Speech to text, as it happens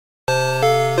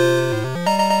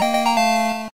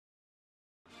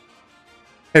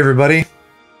Hey everybody,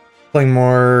 playing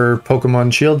more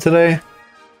Pokemon Shield today.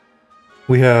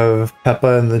 We have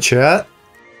Peppa in the chat.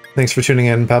 Thanks for tuning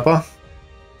in, Peppa.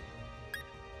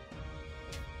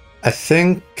 I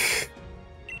think...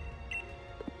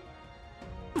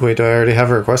 Wait, do I already have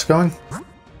a request going? I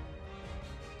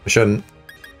shouldn't.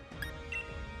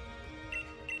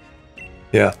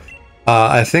 Yeah.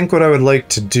 I think what I would like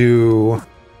to do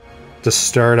to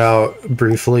start out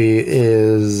briefly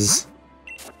is...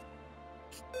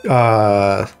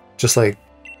 just like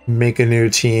make a new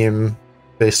team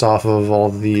based off of all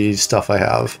the stuff I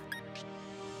have.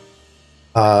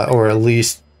 Or at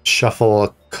least shuffle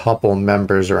a couple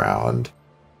members around.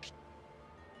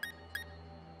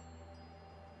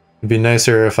 It'd be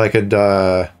nicer if I could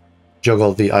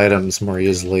juggle the items more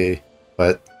easily,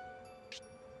 but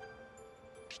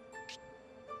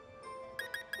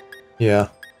yeah,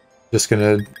 just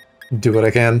gonna do what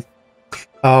I can.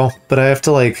 Oh, but I have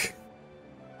to like...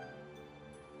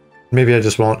 Maybe I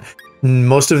just won't.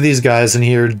 Most of these guys in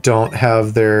here don't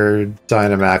have their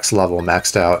Dynamax level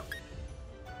maxed out.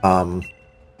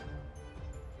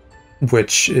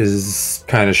 Which is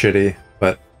kind of shitty,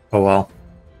 but oh well.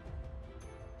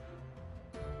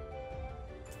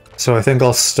 So I think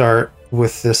I'll start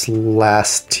with this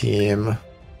last team.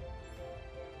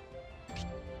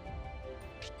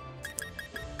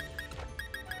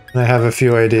 And I have a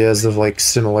few ideas of like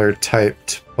similar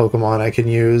typed Pokemon I can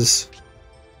use.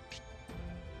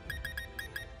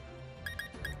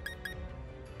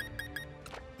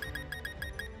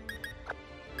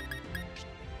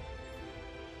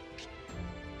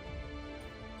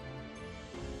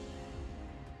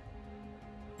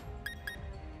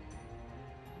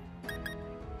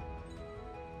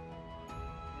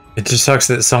 It just sucks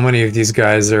that so many of these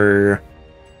guys are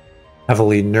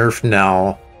heavily nerfed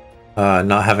now,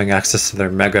 not having access to their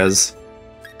megas.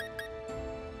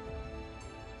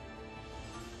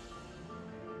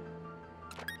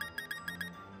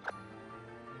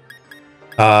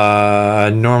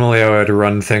 Normally I would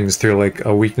run things through like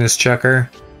a weakness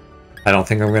checker. I don't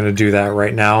think I'm going to do that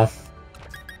right now.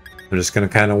 I'm just going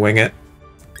to kind of wing it.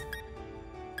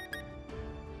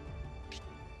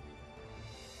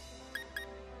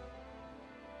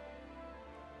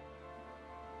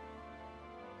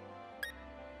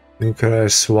 Who could I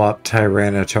swap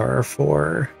Tyranitar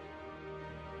for?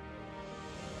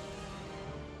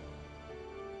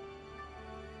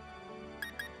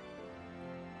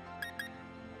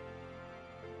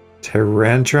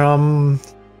 Tyrantrum?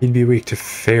 He'd be weak to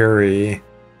Fairy.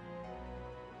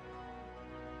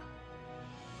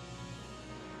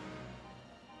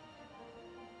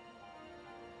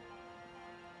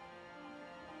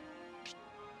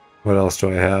 What else do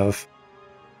I have?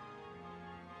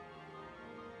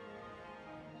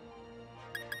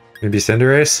 Maybe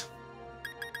Cinderace?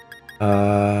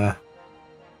 I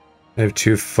have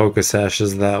 2 Focus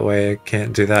Ashes that way. I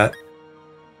can't do that.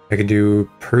 I could do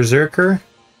Berserker.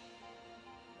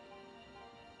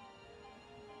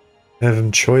 I have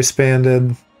him Choice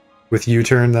Banded with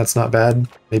U-Turn. That's not bad.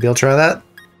 Maybe I'll try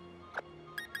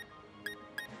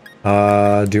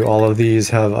that. Do all of these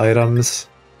have items?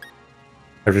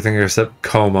 Everything except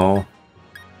Como.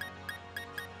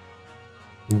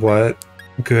 What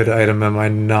good item am I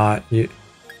not? Maybe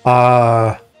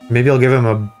I'll give him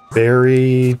a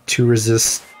berry to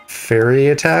resist fairy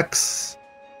attacks,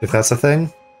 if that's a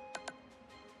thing.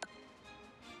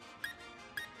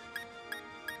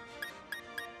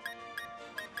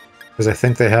 Because I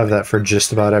think they have that for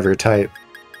just about every type.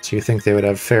 So you think they would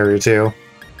have fairy too.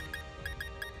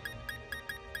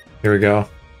 Here we go.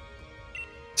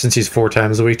 Since he's 4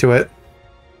 times weak to it.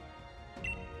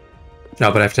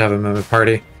 No, but I have to have him in my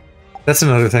party. That's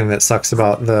another thing that sucks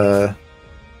about the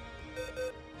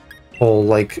whole,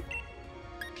 like,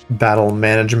 battle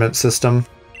management system.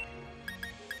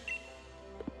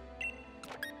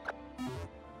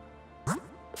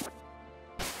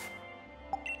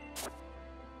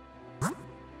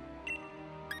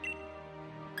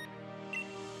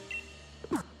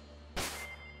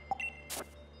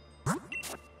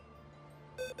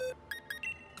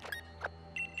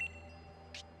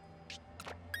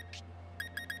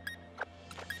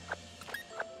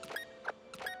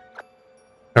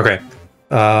 Okay,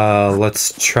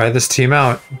 let's try this team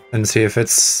out and see if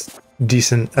it's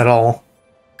decent at all.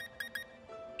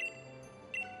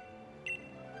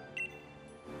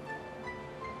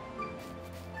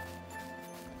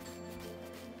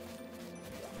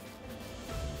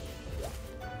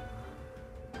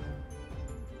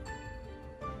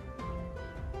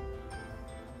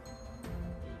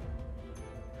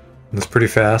 It's pretty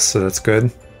fast, so that's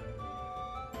good.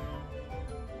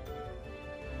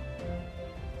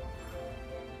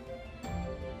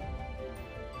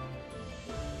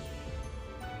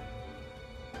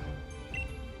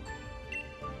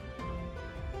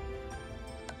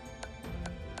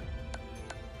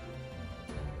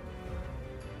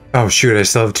 Oh shoot, I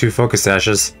still have 2 focus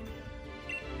dashes.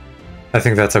 I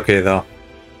think that's okay though.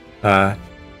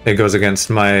 It goes against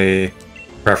my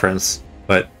preference,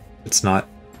 but it's not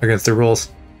against the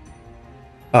rules.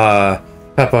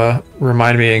 Peppa,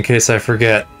 remind me in case I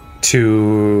forget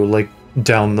to, like,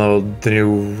 download the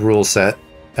new rule set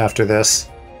after this.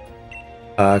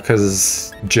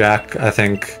 Because Jack, I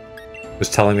think, was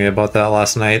telling me about that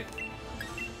last night,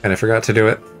 and I forgot to do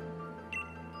it.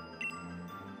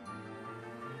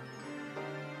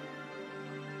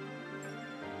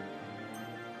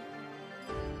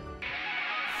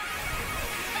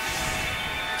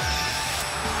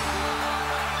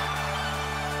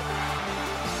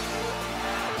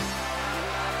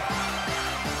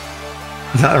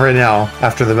 Not right now,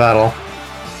 after the battle.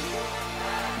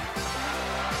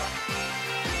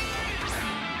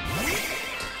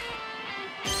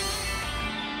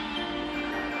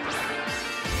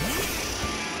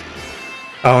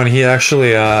 Oh, and he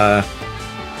actually,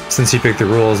 since he picked the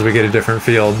rules, we get a different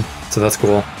field, so that's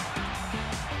cool.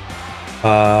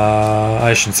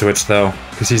 I should switch though,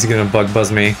 because he's gonna bug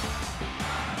buzz me.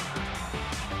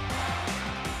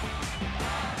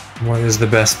 What is the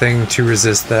best thing to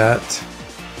resist that?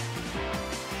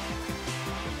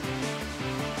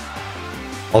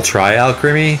 I'll try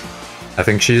Alchemy. I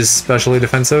think she's specially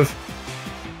defensive.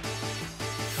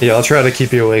 Yeah, I'll try to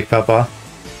keep you awake, Peppa.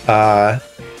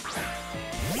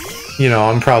 You know,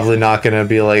 I'm probably not gonna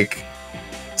be, like,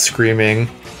 screaming.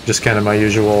 Just kind of my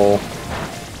usual,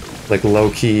 like,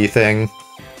 low-key thing.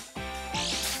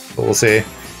 But we'll see.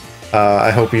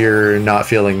 I hope you're not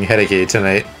feeling headachy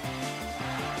tonight.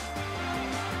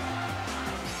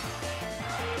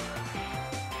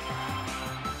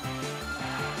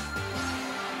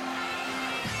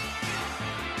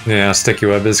 Yeah, Sticky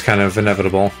Web is kind of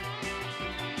inevitable.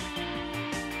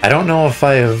 I don't know if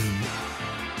I have...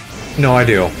 No, I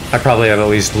do. I probably have at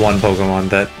least one Pokemon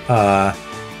that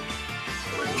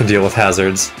can deal with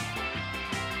hazards.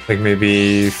 Like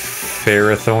maybe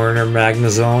Ferrothorn or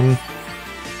Magnezone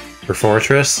or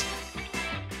Fortress.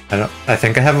 I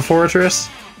think I have a Fortress.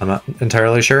 I'm not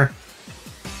entirely sure.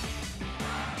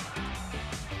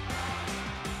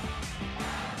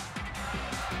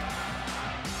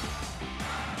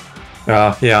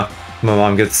 Yeah. My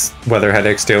mom gets weather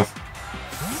headaches too.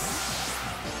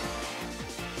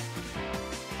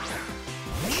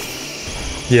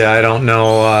 Yeah, I don't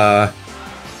know,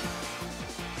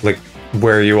 like,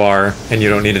 where you are, and you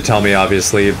don't need to tell me,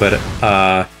 obviously, but,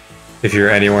 if you're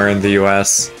anywhere in the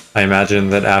US, I imagine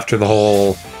that after the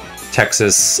whole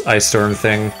Texas ice storm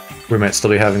thing, we might still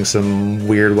be having some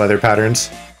weird weather patterns.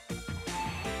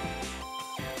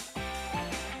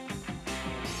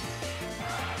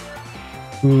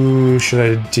 Who should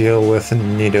I deal with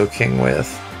Nidoking with?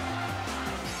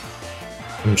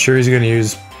 I'm sure he's gonna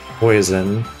use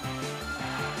Poison.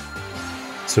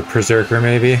 So Berserker,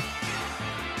 maybe?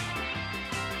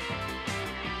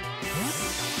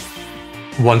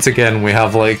 Once again, we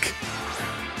have, like,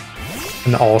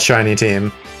 an all-shiny team.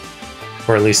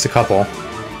 Or at least a couple.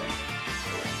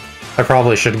 I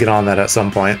probably should get on that at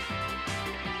some point.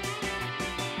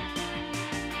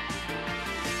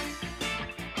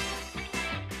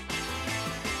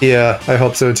 Yeah, I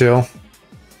hope so too.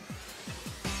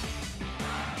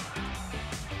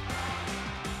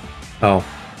 Oh.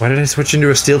 Why did I switch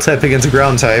into a Steel type against a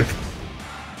Ground type?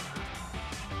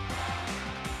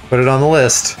 Put it on the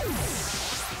list.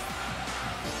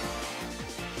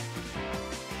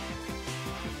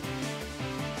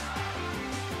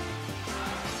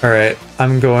 Alright,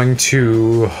 I'm going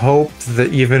to hope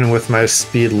that even with my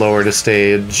speed lower to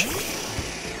stage,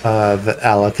 that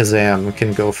Alakazam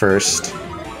can go first.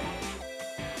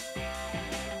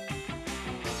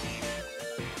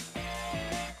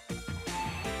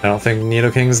 I don't think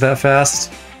Nidoking's that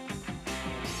fast.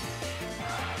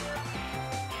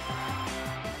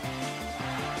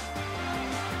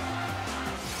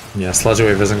 Yeah, Sludge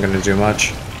Wave isn't going to do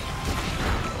much.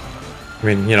 I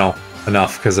mean, you know,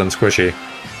 enough because I'm squishy,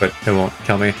 but it won't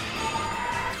kill me.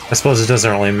 I suppose it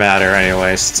doesn't really matter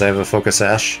anyway, since I have a Focus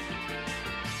Sash.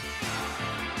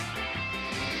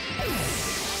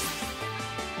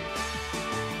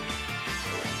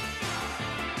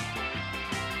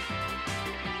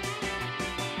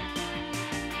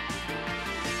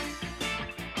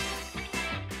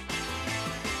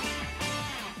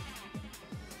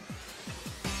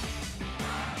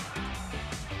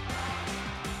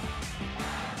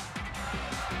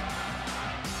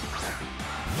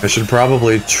 I should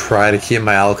probably try to keep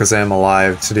my Alakazam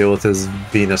alive to deal with his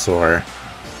Venusaur.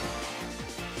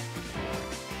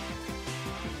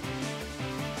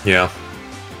 Yeah.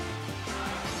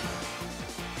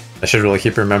 I should really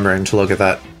keep remembering to look at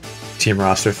that team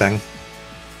roster thing.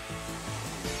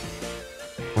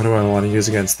 What do I want to use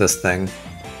against this thing?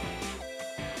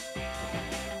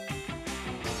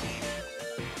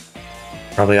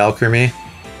 Probably Alchemy.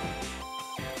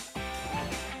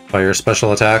 By your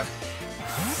special attack.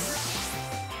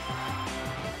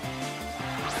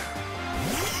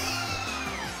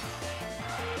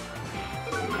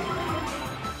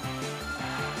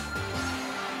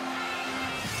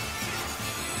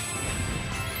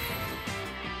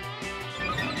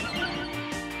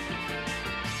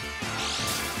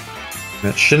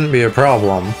 It shouldn't be a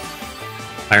problem.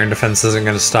 Iron Defense isn't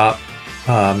going to stop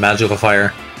Magical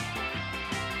Fire.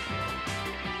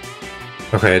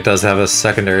 Okay, it does have a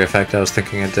secondary effect. I was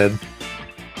thinking it did.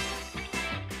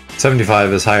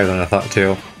 75 is higher than I thought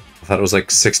too. I thought it was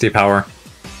like 60 power.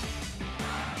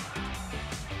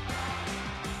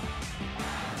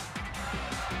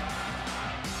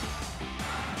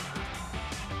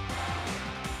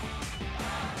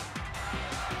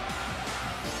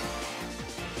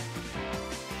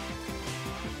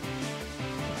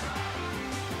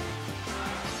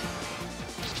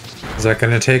 Is that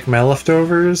gonna take my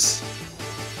leftovers?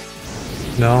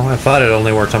 No, I thought it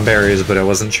only worked on berries, but I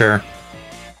wasn't sure.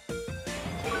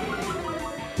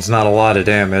 It's not a lot of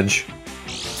damage.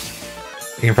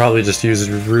 You can probably just use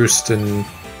Roost and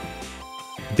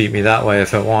beat me that way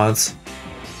if it wants.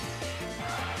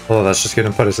 Although that's just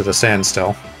gonna put us at a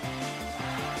standstill.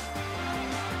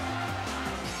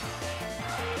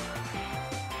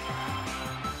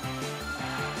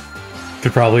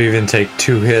 Could probably even take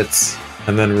 2 hits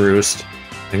and then Roost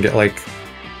and get like,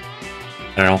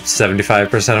 I don't know,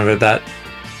 75% of it that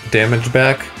damage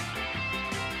back.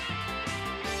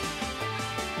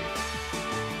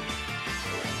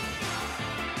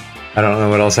 I don't know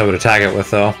what else I would attack it with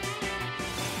though.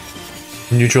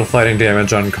 Neutral fighting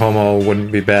damage on Como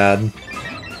wouldn't be bad,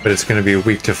 but it's going to be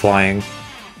weak to flying.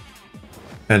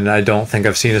 And I don't think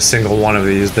I've seen a single one of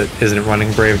these that isn't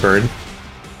running Brave Bird.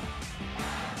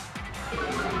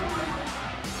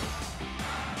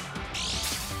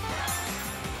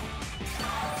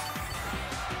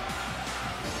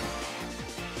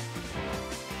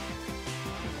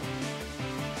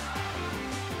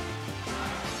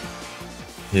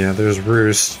 Yeah, there's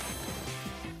Roost.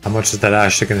 How much is that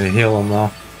actually going to heal him, though?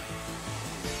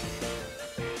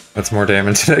 That's more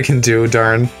damage than I can do,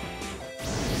 darn.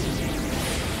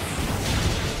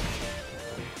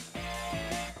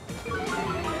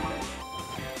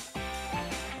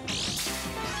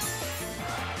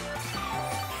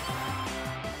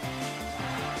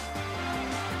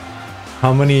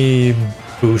 How many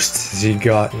boosts has he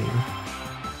gotten?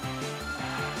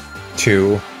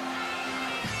 2.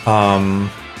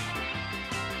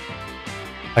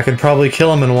 I could probably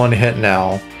kill him in 1 hit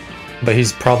now, but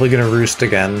he's probably gonna Roost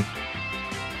again.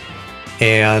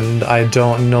 And I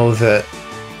don't know that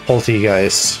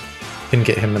Poltergeist can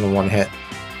get him in 1 hit.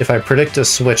 If I predict a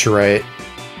switch right,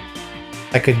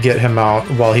 I could get him out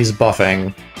while he's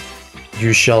buffing,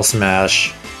 use Shell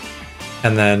Smash,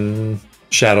 and then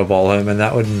Shadow Ball him, and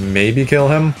that would maybe kill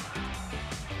him.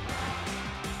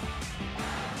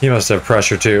 He must have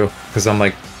pressure too, because I'm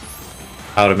like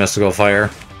out of Mystical Fire.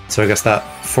 So I guess that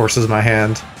forces my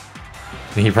hand.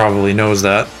 And he probably knows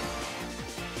that.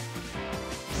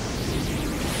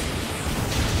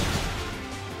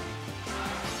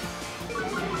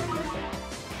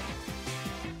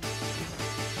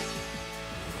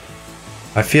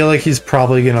 I feel like he's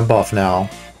probably gonna buff now.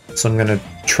 So I'm gonna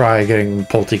try getting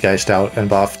Poltergeist out and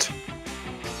buffed.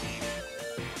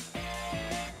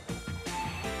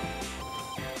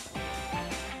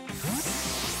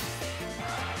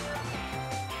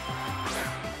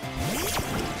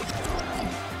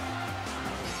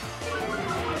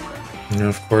 And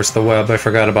of course the web, I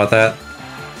forgot about that.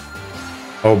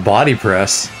 Oh, body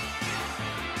press.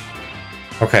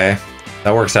 Okay,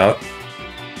 that works out.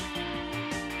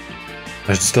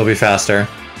 I should still be faster.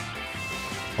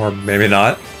 Or maybe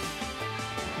not.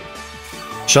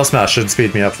 Shell Smash should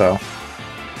speed me up though.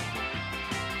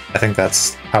 I think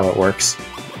that's how it works.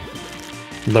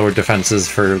 Lower defenses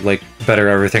for like better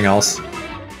everything else.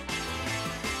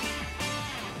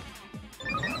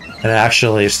 And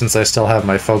actually, since I still have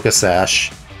my Focus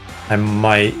Sash, I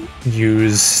might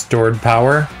use Stored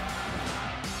Power.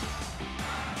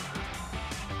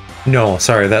 No,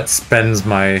 sorry, that spends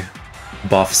my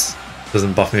buffs.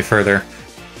 Doesn't buff me further.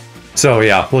 So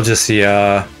yeah, we'll just see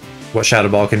what Shadow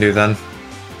Ball can do then.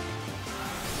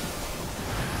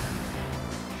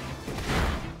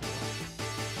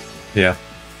 Yeah,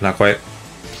 not quite.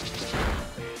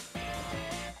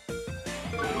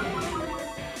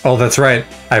 Oh, that's right.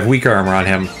 I have weak armor on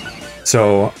him.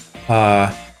 So,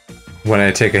 when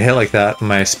I take a hit like that,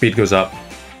 my speed goes up.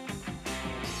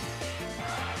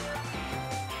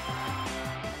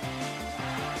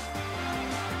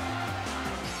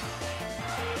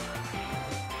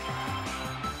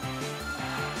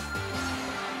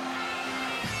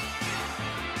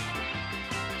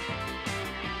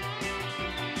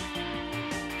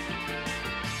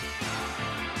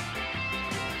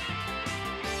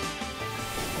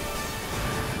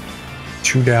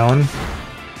 Two down.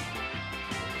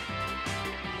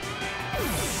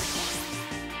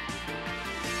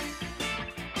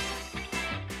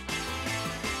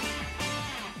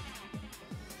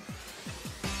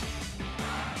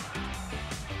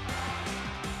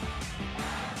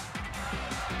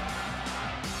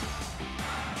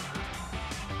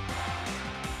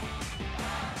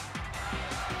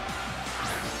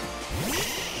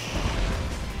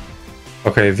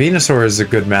 Okay, Venusaur is a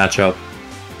good matchup.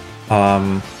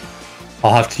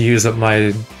 I'll have to use up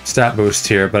my stat boost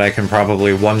here, but I can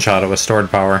probably one-shot it with stored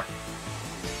power.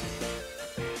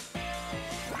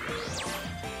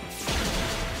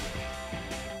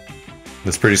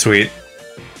 That's pretty sweet.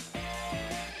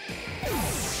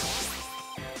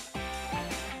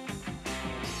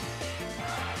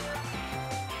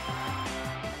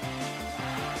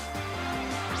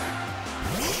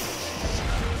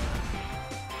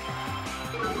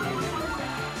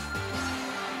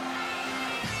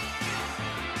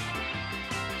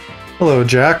 Hello,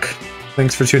 Jack.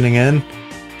 Thanks for tuning in.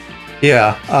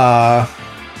 Yeah,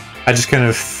 I just kind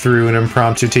of threw an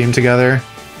impromptu team together,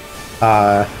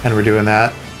 and we're doing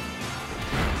that.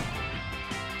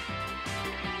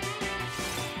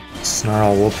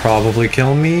 Snarl will probably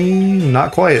kill me.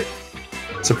 Not quite.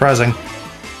 Surprising.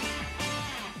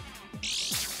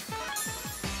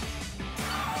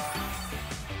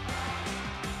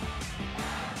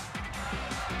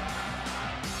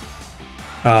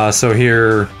 So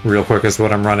here, real quick, is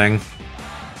what I'm running.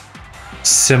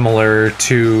 Similar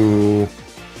to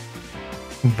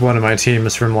one of my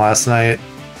teams from last night,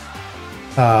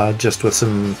 just with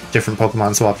some different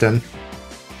Pokemon swapped in.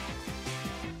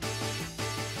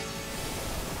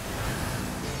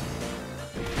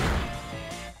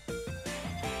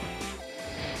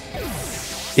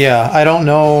 Yeah, I don't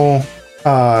know,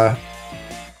 I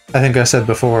think I said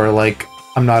before, like,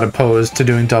 I'm not opposed to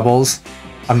doing doubles.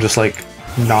 I'm just, like,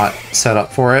 not set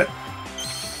up for it.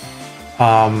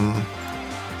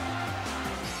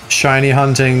 Shiny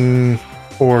hunting,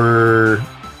 or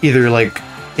either like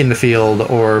in the field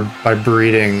or by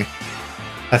breeding,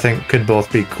 I think could both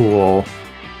be cool.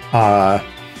 But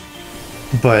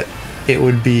it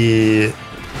would be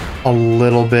a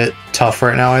little bit tough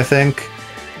right now, I think,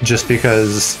 just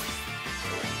because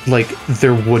like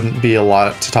there wouldn't be a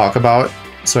lot to talk about.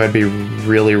 So I'd be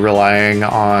really relying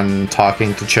on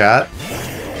talking to chat,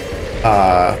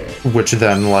 which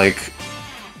then, like,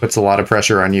 puts a lot of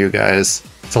pressure on you guys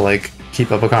to, like,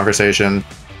 keep up a conversation,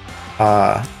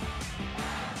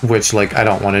 which, like, I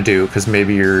don't want to do, because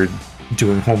maybe you're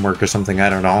doing homework or something, I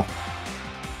don't know.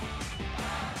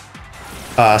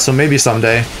 So maybe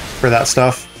someday for that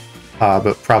stuff,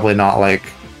 but probably not, like,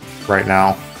 right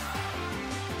now.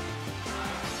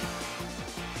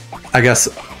 I guess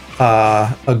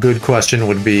a good question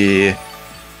would be,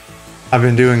 I've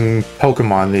been doing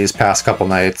Pokemon these past couple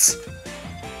nights.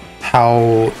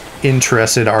 How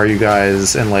interested are you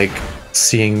guys in, like,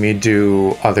 seeing me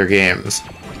do other games?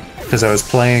 Because I was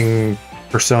playing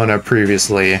Persona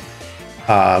previously,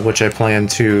 which I plan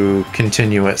to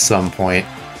continue at some point.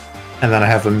 And then I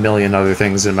have a million other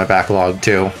things in my backlog,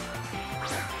 too.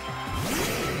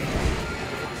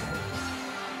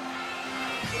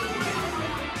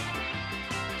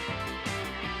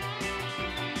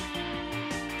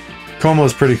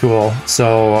 Como's pretty cool,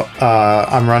 so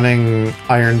I'm running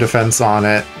Iron Defense on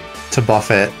it to buff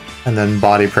it, and then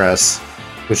Body Press,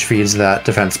 which feeds that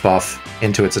defense buff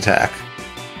into its attack.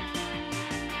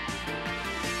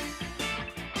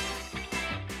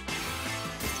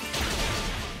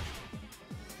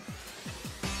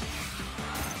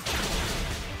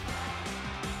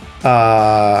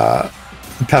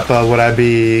 Peppa, would I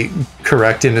be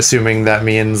correct in assuming that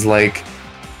means, like,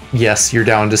 yes, you're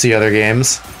down to see other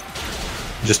games?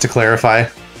 Just to clarify.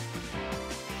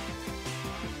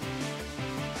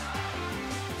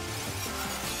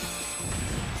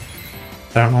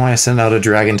 I don't know why I send out a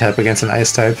dragon type against an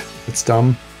ice type. It's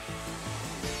dumb.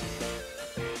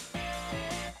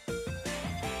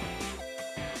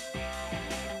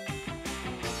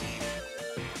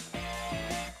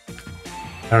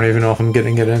 I don't even know if I'm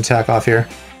getting an attack off here.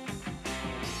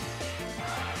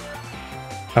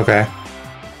 Okay.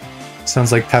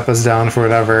 Sounds like Peppa's down for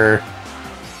whatever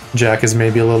Jack is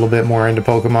maybe a little bit more into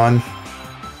Pokemon.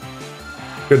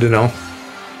 Good to know.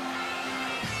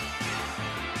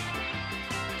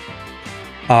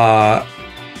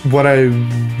 What I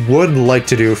would like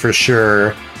to do for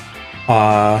sure,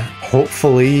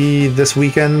 hopefully this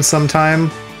weekend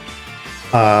sometime,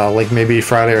 like maybe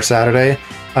Friday or Saturday,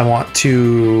 I want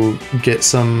to get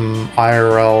some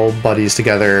IRL buddies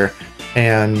together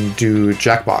and do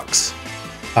Jackbox,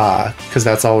 because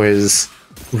that's always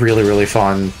really, really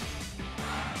fun,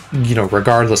 you know,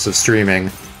 regardless of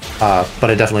streaming. But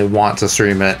I definitely want to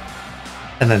stream it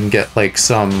and then get like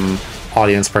some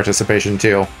audience participation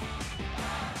too.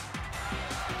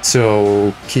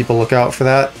 So keep a lookout for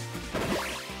that.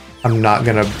 I'm not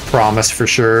gonna promise for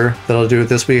sure that I'll do it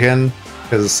this weekend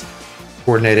because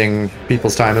coordinating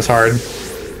people's time is hard.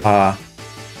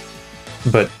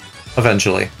 But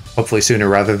eventually, hopefully sooner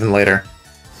rather than later.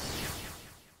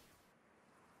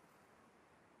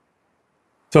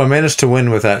 So I managed to win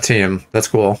with that team. That's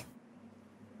cool.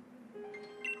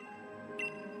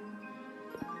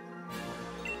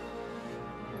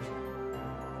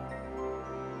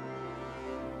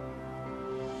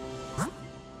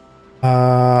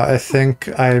 I think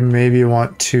I maybe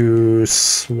want to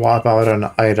swap out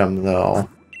an item, though.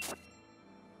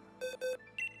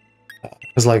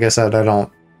 Because like I said, I don't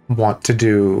want to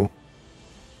do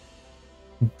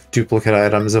duplicate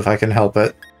items if I can help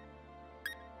it.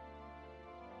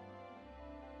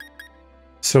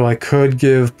 So I could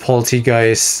give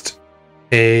Poltegeist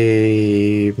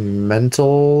a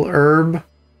mental herb,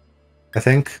 I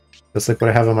think. That's like what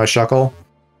I have on my Shuckle,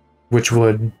 which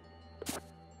would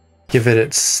give it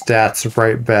its stats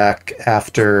right back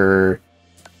after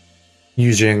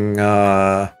using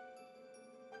Shell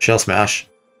Smash.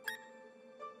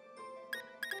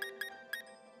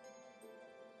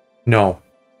 No,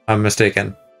 I'm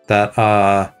mistaken.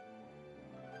 That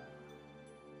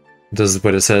does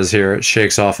what it says here. It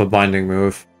shakes off a binding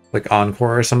move, like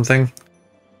Encore or something.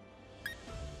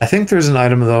 I think there's an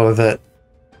item though that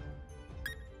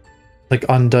like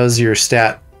undoes your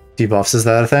stat debuffs. Is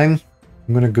that a thing?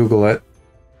 I'm gonna Google it.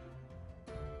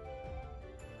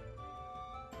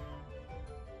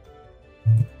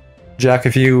 Jack,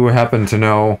 if you happen to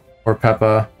know, or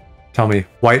Peppa, tell me.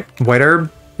 White herb?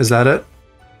 Is that it?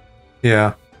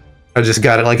 Yeah. I just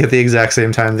got it like at the exact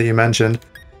same time that you mentioned.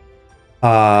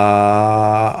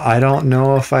 I don't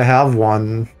know if I have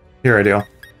one. Here I do.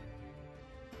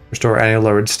 Restore any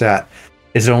lowered stat.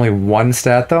 Is it only one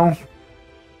stat though?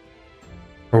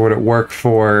 Or would it work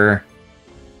for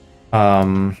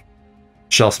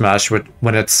Shell Smash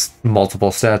when it's multiple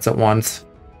stats at once?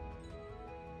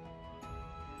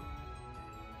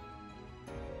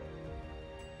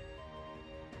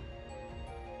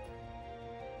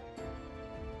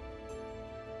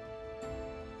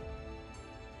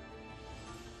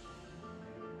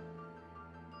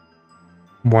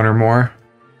 One or more?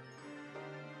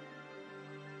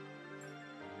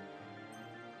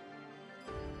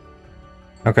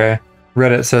 Okay.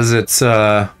 Reddit says it's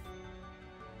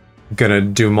gonna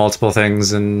do multiple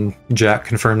things, and Jack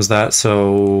confirms that,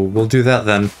 so we'll do that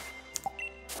then.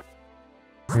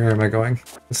 Where am I going?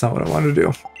 That's not what I wanted to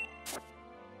do.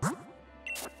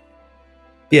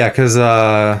 Yeah, because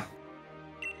I'm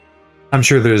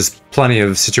sure there's plenty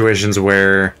of situations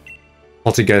where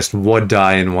Poltegeist would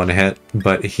die in one hit,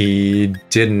 but he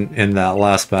didn't in that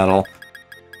last battle.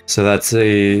 So that's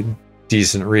a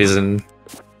decent reason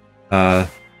to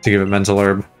give it Mental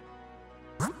Herb.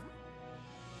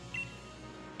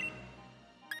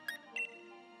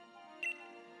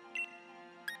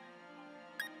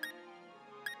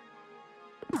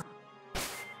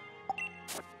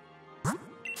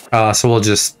 So we'll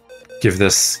just give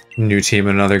this new team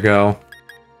another go.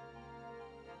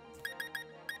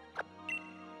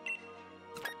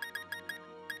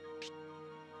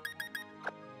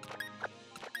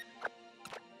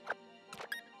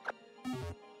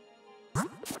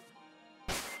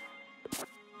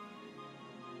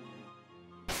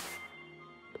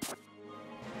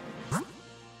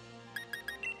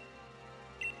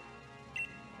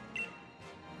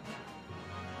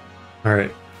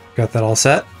 Alright, got that all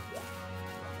set.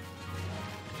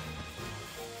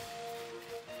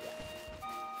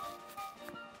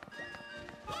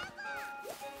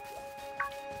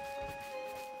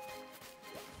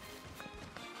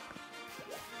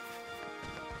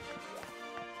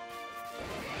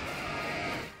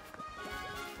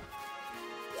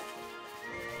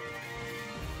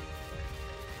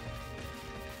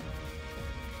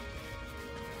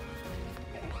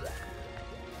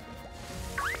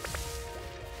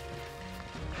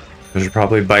 I should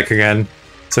probably bike again,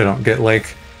 so I don't get,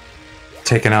 like,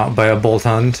 taken out by a bolt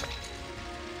hunt.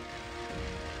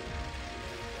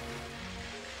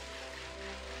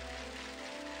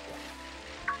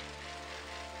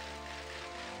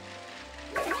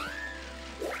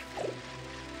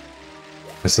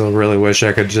 I still really wish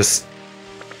I could just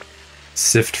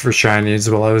sift for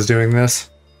shinies while I was doing this.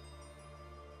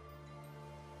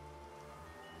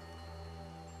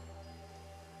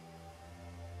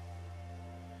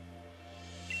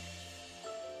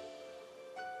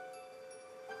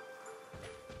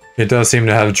 It does seem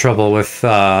to have trouble with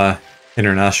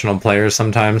international players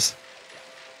sometimes.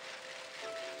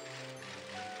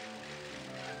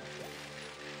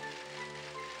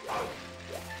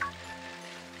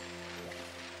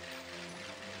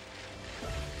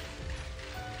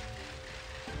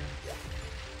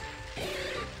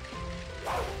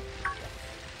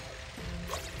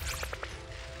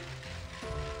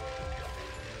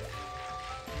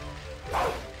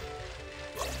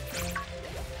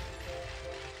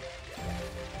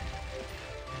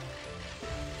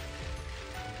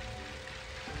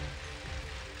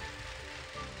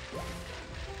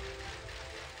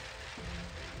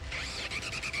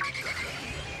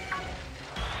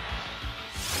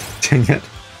 Dang it.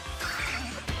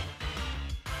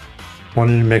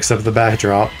 Wanted to mix up the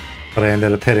backdrop, but I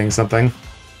ended up hitting something.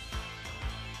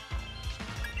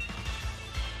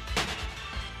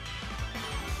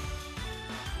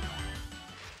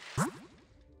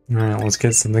 Alright, let's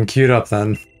get something queued up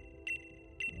then.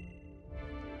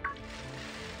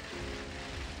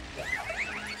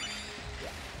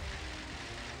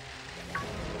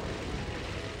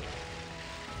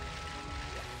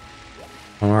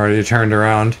 I'm already turned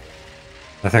around.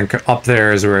 I think up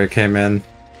there is where I came in.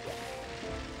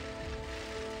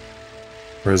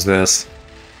 Where's this?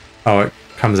 Oh, it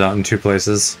comes out in two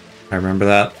places. I remember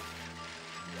that.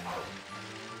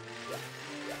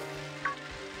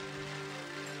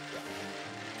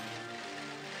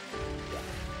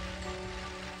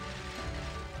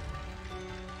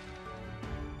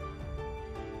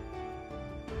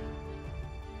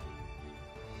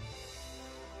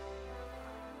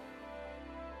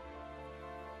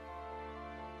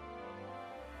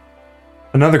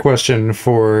 Another question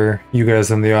for you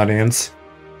guys in the audience.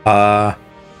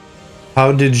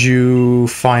 How did you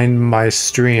find my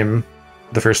stream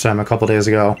the first time a couple days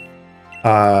ago?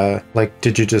 Like,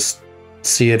 did you just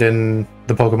see it in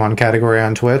the Pokemon category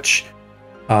on Twitch?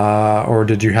 Or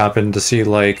did you happen to see,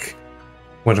 like,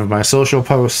 one of my social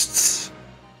posts?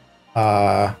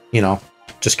 You know,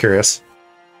 just curious.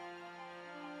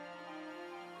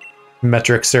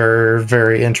 Metrics are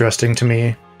very interesting to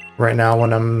me right now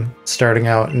when I'm starting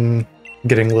out and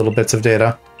getting little bits of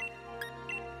data.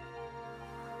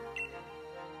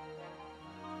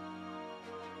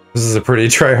 This is a pretty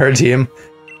try-hard team.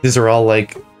 These are all,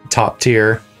 like, top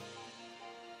tier.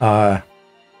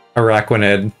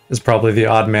 Araquanid is probably the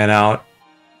odd man out,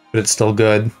 but it's still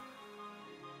good.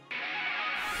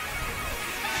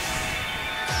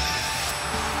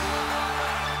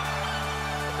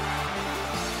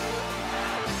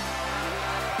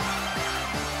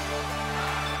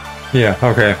 Yeah,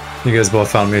 okay. You guys both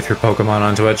found me through Pokemon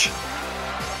on Twitch.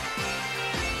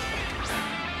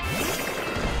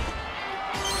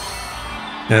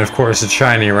 And of course it's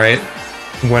shiny, right?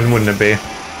 When wouldn't it be?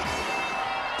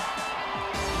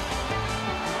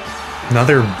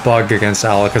 Another bug against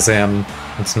Alakazam.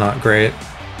 That's not great.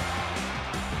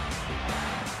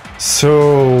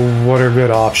 So, what are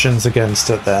good options against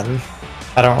it then?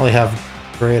 I don't really have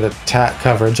great attack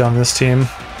coverage on this team.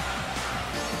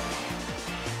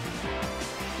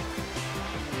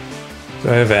 Do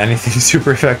I have anything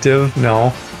super effective?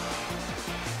 No.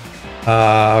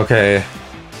 Okay.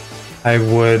 I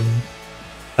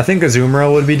think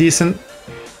Azumarill would be decent.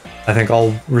 I think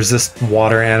I'll resist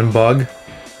water and bug.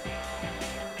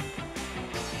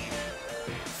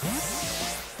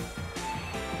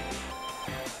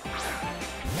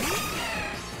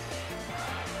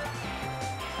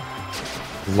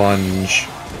 Lunge.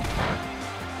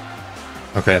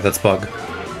 Okay, that's bug.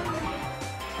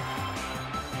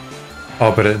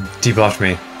 Oh, but it debuffed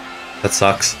me. That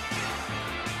sucks.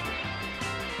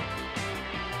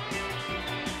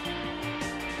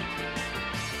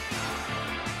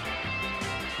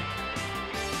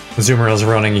 Azumarill's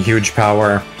running a huge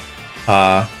power,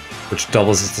 which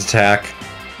doubles its attack.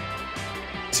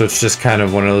 So it's just kind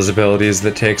of one of those abilities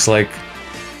that takes, like,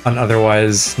 an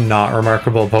otherwise not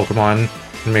remarkable Pokemon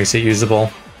and makes it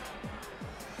usable.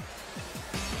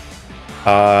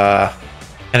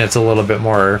 And it's a little bit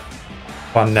more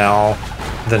fun now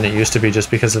than it used to be just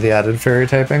because of the added fairy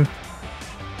typing.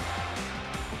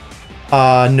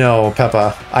 No,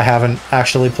 Peppa. I haven't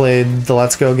actually played the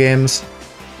Let's Go games.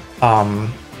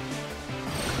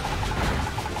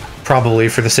 Probably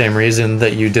for the same reason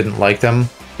that you didn't like them.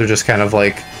 They're just kind of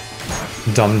like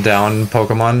dumbed down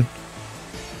Pokemon.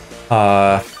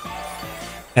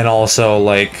 And also,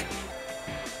 like,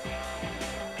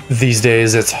 these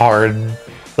days it's hard,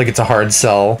 like it's a hard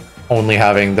sell only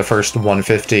having the first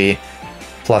 150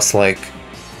 plus like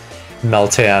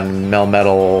Meltan,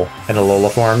 Melmetal, and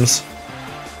Alola forms.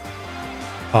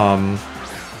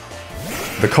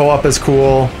 The co-op is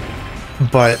cool,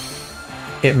 but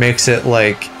it makes it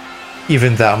like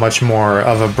even that much more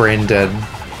of a brain dead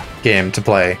game to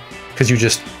play, because you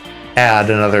just add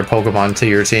another Pokemon to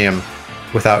your team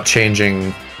without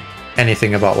changing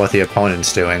anything about what the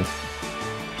opponent's doing.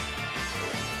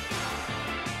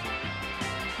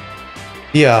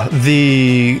 Yeah,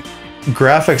 the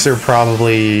graphics are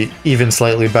probably even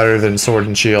slightly better than Sword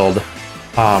and Shield.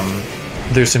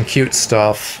 There's some cute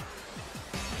stuff.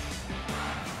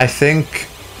 I think...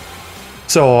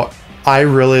 So, I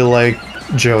really like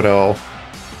Johto.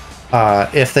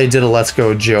 If they did a Let's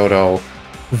Go Johto,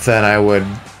 then I would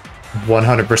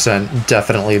 100%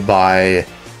 definitely buy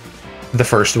the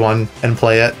first one and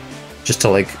play it, just to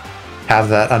like have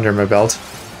that under my belt.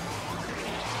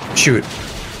 Shoot.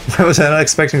 Why was I not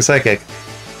expecting Psychic?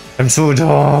 I'm so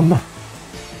dumb.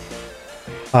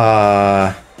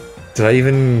 Did I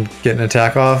even get an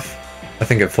attack off? I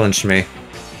think it flinched me.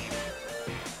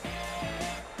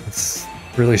 It's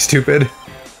really stupid.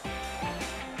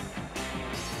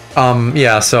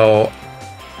 Yeah, so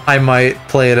I might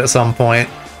play it at some point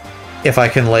if I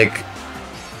can like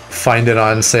find it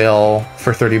on sale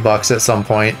for 30 bucks at some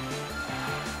point.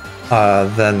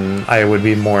 Then I would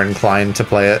be more inclined to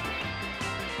play it.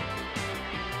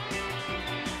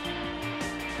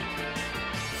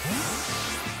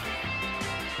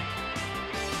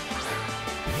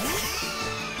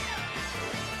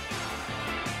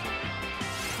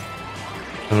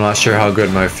 I'm not sure how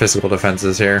good my physical defense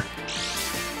is here.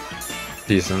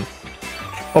 Decent.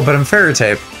 Oh, but I'm Fairy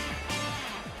type.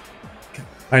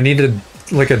 I needed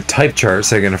like a type chart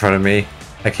sitting in front of me.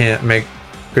 I can't make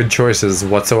good choices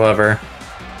whatsoever.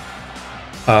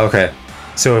 Okay,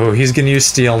 so he's gonna use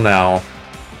Steel now.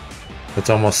 That's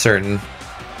almost certain.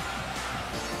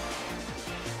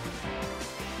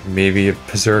 Maybe a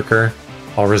Berserker.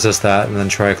 I'll resist that and then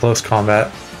try close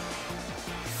combat.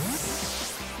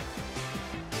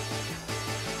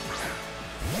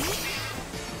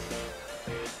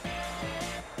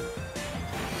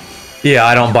 Yeah,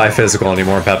 I don't buy physical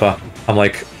anymore, Peppa. I'm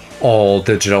like all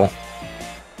digital.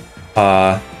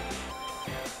 Yeah,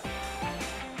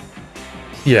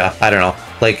 I don't know.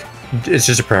 Like, it's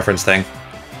just a preference thing.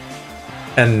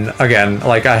 And again,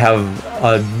 like I have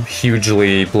a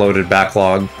hugely bloated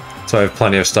backlog, so I have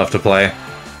plenty of stuff to play.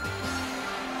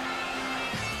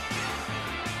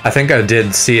 I think I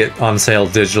did see it on sale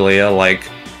digitally at like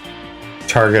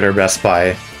Target or Best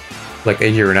Buy like a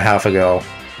year and a half ago.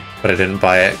 But I didn't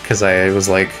buy it because I was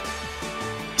like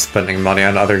spending money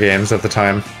on other games at the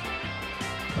time.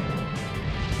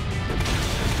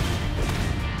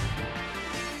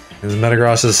 Because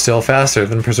Metagross is still faster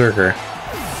than Berserker.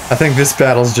 I think this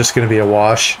battle's just going to be a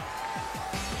wash.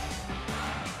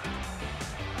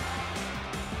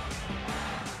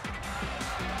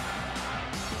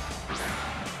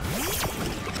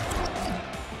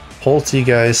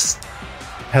 Poltegeist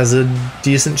has a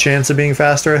decent chance of being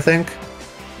faster, I think.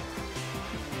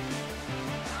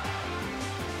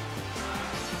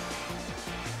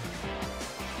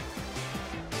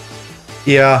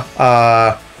 Yeah,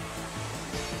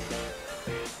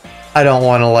 I don't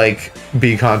want to, like,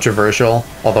 be controversial,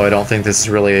 although I don't think this is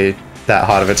really that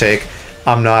hot of a take.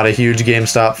 I'm not a huge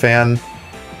GameStop fan.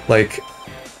 Like,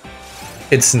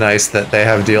 it's nice that they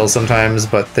have deals sometimes,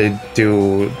 but they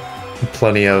do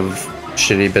plenty of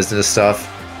shitty business stuff.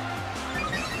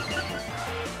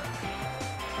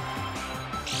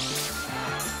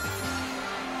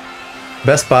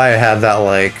 Best Buy had that,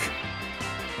 like,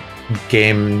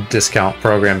 game discount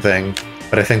program thing,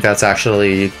 but I think that's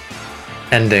actually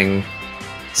ending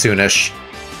soonish,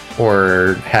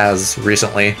 or has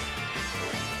recently.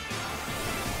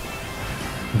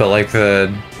 But like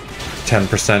the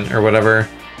 10% or whatever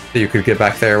that you could get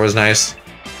back there was nice.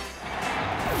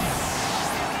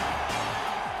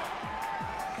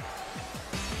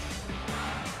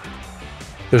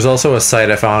 There's also a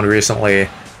site I found recently,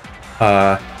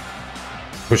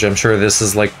 which I'm sure this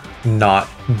is like not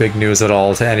big news at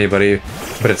all to anybody,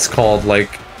 but it's called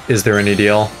like Is There Any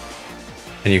Deal?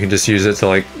 And you can just use it to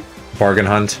like bargain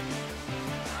hunt.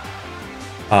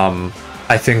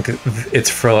 I think it's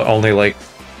for only like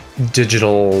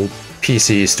digital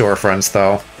PC storefronts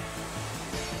though.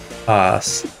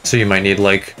 So you might need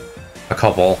like a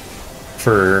couple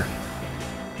for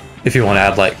if you want to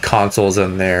add like consoles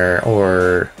in there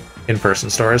or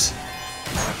in-person stores.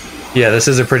 Yeah, this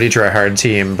is a pretty try-hard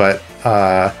team, but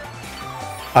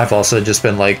I've also just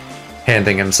been like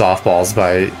handing him softballs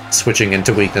by switching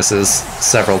into weaknesses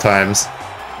several times.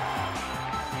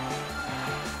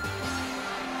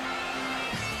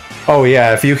 Oh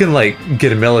yeah, if you can like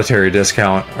get a military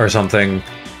discount or something,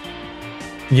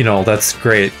 you know, that's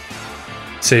great.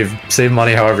 Save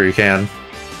money however you can.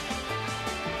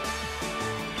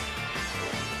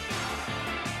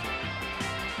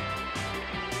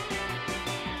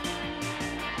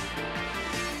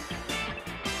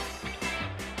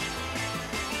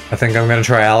 I think I'm gonna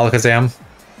try Alakazam,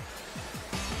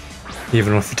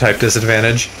 even with the type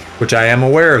disadvantage, which I am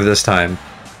aware of this time.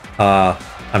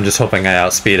 I'm just hoping I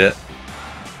outspeed it.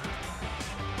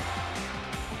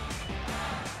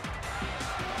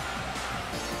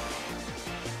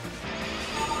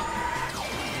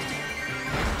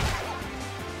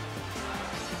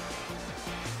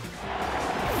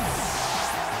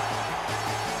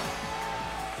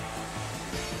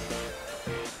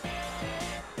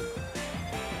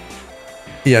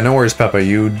 Yeah, no worries, Peppa.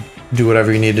 You do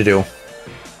whatever you need to do.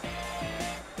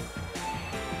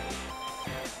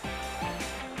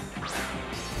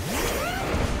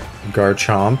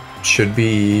 Garchomp should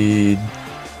be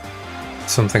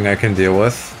something I can deal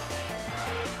with.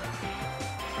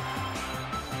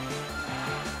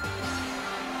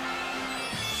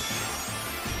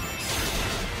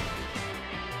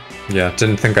 Yeah,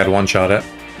 didn't think I'd one-shot it.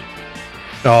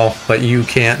 Oh, but you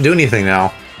can't do anything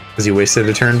now, because you wasted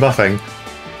a turn buffing.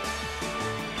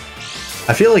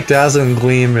 I feel like Dazzling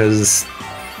Gleam is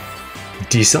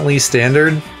decently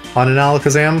standard on an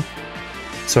Alakazam,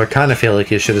 so I kind of feel like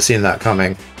he should have seen that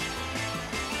coming.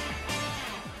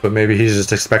 But maybe he's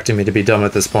just expecting me to be dumb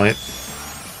at this point.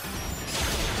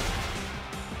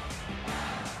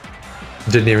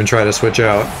 Didn't even try to switch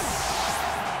out.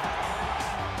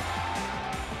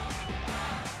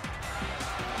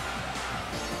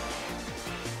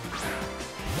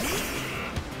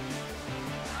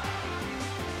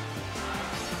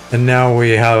 And now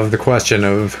we have the question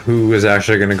of who is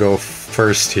actually going to go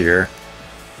first here.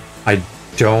 I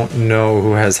don't know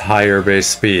who has higher base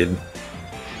speed.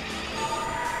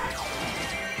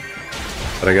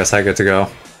 But I guess I get to go.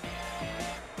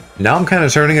 Now I'm kind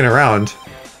of turning it around.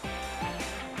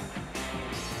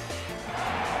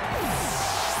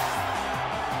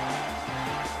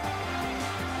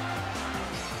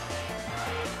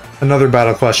 Another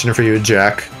battle question for you,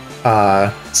 Jack.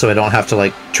 So I don't have to,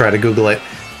 like, try to Google it.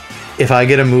 If I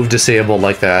get a move disabled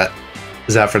like that,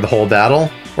 is that for the whole battle?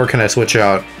 Or can I switch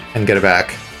out and get it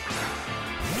back?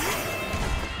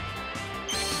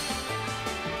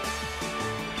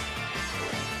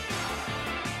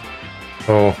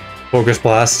 Oh, Focus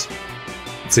Blast.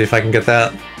 Let's see if I can get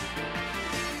that.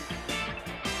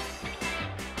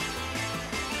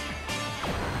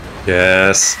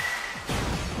 Yes.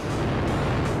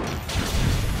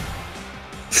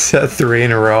 Set 3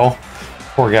 in a row.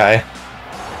 Poor guy.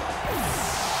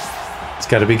 He's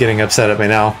got to be getting upset at me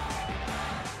now.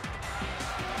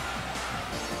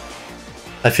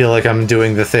 I feel like I'm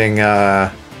doing the thing,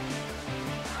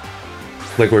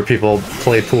 like where people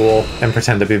play pool and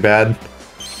pretend to be bad.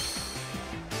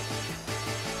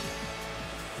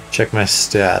 Check my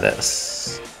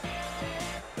status.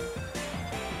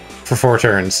 For 4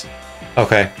 turns.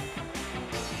 Okay.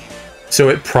 So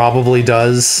it probably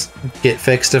does get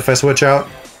fixed if I switch out.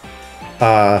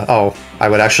 Oh, I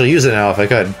would actually use it now if I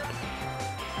could.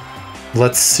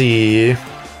 Let's see.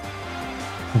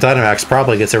 Dynamax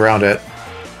probably gets around it.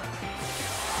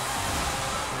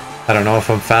 I don't know if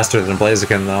I'm faster than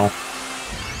Blaziken, though.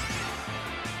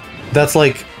 That's,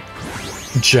 like,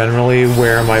 generally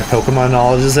where my Pokemon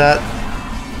knowledge is at.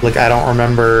 Like, I don't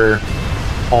remember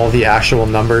all the actual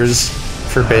numbers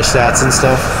for base stats and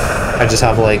stuff. I just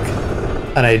have, like,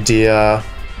 an idea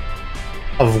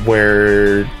of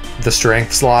where the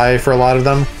strengths lie for a lot of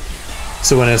them.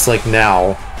 So when it's, like,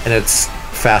 now, and it's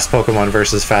fast Pokemon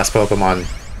versus fast Pokemon,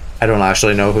 I don't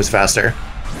actually know who's faster.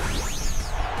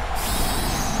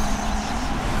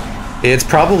 It's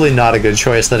probably not a good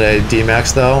choice that I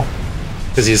D-Max, though,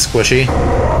 because he's squishy.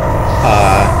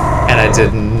 And I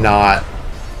did not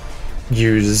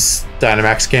use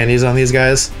Dynamax candies on these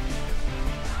guys.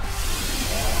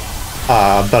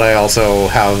 But I also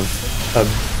have a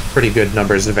pretty good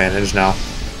numbers advantage now.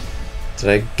 Did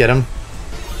I get him?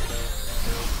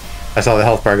 I saw the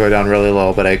health bar go down really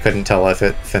low, but I couldn't tell if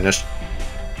it finished.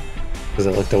 Because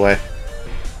I looked away.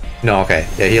 No, okay.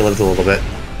 Yeah, he lived a little bit.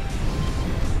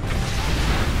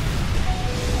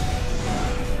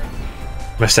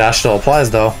 My stash still applies,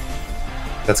 though.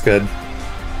 That's good.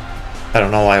 I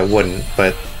don't know why I wouldn't,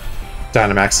 but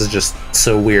Dynamax is just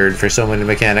so weird for so many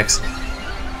mechanics.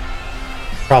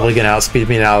 Probably gonna outspeed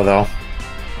me now, though.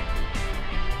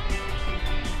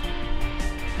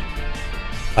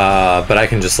 But I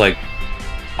can just, like,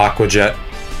 Aqua Jet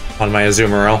on my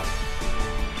Azumarill.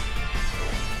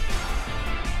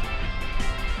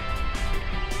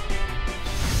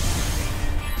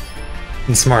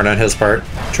 And smart on his part,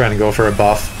 trying to go for a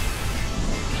buff.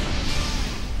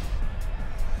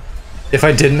 If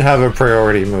I didn't have a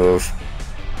priority move,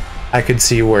 I could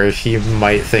see where he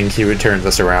might think he would turn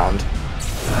this around.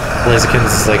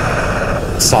 Blaziken's like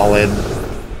solid.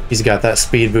 He's got that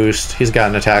speed boost. He's got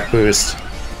an attack boost.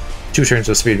 2 turns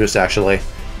of speed boost actually.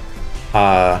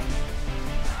 But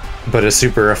a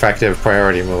super effective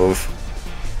priority move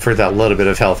for that little bit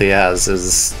of health he has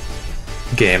is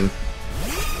game.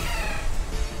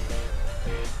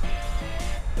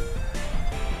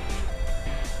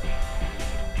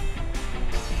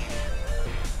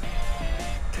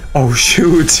 Oh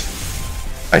shoot!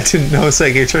 I didn't know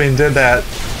Psychic Terrain did that.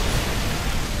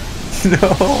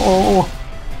 No!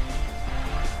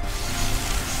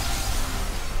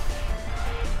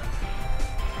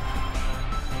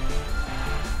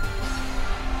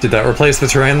 Did that replace the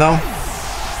terrain though?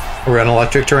 Are we on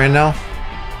electric terrain now?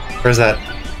 Or is that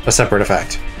a separate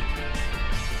effect?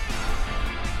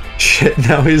 Shit,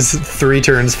 now he's 3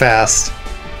 turns fast.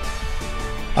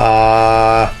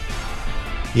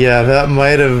 Yeah, that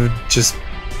might have just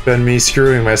been me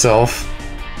screwing myself.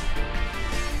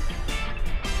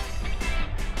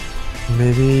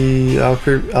 Maybe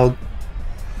I'll...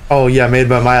 Oh yeah, made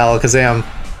by my Alakazam.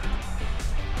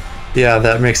 Yeah,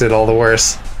 that makes it all the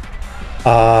worse.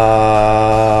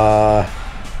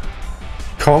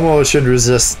 Como should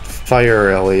resist fire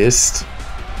at least.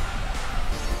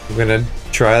 I'm gonna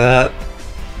try that.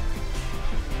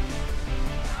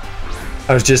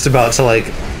 I was just about to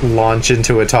like launch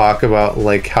into a talk about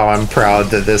like how I'm proud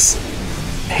that this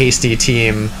hasty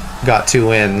team got 2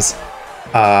 wins.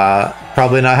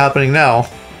 Probably not happening now.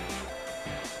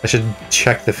 I should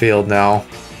check the field now.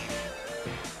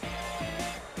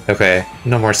 Okay,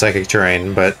 no more psychic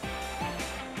terrain, but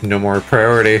no more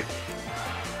priority.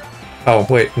 Oh,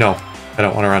 wait, no. I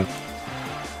don't want to run.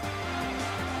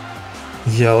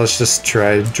 Yeah, let's just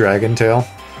try Dragon Tail.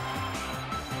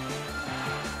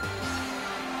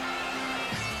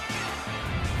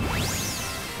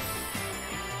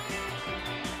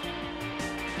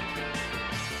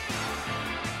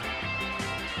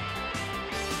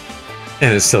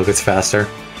 And it still gets faster.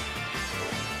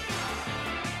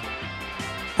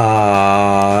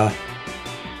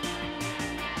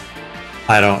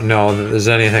 I don't know that there's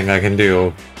anything I can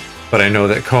do, but I know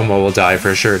that Como will die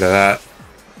for sure to that.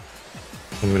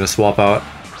 I'm gonna swap out.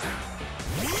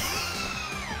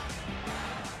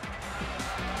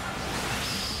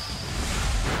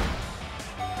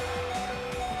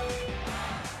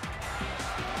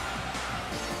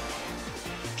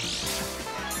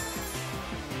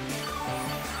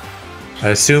 I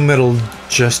assume it'll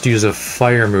just use a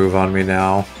fire move on me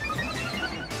now.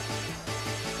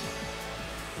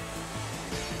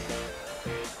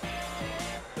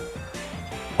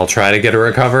 I'll try to get a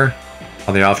recover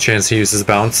on the off chance he uses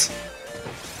bounce.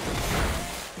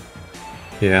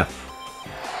 Yeah.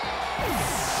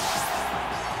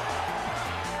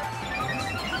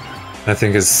 I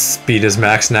think his speed is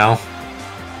max now.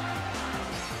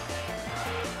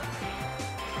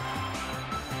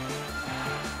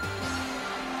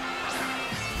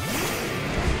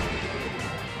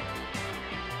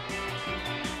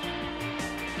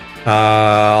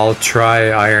 I'll try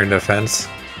Iron Defense.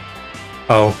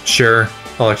 Oh, sure.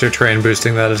 Electric Terrain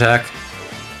boosting that attack.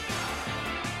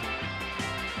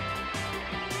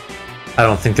 I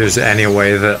don't think there's any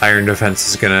way that Iron Defense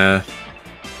is gonna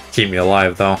keep me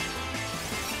alive, though.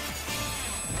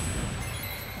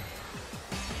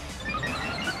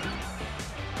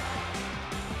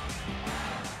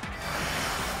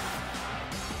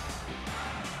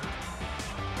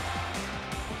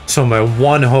 So my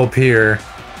one hope here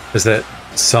is that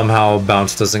somehow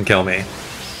Bounce doesn't kill me.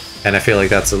 And I feel like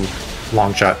that's a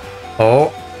long shot.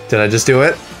 Oh, did I just do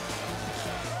it?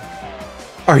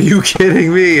 Are you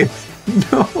kidding me?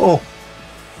 No.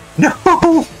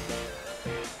 No.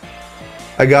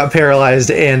 I got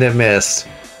paralyzed and it missed.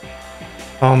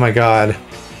 Oh my god.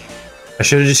 I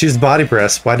should have just used Body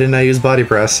Press. Why didn't I use Body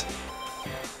Press?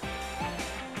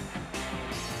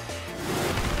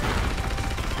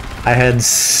 I had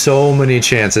so many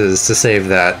chances to save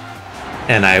that,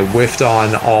 and I whiffed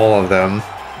on all of them.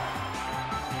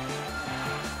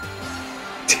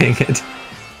 Dang it.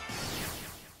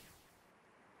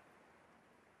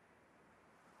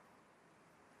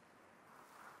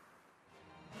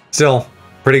 Still,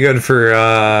 pretty good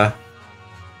for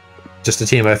just a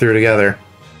team I threw together.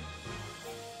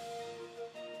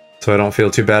 So I don't feel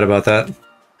too bad about that.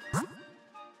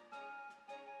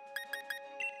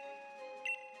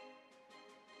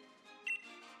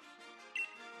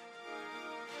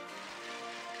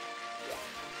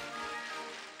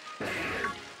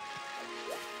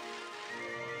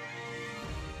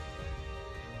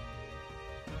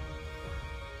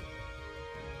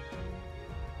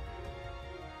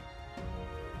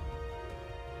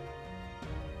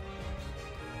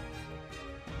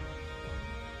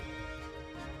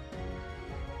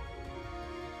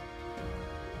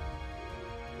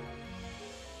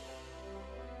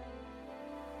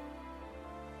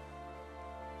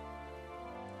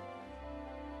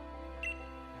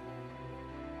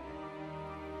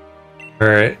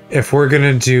 Alright, if we're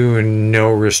gonna do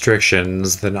no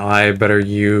restrictions, then I better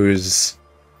use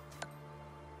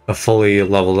a fully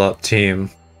leveled up team.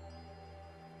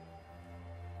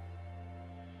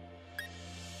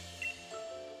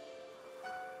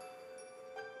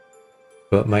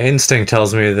 But my instinct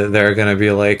tells me that they're gonna be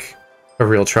like a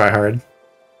real tryhard.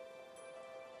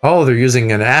 Oh, they're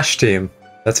using an Ash team.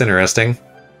 That's interesting.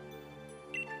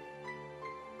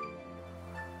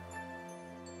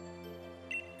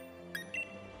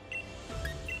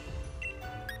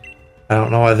 I don't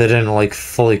know why they didn't like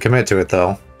fully commit to it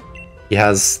though. He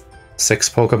has 6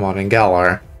 Pokemon in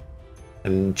Galar,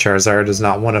 and Charizard is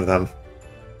not one of them.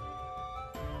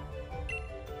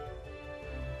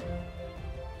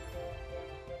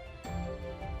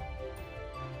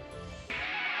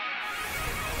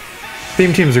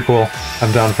 Theme teams are cool.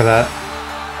 I'm down for that.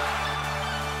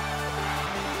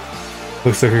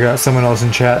 Looks like we got someone else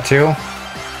in chat too.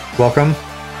 Welcome.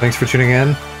 Thanks for tuning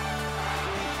in.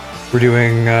 We're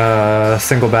doing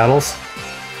single battles.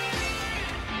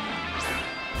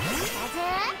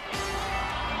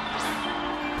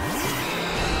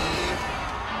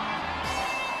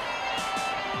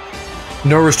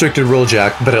 No restricted rule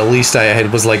jack, but at least I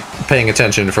was like paying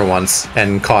attention for once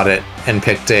and caught it and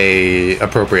picked a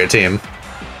appropriate team.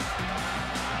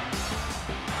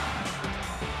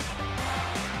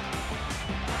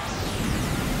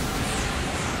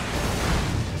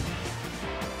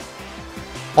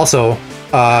 Also,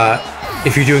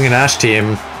 if you're doing an Ash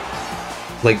team,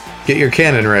 like, get your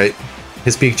cannon right.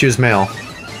 His Pikachu's male.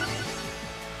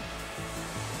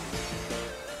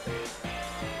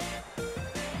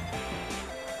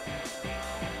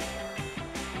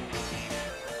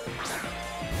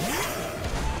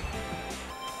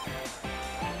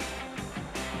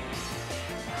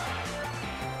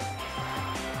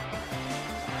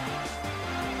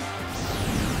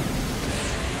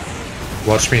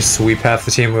 Watch me sweep half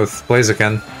the team with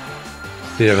Blaziken.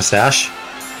 Do you have a stash?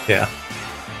 Yeah.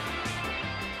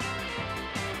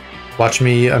 Watch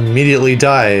me immediately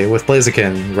die with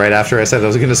Blaziken right after I said I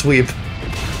was gonna sweep.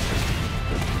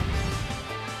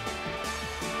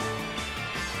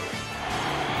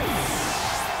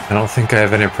 I don't think I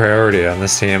have any priority on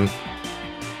this team.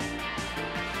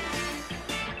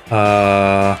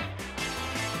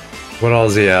 What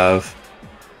else do you have?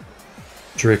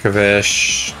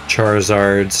 Dracovish,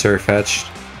 Charizard, Sirfetch'd.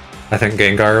 I think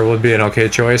Gengar would be an okay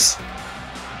choice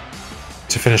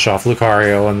to finish off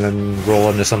Lucario and then roll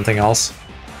into something else.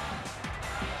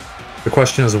 The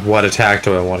question is, what attack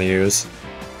do I want to use?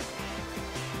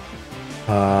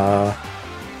 I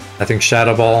think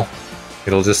Shadow Ball.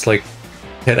 It'll just like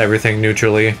hit everything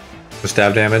neutrally with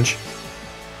stab damage.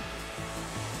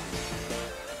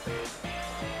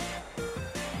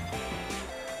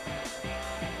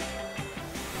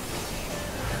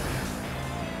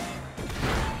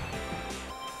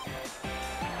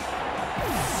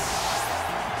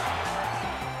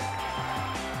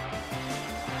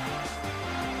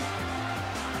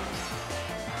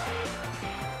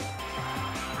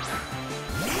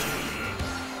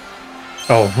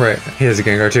 Oh, right. He has a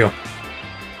Gengar too.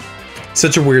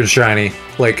 Such a weird shiny.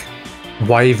 Like,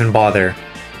 why even bother?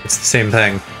 It's the same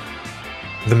thing.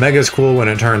 The Mega's cool when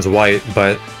it turns white,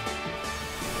 but...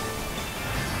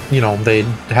 you know, they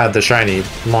had the shiny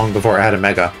long before it had a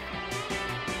Mega.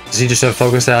 Does he just have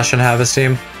Focus Sash and have his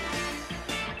team?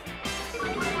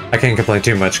 I can't complain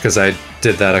too much, because I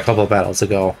did that a couple of battles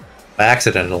ago. By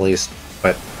accident, at least.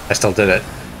 But I still did it.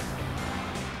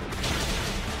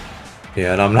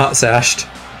 Yeah, and I'm not sashed.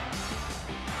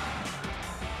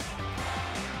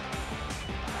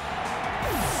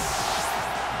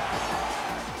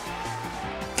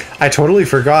 I totally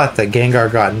forgot that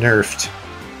Gengar got nerfed.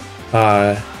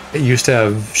 It used to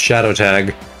have Shadow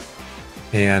Tag,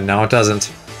 and now it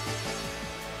doesn't.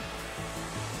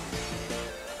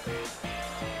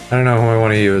 I don't know who I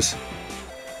want to use.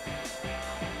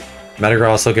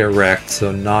 Metagross will get wrecked,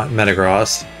 so not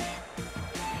Metagross.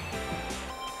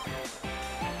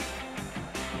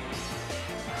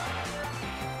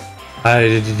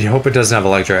 I hope it doesn't have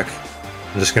Electric.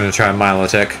 I'm just gonna try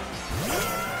Milotic.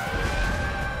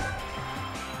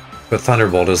 But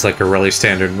Thunderbolt is like a really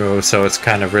standard move, so it's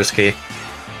kind of risky.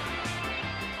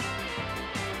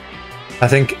 I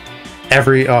think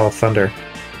every... oh, Thunder.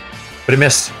 But it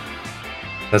missed.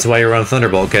 That's why you run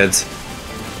Thunderbolt, kids.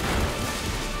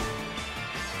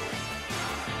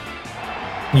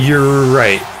 You're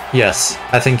right. Yes.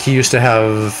 I think he used to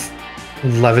have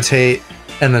Levitate,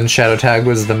 and then Shadow Tag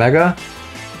was the Mega.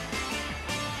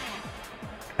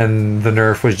 And the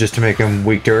nerf was just to make him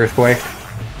weak to Earthquake.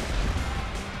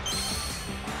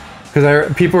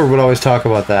 Because people would always talk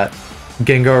about that.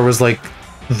 Gengar was like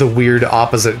the weird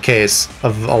opposite case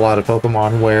of a lot of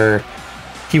Pokemon where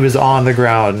he was on the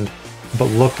ground but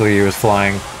looked like he was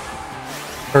flying.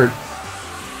 Or,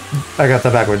 I got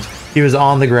that backwards. He was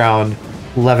on the ground,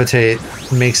 levitate,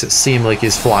 makes it seem like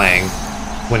he's flying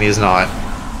when he's not.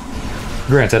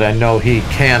 Granted, I know he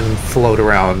can float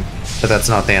around, but that's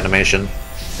not the animation.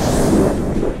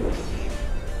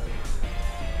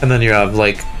 And then you have,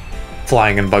 like,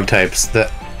 flying and bug types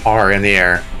that are in the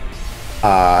air,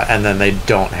 and then they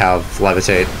don't have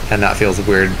levitate, and that feels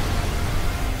weird.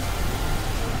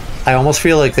 I almost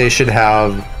feel like they should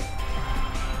have,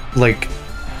 like,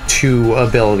 2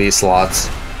 ability slots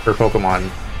for Pokemon.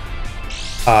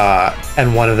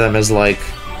 And one of them is, like,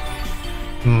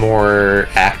 more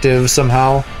active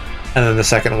somehow, and then the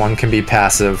second one can be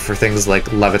passive for things like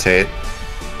levitate.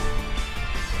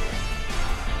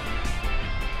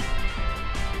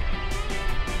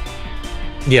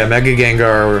 Yeah, Mega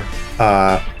Gengar,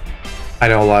 I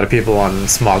know a lot of people on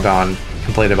Smogon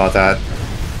complain about that.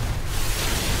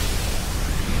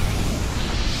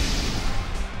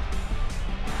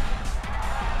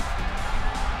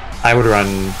 I would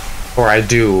run, or I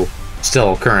do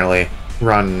still currently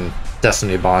run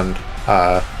Destiny Bond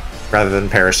rather than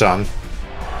Perish Song.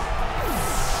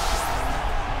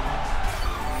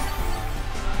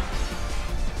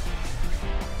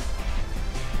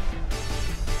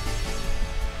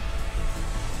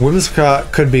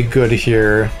 Whimsicott could be good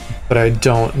here, but I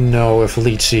don't know if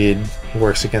Leech Seed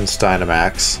works against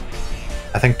Dynamax.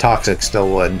 I think Toxic still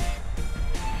would.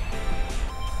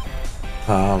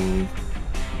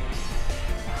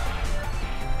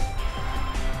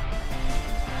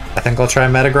 I think I'll try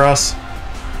Metagross.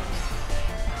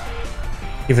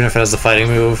 Even if it has a fighting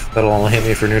move, that'll only hit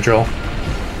me for neutral.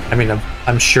 I mean,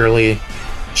 I'm surely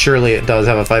it does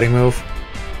have a fighting move.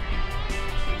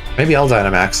 Maybe I'll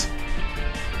Dynamax.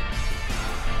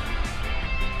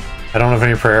 I don't have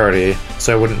any priority,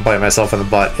 so I wouldn't bite myself in the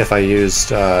butt if I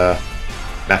used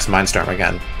Max Mindstorm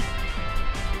again.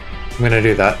 I'm gonna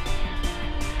do that.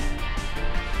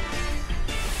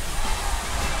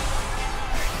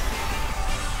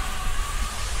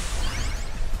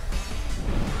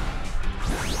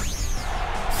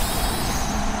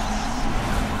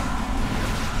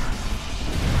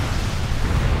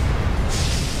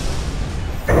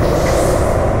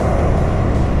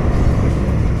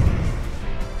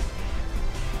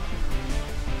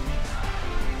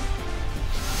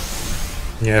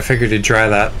 Yeah, I figured he'd try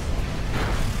that.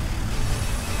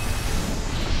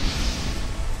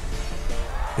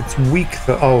 It's weak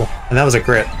though. Oh, and that was a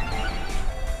crit.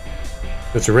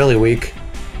 It's really weak.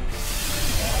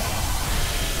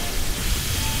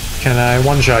 Can I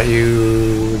one-shot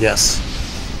you? Yes.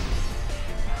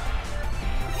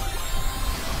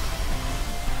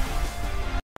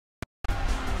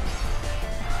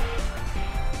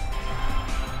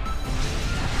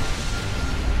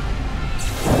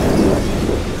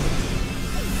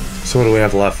 So what do we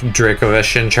have left?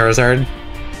 Dracovish and Charizard?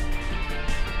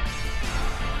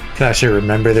 Can actually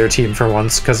remember their team for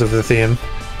once because of the theme.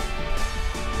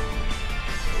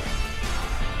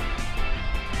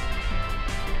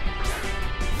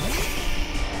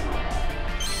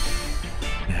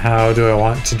 How do I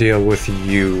want to deal with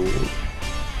you?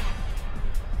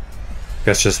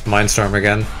 Guess just Mindstorm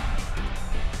again.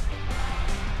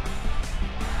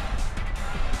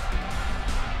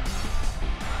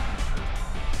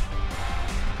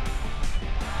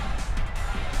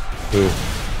 Ooh.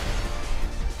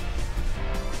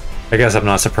 I guess I'm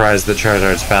not surprised that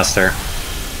Charizard's faster.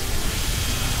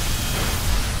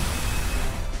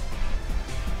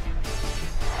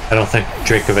 I don't think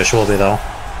Dracovish will be, though.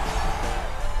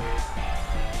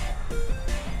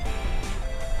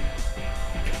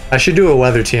 I should do a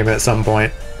weather team at some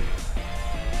point.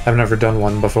 I've never done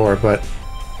one before, but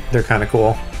they're kind of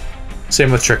cool.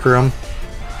 Same with Trick Room.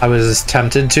 I was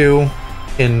tempted to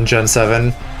in Gen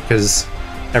 7, because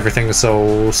everything is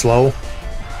so slow.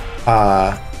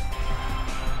 I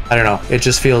don't know, it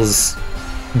just feels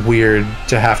weird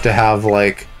to have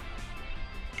like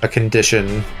a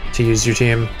condition to use your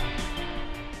team.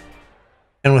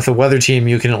 And with a weather team,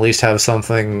 you can at least have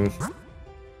something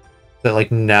that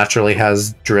like naturally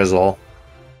has drizzle.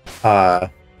 They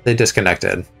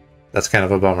disconnected. That's kind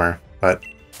of a bummer, but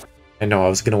I know I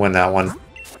was gonna win that one.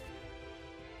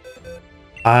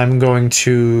 I'm going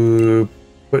to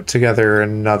put together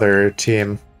another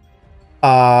team.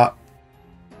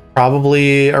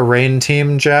 Probably a rain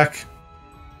team, Jack.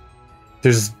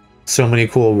 There's so many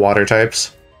cool water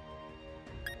types.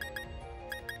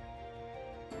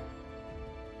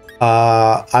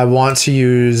 I want to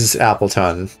use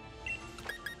Appleton,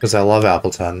 because I love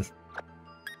Appleton.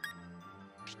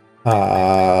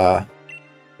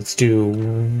 Let's do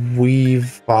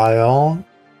Weavile.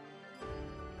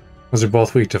 Those are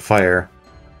both weak to fire.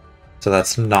 So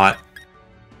that's not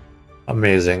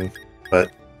amazing, but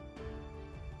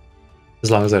as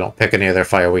long as I don't pick any of their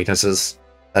fire weaknesses,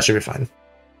 that should be fine.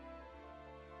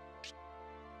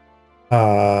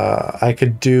 I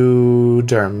could do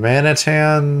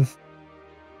Darmanitan.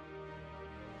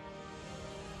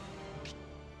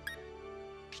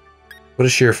 What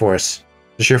is Sheer Force?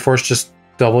 Does Sheer Force just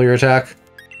double your attack?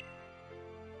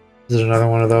 Is it another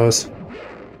one of those?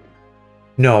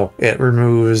 No, it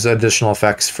removes additional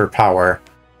effects for power.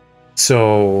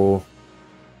 So,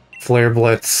 Flare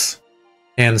Blitz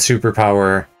and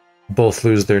Superpower both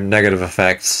lose their negative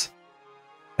effects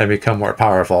and become more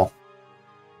powerful.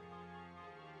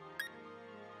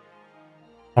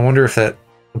 I wonder if that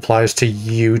applies to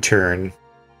U-turn.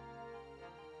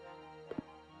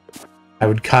 I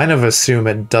would kind of assume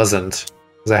it doesn't,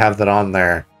 because I have that on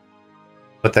there.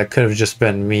 But that could have just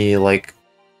been me, like,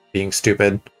 being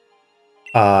stupid.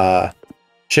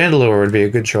 Chandelure would be a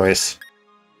good choice.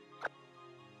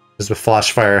 Because with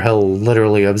Flash Fire, he'll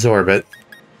literally absorb it.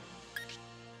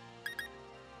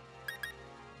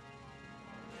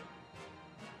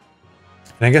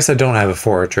 And I guess I don't have a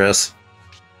Fortress.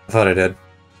 I thought I did.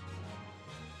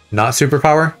 Not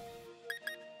Superpower?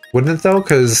 Wouldn't it, though?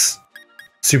 Because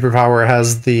Superpower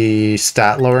has the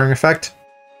stat lowering effect.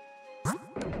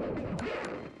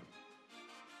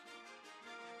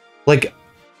 Like,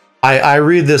 I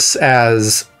read this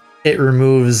as it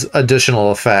removes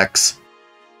additional effects,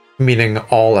 meaning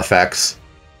all effects,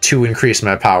 to increase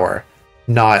my power,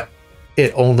 not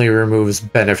it only removes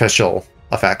beneficial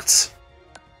effects.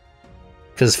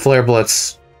 Because Flare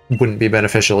Blitz wouldn't be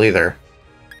beneficial either.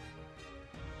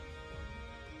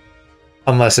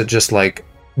 Unless it just, like,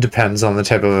 depends on the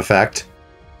type of effect.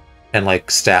 And,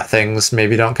 like, stat things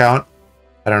maybe don't count.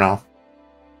 I don't know.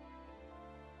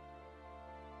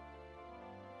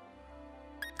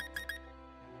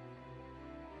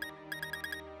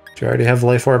 Do you already have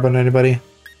Life Orb on anybody?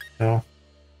 No.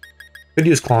 Could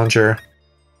use Clauncher.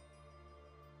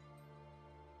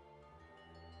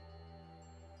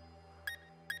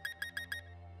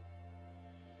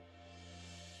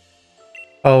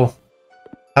 Oh.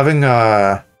 Having,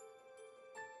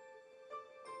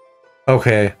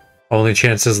 okay. Only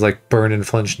chances like burn and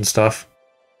flinch and stuff.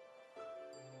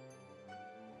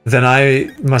 Then I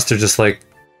must have just, like,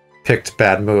 picked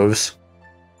bad moves.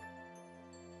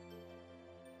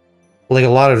 Like, a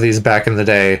lot of these back in the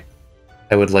day,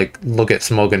 I would, like, look at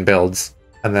Smogon builds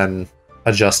and then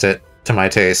adjust it to my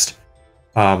taste.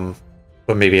 But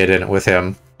maybe I didn't with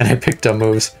him, and I picked dumb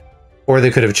moves. Or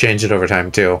they could have changed it over time,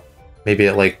 too. Maybe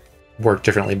it, like, worked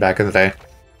differently back in the day.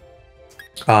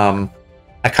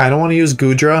 I kind of want to use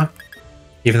Goodra,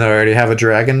 even though I already have a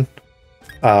dragon.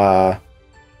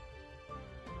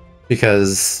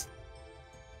 Because,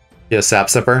 yeah, Sap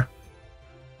Sipper.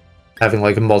 Having,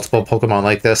 like, multiple Pokemon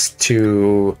like this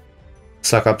to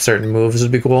suck up certain moves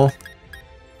would be cool.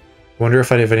 Wonder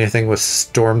if I have anything with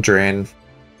Storm Drain.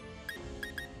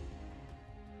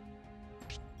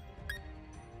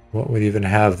 What would even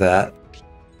have that?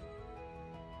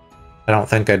 I don't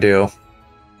think I do.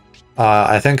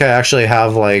 I think I actually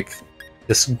have, like,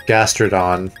 this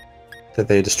Gastrodon that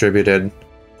they distributed.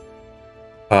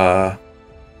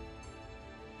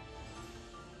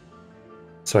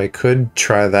 So I could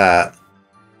try that.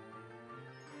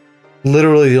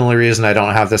 Literally the only reason I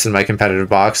don't have this in my competitive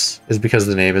box is because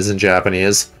the name is in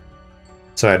Japanese.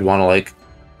 So I'd want to, like,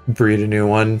 breed a new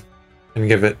one and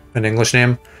give it an English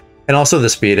name. And also the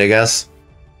speed, I guess.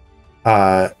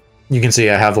 You can see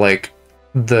I have, like,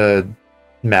 the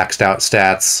maxed out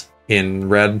stats in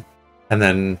red, and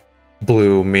then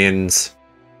blue means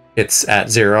it's at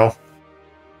 0.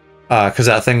 Because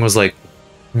that thing was, like,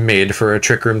 made for a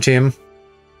Trick Room team.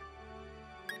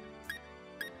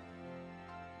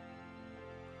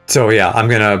 So yeah, I'm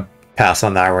gonna pass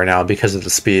on that right now because of the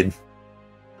speed.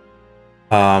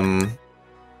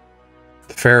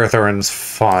 Ferrothorn's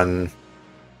fun,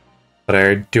 but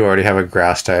I do already have a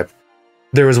grass type.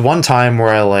 There was one time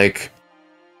where I, like,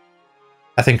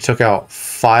 I think took out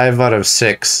 5 out of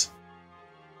 6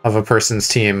 of a person's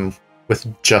team with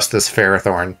just this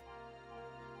Ferrothorn.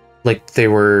 Like, they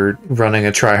were running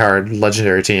a tryhard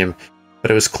legendary team,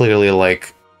 but it was clearly,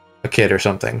 like, a kid or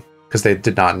something, because they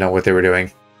did not know what they were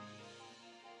doing.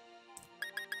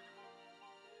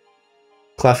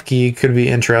 Klefki could be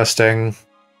interesting.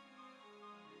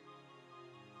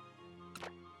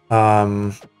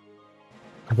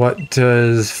 What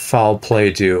does Foul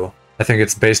Play do? I think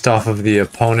it's based off of the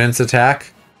opponent's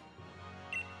attack.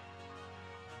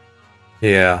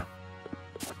 Yeah.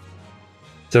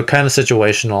 So kind of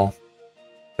situational,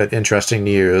 but interesting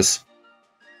to use.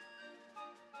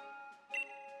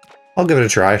 I'll give it a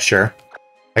try, sure.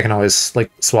 I can always,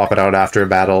 like, swap it out after a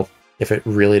battle if it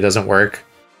really doesn't work.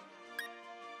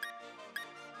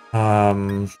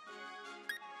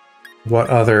 What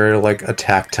other, like,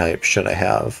 attack type should I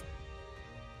have?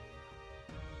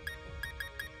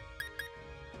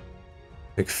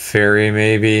 Like, fairy,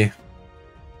 maybe?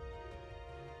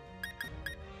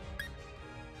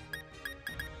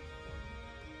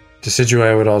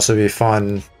 Decidueye would also be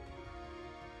fun,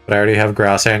 but I already have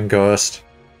Grass and Ghost.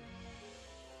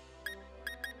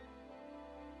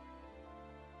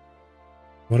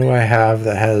 What do I have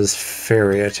that has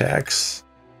fairy attacks?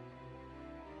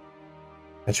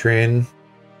 Petrine. How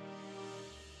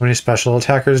many special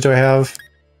attackers do I have?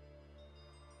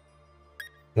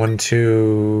 1,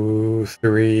 2,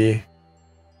 3.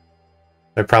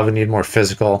 I probably need more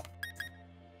physical.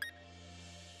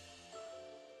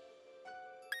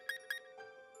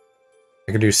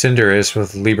 I could do Cinderace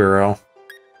with Libero.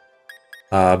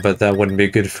 But that wouldn't be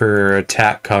good for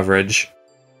attack coverage.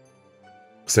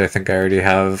 Because I think I already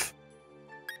have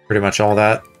pretty much all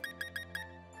that.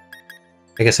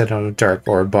 I guess I don't have Dark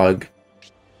or Bug.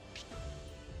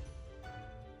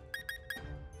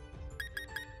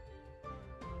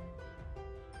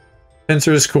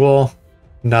 Pinsir is cool.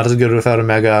 Not as good without a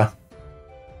Mega.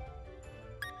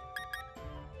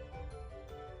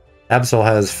 Absol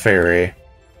has Fairy.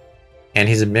 And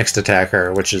he's a mixed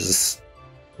attacker, which is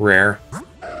rare.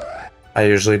 I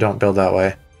usually don't build that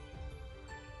way.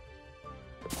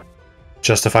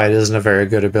 Justified isn't a very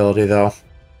good ability, though.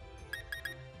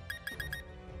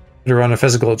 To run a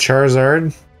physical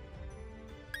Charizard.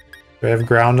 Do I have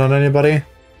ground on anybody?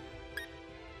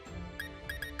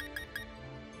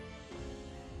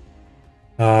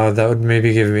 That would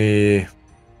maybe give me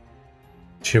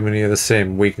too many of the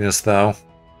same weakness, though.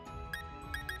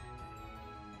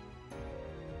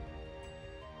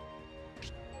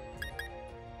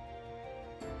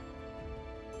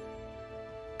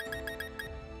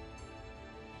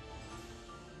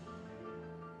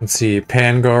 Let's see,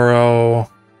 Pangoro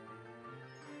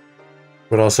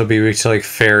would also be weak to like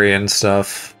Fairy and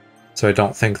stuff, so I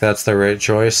don't think that's the right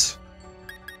choice.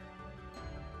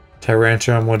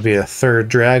 Tyrantrum would be a third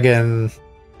dragon.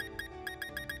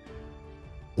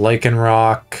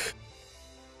 Lycanroc.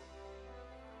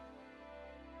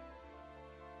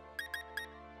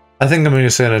 I think I'm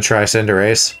just gonna try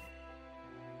Cinderace.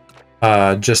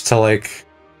 Just to like...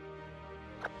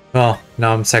 Well,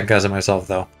 now I'm second guessing myself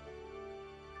though.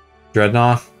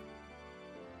 Dreadnought.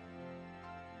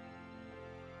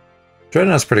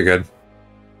 Dreadnought's pretty good.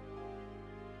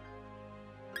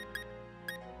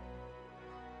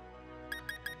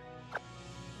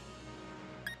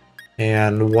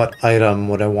 And what item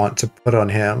would I want to put on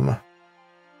him?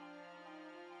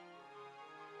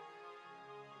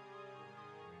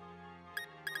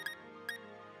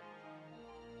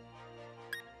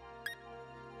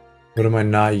 What am I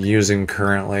not using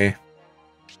currently?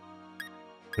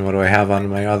 And what do I have on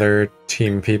my other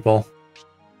team people?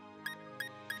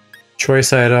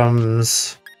 Choice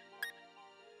items.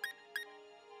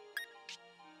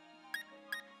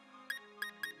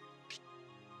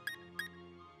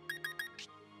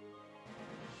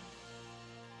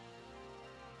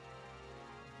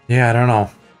 Yeah, I don't know.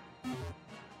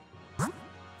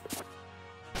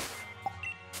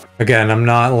 Again, I'm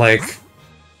not like...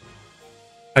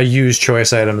 I use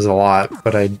choice items a lot,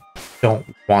 but I don't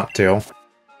want to.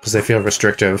 Because they feel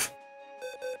restrictive.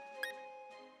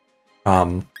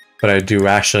 But I do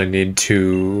actually need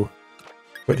to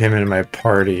put him in my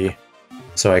party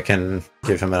so I can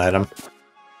give him an item.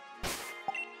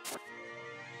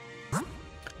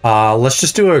 Let's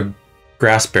just do a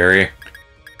grass berry.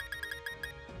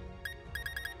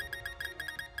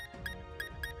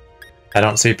 I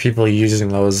don't see people using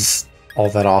those all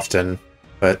that often,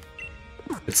 but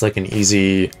it's like an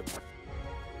easy...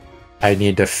 I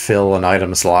need to fill an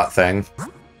item slot thing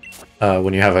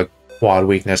when you have a quad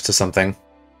weakness to something.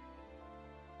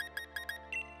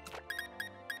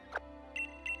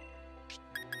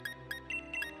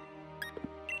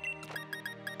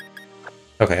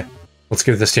 Okay, let's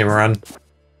give this team a run.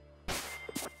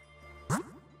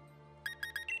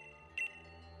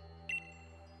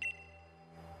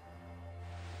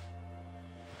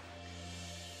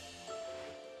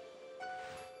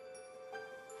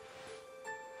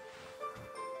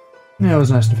 Yeah, it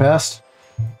was nice and fast.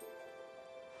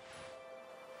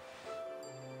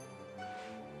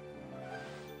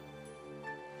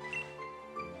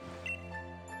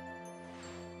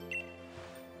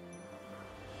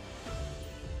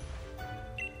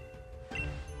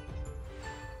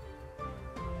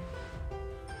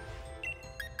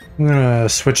 I'm gonna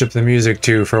switch up the music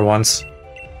too for once.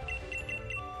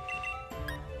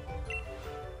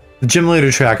 The gym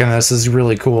leader track in this is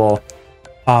really cool.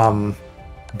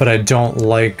 But I don't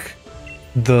like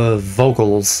the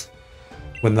vocals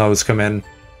when those come in.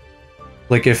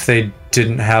 Like, if they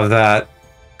didn't have that,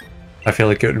 I feel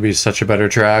like it would be such a better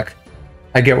track.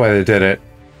 I get why they did it,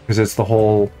 because it's the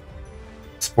whole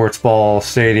sports ball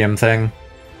stadium thing.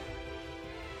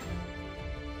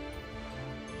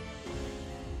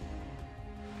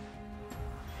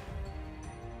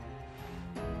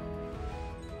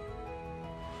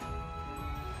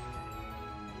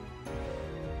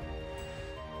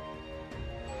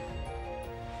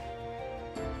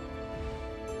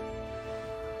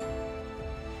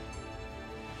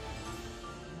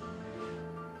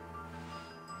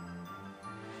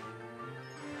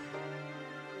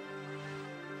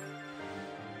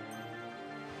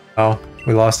 Oh,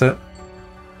 we lost it.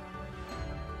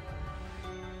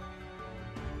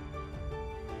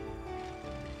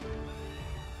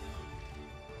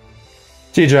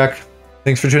 T-Jack,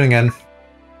 thanks for tuning in.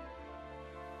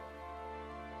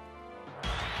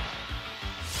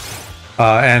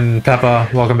 And Peppa,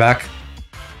 welcome back.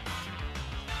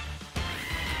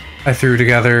 I threw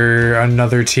together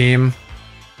another team.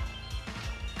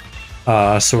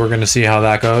 So we're gonna see how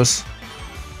that goes.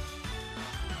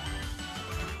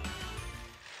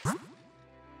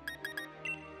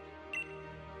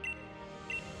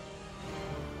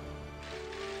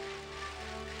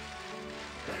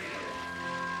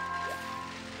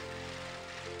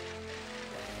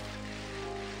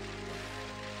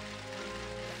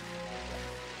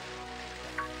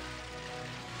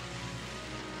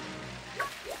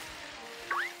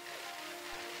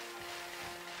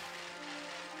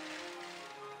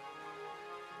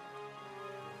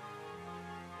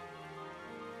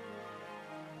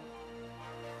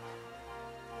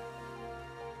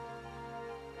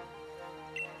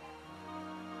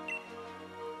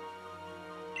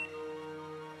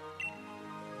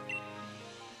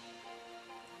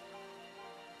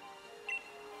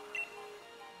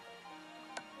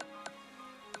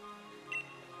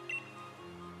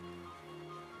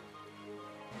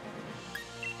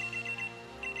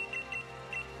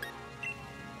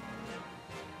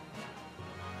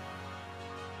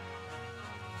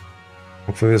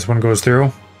 Hopefully this one goes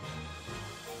through.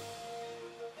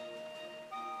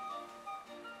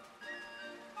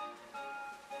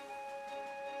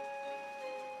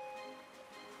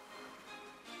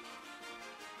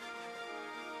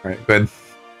 Alright, good.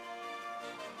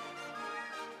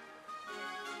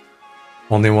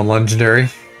 Only one legendary.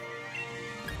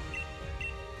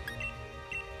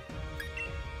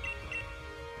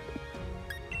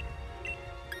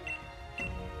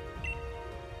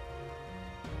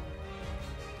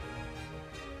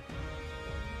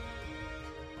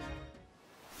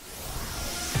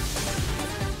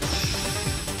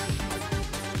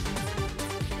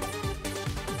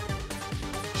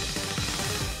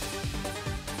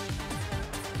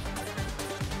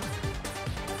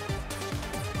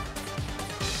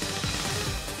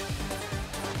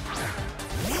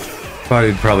 Thought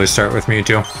he'd probably start with me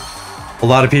too. A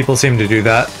lot of people seem to do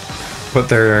that. Put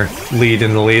their lead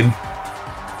in the lead.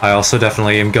 I also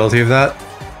definitely am guilty of that.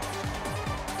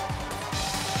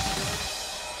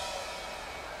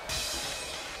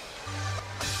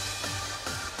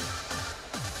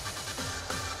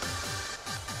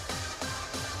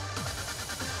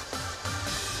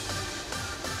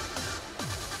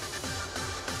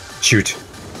 Shoot.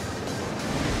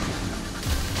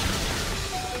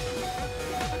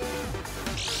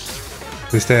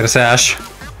 Please stay at a sash.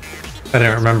 I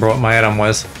didn't remember what my item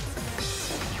was.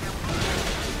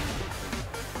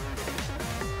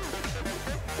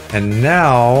 And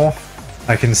now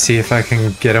I can see if I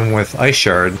can get him with Ice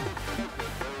Shard.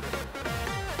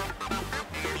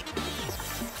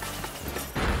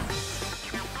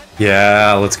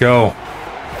 Yeah, let's go.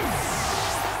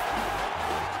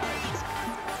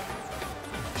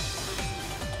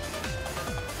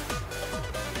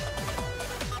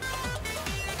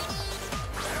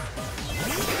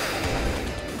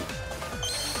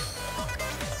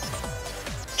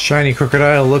 Shiny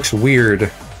Crocodile looks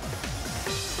weird.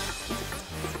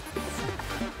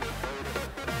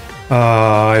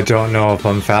 I don't know if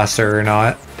I'm faster or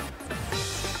not.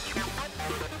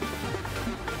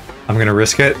 I'm gonna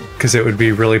risk it, because it would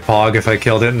be really pog if I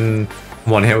killed it in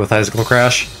one hit with Icicle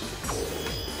Crash.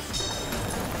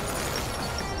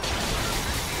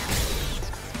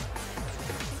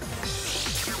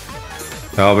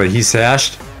 Oh, but he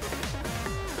sashed.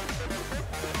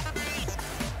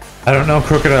 I don't know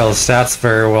Crocodile's stats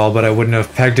very well, but I wouldn't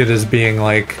have pegged it as being,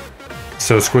 like,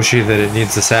 so squishy that it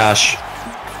needs a sash.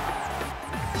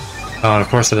 Oh, and of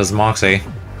course it has Moxie.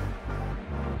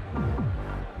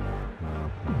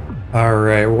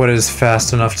 Alright, what is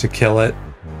fast enough to kill it?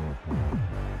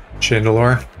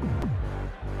 Chandelure?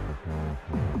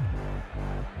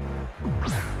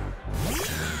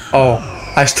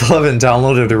 Oh, I still haven't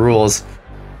downloaded the rules.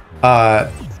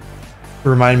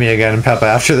 Remind me again, Peppa,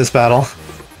 after this battle.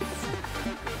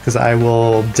 Because I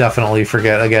will definitely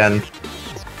forget again.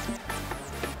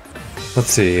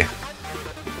 Let's see.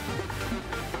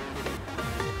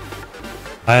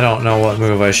 I don't know what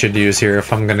move I should use here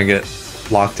if I'm gonna get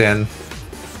locked in.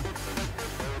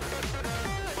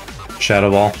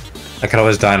 Shadow Ball. I could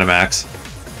always Dynamax.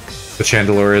 The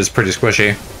Chandelure is pretty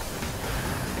squishy.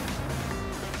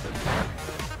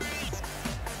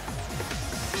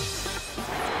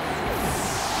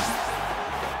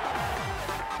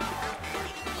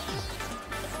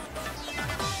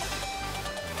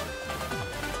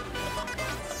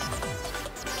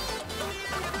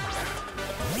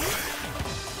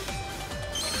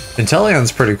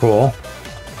 Intellion's pretty cool.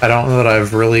 I don't know that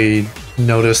I've really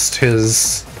noticed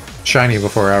his shiny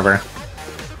before ever.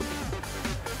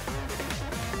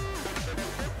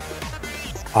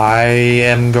 I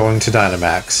am going to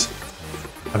Dynamax.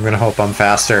 I'm gonna hope I'm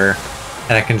faster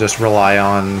and I can just rely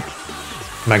on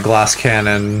my glass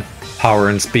cannon power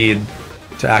and speed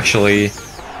to actually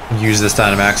use this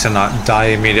Dynamax and not die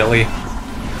immediately.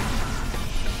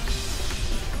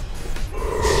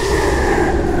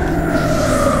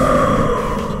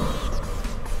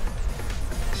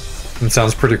 It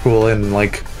sounds pretty cool in,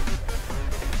 like,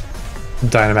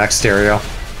 Dynamax stereo.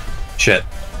 Shit.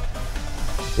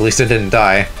 At least it didn't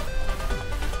die.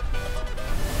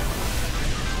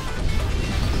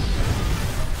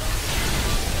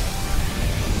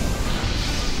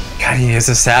 God, he has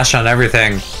a sash on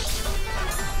everything.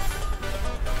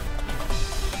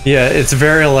 Yeah, it's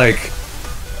very, like,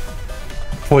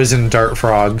 poison dart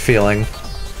frog feeling.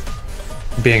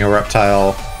 Being a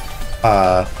reptile,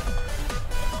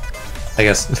 I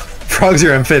guess frogs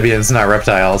are amphibians, not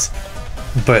reptiles.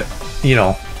 But, you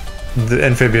know, the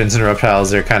amphibians and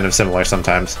reptiles are kind of similar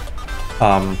sometimes.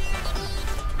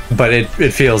 But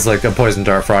it feels like a poison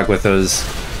dart frog with those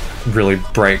really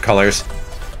bright colors.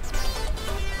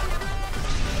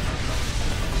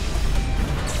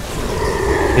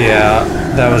 Yeah,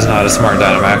 that was not a smart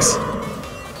Dynamax.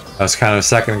 I was kind of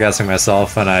second guessing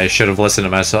myself and I should have listened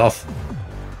to myself.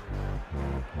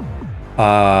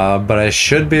 But I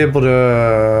should be able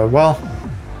to... well,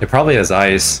 it probably has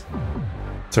ice.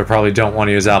 So I probably don't want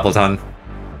to use Appleton.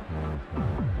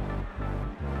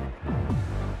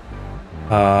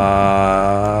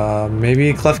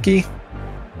 Maybe Klefki?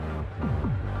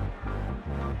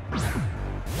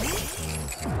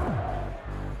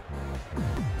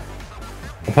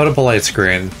 I'll put up a light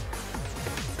screen.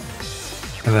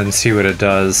 And then see what it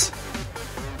does.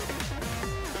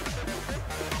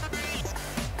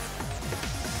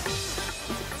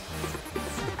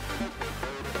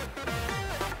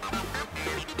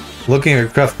 Looking at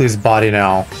Klefki's body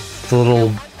now, the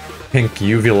little pink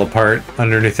uvula part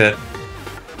underneath it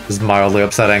is mildly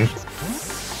upsetting.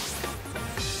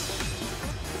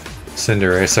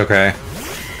 Cinderace, okay.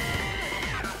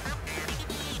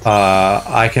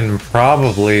 I can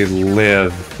probably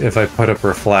live if I put up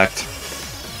Reflect.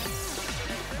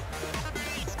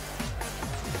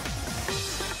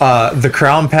 The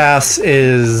Crown Pass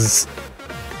is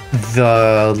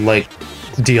the, like,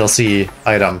 DLC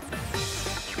item.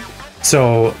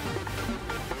 So,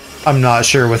 I'm not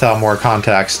sure without more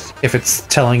context if it's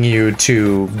telling you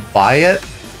to buy it,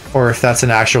 or if that's an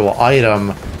actual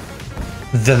item,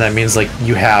 then that means, like,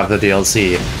 you have the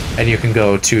DLC, and you can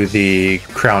go to the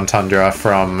Crown Tundra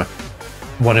from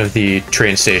one of the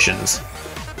train stations.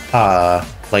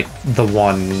 Like, the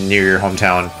one near your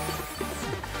hometown.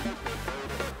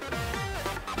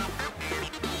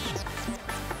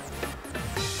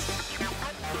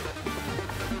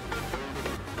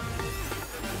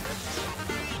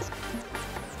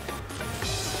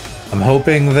 I'm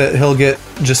hoping that he'll get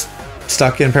just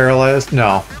stuck in paralyzed.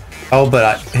 No. Oh,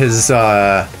 but his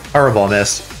Fireball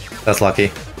missed. That's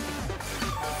lucky.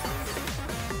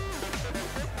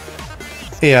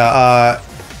 Yeah,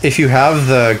 if you have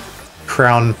the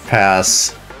Crown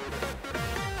Pass,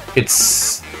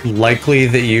 it's likely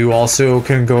that you also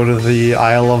can go to the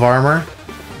Isle of Armor.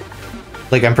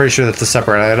 Like, I'm pretty sure that's a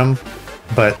separate item,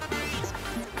 but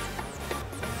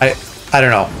I don't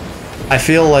know. I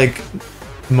feel like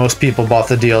most people bought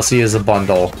the DLC as a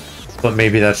bundle, but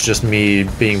maybe that's just me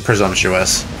being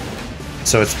presumptuous.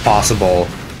 So it's possible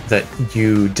that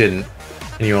you didn't,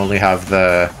 and you only have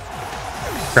the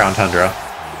Crown Tundra.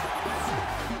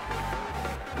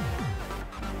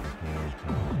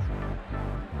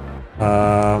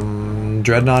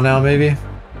 Dreadnought now, maybe?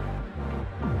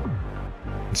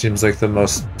 Seems like the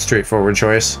most straightforward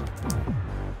choice.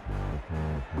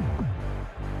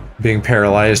 Being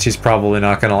paralyzed, he's probably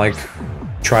not gonna, like,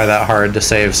 try that hard to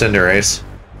save Cinderace.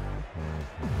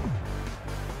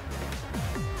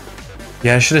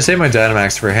 Yeah, I should have saved my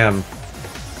Dynamax for him.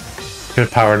 Could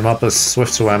have powered him up with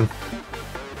Swift Swim.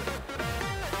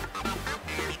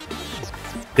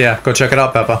 Yeah, go check it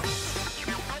out, Peppa.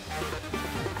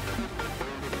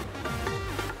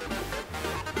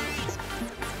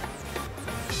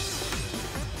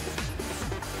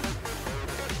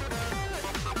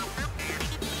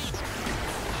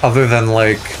 Other than,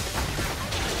 like,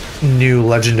 new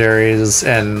legendaries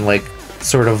and, like,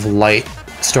 sort of light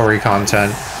story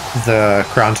content, the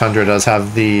Crown Tundra does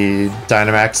have the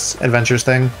Dynamax Adventures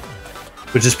thing,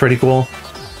 which is pretty cool.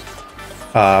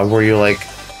 Where you, like,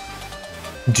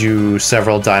 do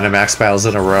several Dynamax battles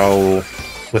in a row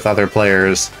with other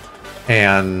players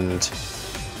and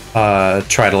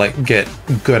try to, like, get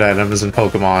good items and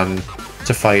Pokemon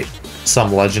to fight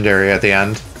some legendary at the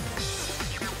end.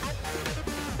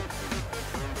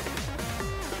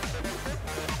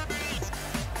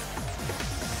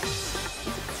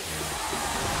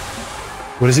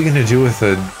 What is he gonna do with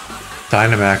the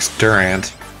Dynamax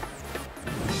Durant?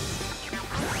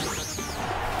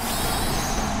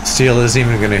 Steel isn't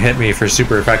even gonna hit me for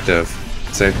super effective.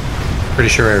 So I'm pretty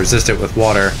sure I resist it with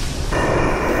water.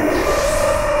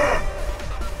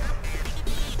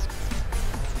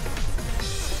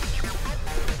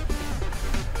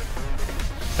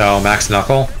 Oh, Max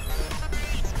Knuckle?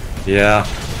 Yeah.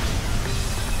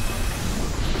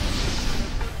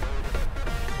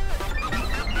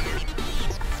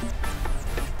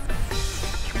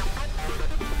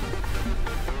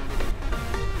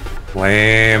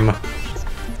 Lame.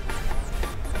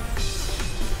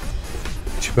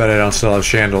 Too bad I don't still have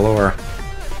Chandelure.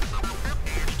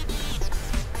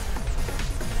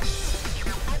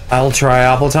 I'll try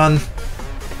Appleton.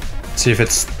 See if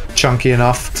it's chunky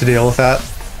enough to deal with that.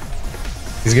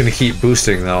 He's gonna keep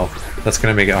boosting though. That's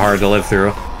gonna make it hard to live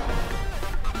through.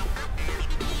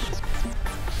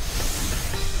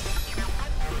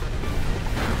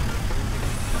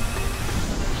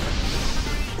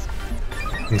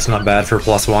 It's not bad for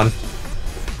 +1.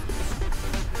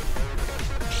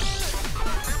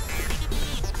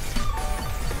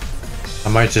 I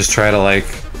might just try to, like,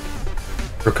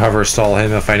 recover stall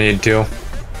him if I need to.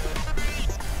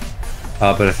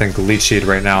 But I think Leech Seed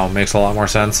right now makes a lot more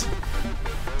sense.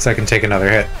 So I can take another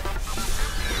hit.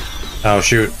 Oh,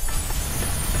 shoot.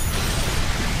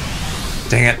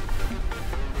 Dang it.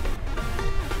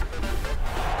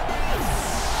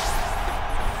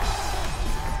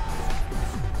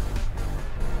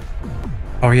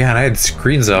 Oh yeah, and I had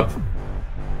screens up.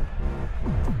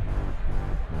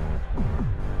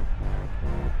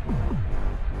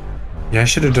 Yeah, I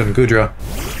should have done Goodra.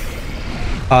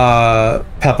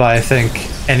 Peppa, I think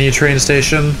any train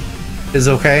station is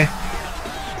okay.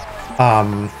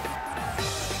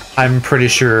 I'm pretty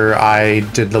sure I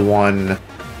did the one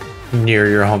near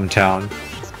your hometown.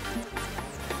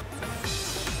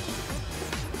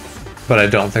 But I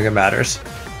don't think it matters.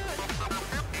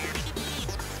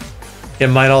 It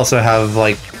might also have,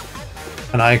 like,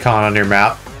 an icon on your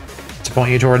map to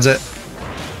point you towards it.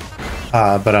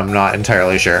 But I'm not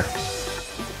entirely sure.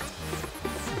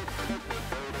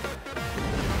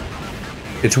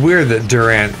 It's weird that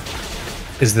Durant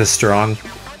is this strong.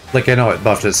 Like, I know it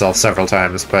buffed itself several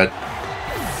times, but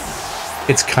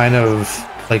it's kind of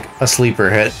like a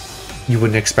sleeper hit. You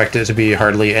wouldn't expect it to be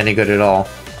hardly any good at all.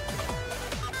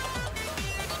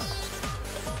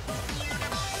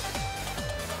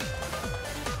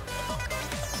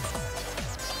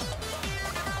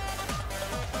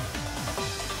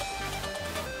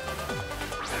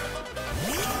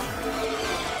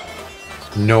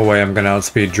 No way I'm gonna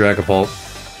outspeed Dragapult.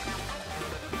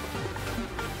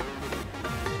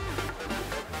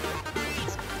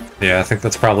 Yeah, I think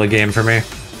that's probably game for me.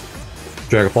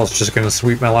 Dragapult's just gonna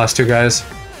sweep my last two guys.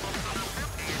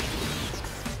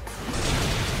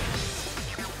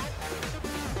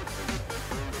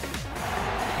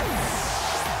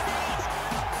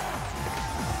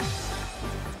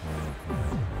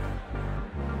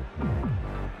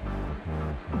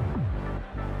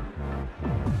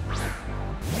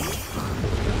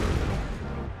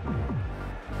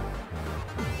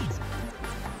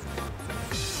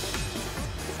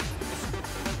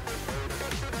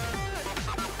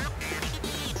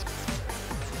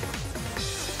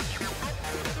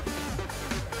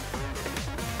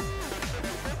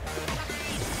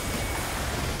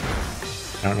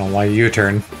 I don't know why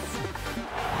U-turn.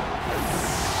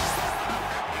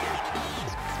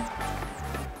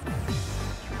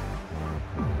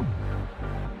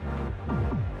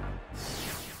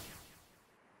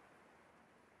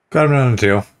 Got him down to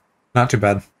 2. Not too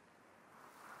bad.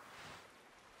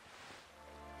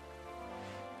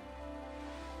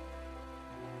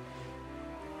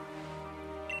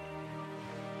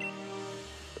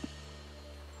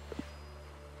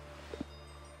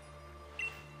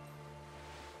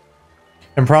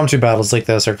 Impromptu battles like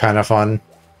this are kind of fun.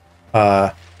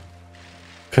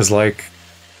 Because, like,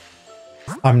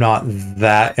 I'm not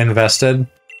that invested.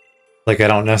 Like, I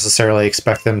don't necessarily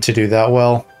expect them to do that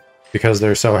well, because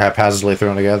they're so haphazardly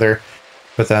thrown together.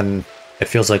 But then, it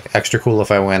feels like extra cool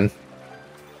if I win.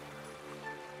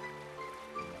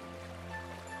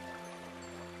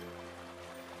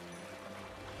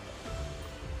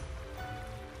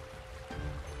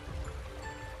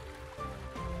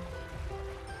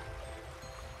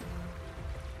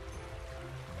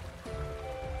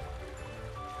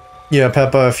 Yeah,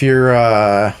 Peppa, if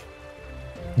you're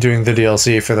doing the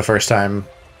DLC for the first time,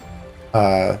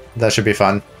 that should be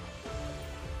fun.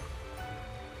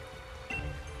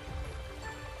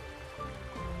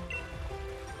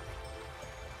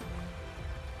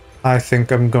 I think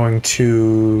I'm going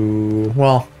to...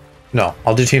 well, no,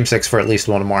 I'll do Team 6 for at least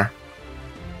one more.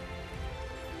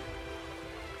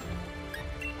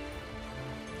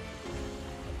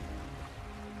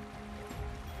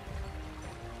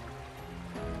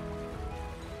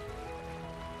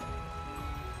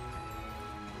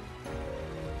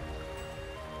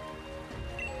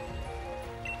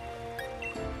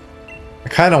 I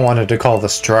kind of wanted to call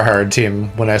this tryhard team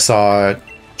when I saw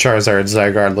Charizard,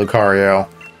 Zygarde, Lucario.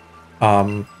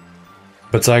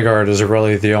 But Zygarde is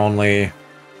really the only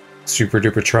super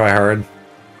duper tryhard.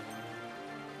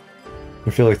 I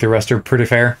feel like the rest are pretty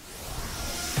fair.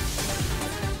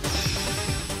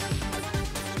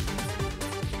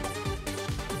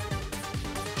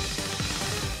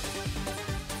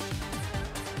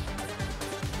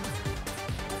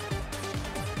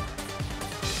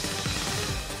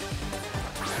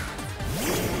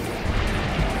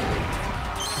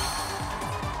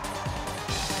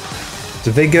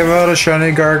 Did they give out a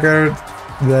shiny Gargard?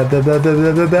 A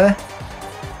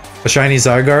shiny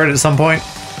Zygarde at some point?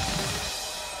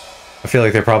 I feel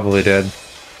like they probably did.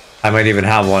 I might even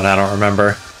have one, I don't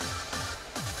remember.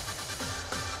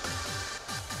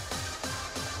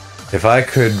 If I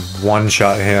could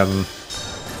one-shot him,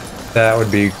 that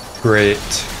would be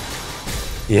great.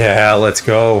 Yeah, let's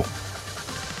go.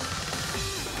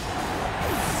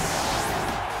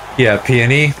 Yeah,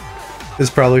 Peony is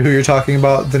probably who you're talking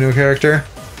about, the new character.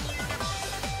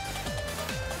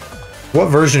 What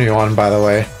version are you on, by the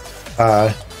way?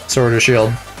 Sword or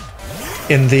Shield?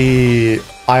 In the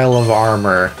Isle of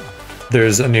Armor,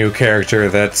 there's a new character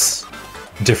that's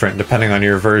different depending on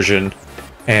your version,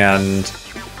 and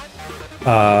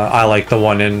I like the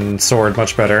one in Sword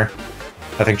much better.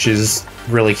 I think she's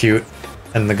really cute,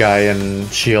 and the guy in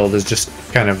Shield is just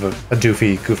kind of a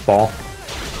doofy goofball.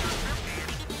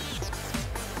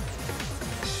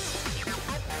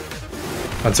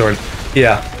 On Sword.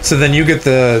 Yeah, so then you get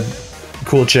the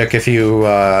cool chick if you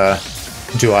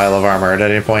do Isle of Armor at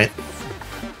any point.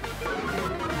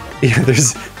 Yeah,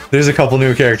 there's a couple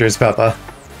new characters, Peppa.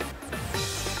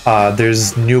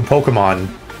 There's new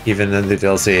Pokemon even in the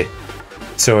DLC.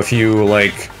 So if you,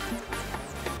 like,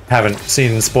 haven't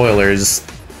seen spoilers,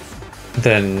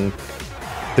 then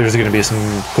there's gonna be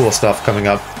some cool stuff coming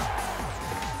up.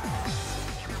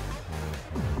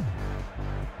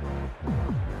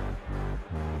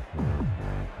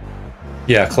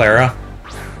 Yeah, Clara.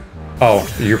 Oh,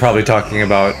 you're probably talking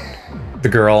about the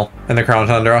girl in the Crown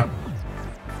Tundra.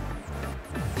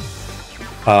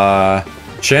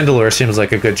 Chandelure seems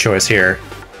like a good choice here,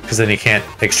 because then he can't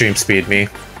extreme speed me,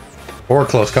 or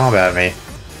close combat me.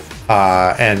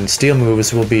 And steel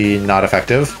moves will be not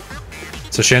effective.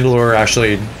 So Chandelure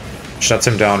actually shuts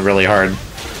him down really hard.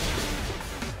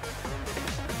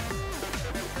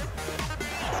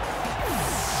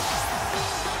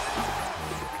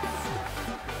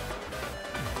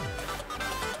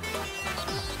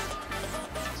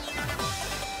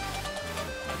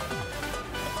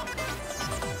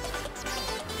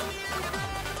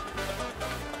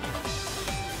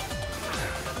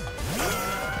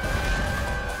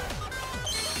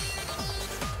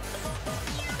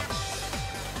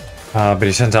 But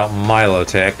he sent out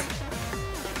Milotic.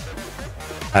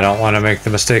 I don't want to make the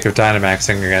mistake of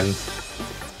Dynamaxing again.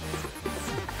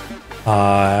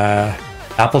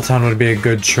 Appleton would be a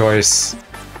good choice,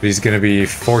 but he's going to be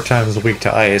 4 times weak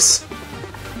to Ice.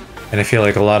 And I feel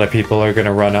like a lot of people are going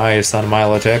to run Ice on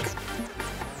Milotic.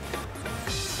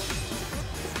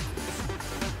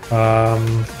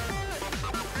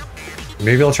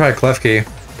 Maybe I'll try Klefki.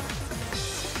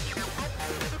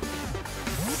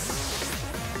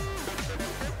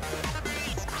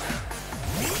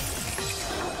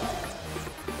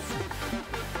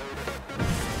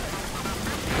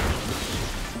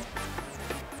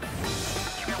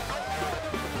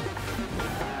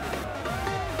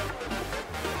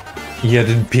 Yeah,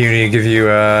 did Puny give you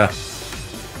a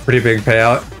pretty big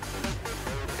payout?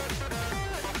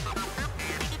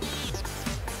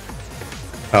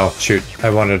 Oh, shoot. I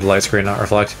wanted light screen, not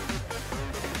reflect.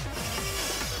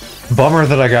 Bummer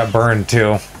that I got burned,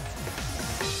 too.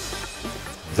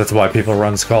 That's why people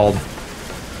run Scald.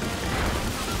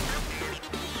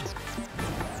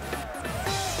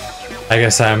 I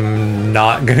guess I'm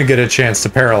not gonna get a chance to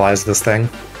paralyze this thing.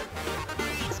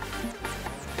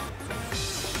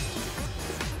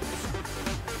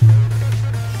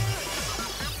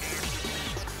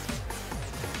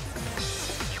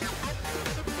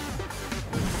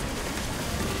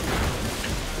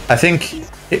 I think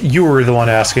you were the one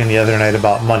asking the other night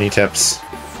about money tips,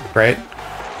 right?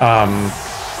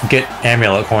 Get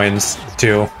amulet coins,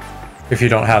 too, if you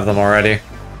don't have them already.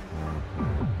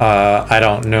 I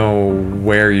don't know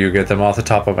where you get them off the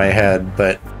top of my head,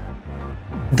 but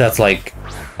that's like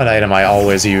an item I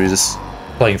always use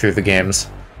playing through the games.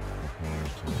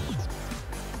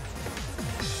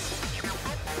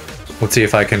 Let's see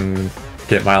if I can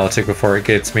get Milotic before it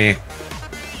gets me.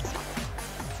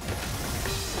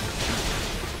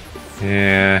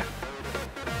 Yeah.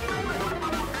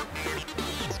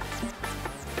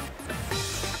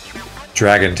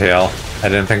 Dragon Tail. I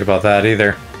didn't think about that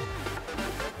either.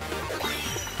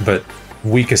 But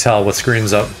weak as hell with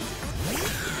screens up.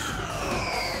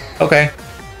 Okay.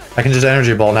 I can just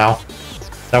Energy Ball now.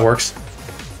 That works.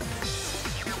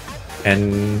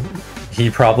 And he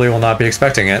probably will not be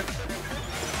expecting it.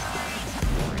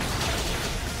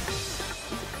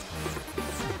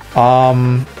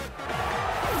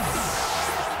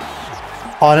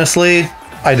 Honestly,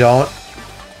 I don't.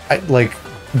 I, like,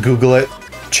 Google it,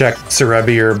 check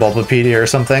Cerebi or Bulbapedia or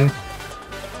something.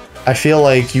 I feel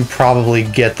like you probably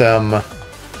get them,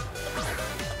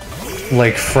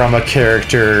 like, from a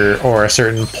character or a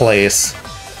certain place,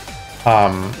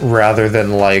 rather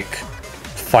than, like,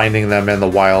 finding them in the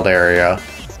wild area.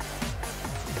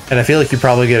 And I feel like you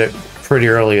probably get it pretty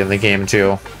early in the game,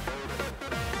 too.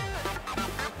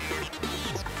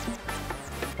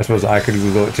 I suppose I could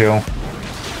Google it, too.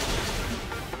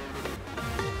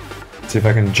 See if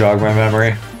I can jog my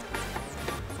memory.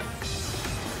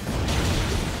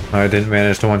 I didn't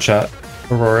manage to one-shot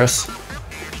Aurorus.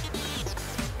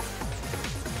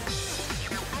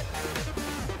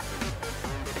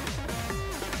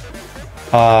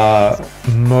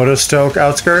 Motostoke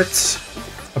Outskirts,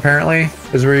 apparently,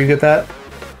 is where you get that.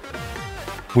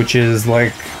 Which is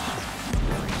like...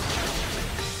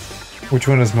 Which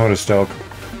one is Motostoke?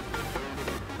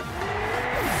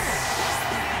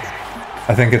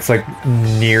 I think it's like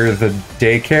near the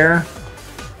daycare.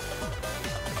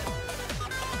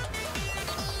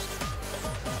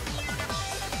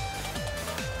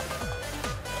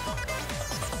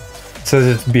 Says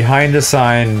it's behind a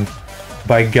sign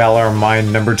by Galar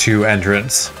Mine number 2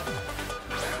 entrance.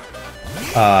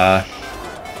 And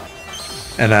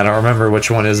I don't remember which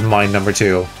one is mine number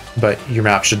 2, but your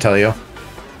map should tell you.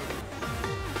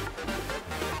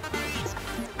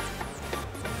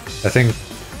 I think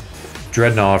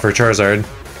Dreadnought for Charizard.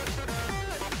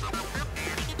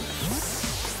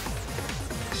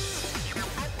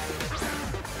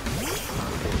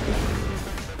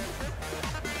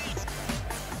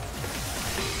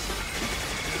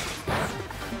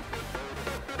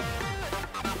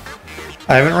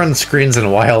 I haven't run screens in a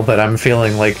while, but I'm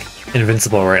feeling like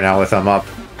invincible right now with them up.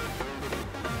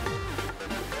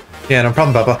 Yeah, no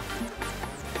problem, Papa.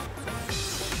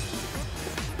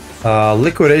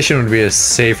 Liquidation would be a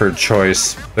safer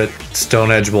choice, but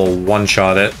Stone Edge will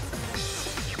one-shot it.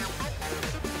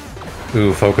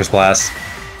 Ooh, Focus Blast.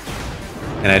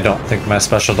 And I don't think my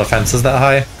special defense is that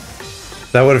high.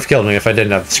 That would have killed me if I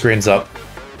didn't have the screens up.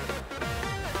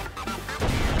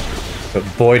 But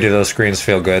boy, do those screens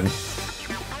feel good.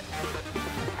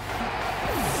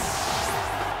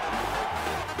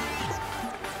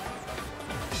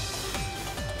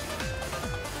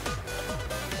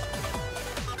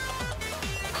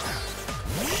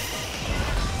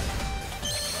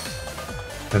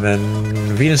 And then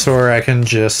Venusaur, I can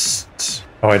just...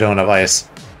 Oh, I don't have ice.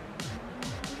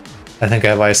 I think I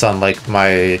have ice on, like,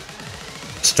 my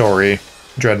story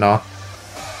Dreadnought.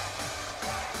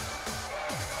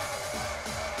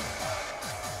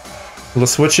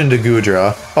 Let's switch into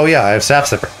Goodra. Oh yeah, I have Sap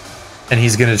Sipper. And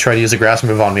he's gonna try to use a Grass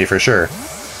move on me for sure.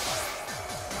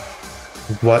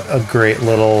 What a great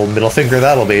little middle finger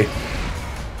that'll be.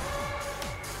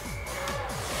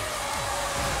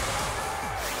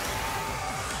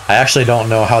 I actually don't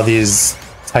know how these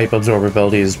type absorb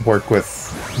abilities work with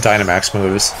Dynamax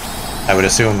moves. I would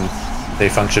assume they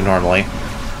function normally.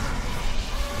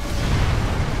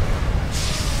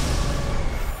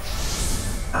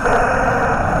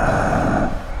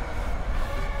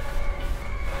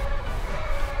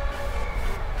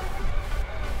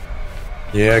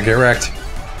 Yeah, get wrecked.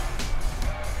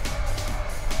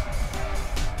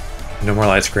 No more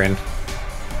light screen.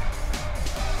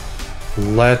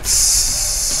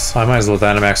 Let's... I might as well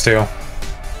Dynamax too.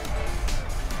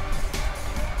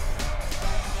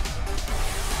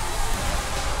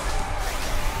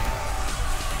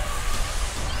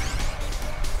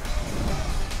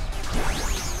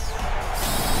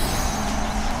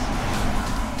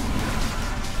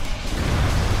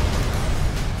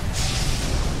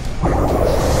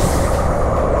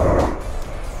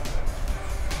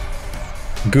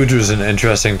 Guju's an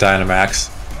interesting Dynamax,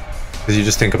 because you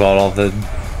just think about all the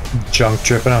junk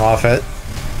dripping off it.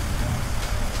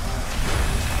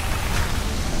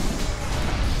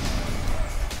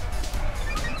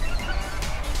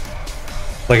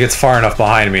 Like, it's far enough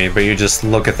behind me, but you just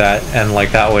look at that, and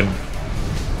like that would,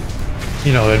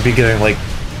 you know, it'd be getting like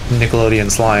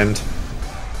Nickelodeon slimed.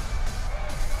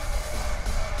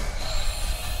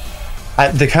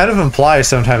 They kind of imply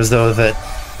sometimes, though, that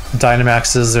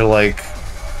Dynamaxes are like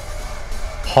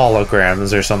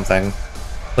holograms or something.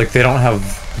 Like, they don't have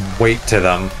weight to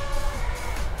them.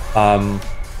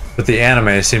 But the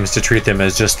anime seems to treat them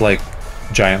as just like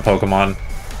giant Pokemon.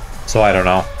 So I don't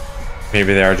know.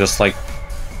 Maybe they are just like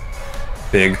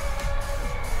big.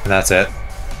 And that's it.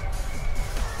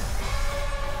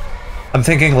 I'm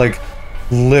thinking like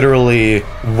literally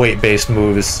weight-based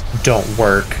moves don't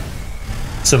work.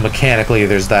 So mechanically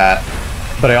there's that.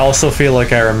 But I also feel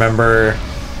like I remember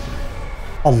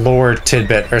a lore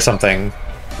tidbit or something,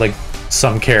 like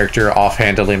some character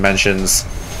offhandedly mentions,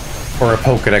 or a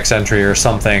Pokedex entry or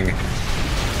something,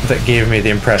 that gave me the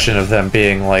impression of them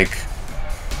being like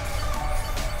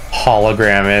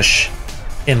hologram-ish,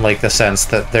 in like the sense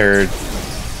that they're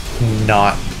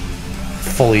not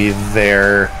fully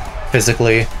there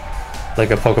physically, like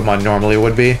a Pokemon normally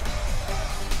would be.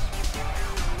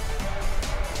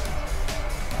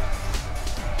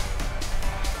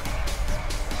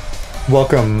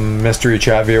 Welcome, mystery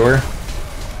chat viewer.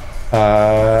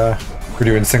 We're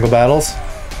doing single battles.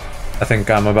 I think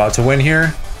I'm about to win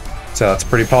here, so that's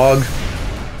pretty pog.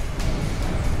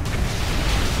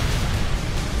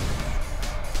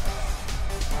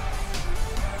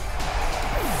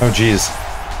 Oh geez,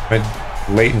 my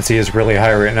latency is really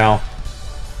high right now.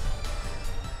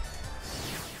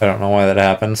 I don't know why that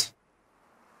happens.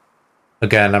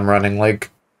 Again, I'm running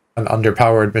like an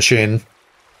underpowered machine.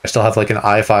 I still have like an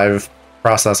i5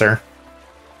 processor.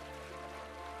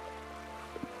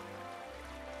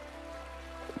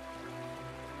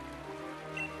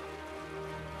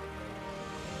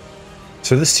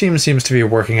 So this team seems to be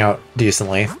working out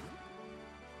decently.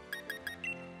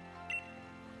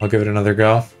 I'll give it another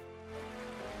go.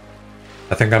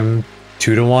 I think I'm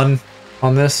 2-1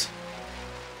 on this.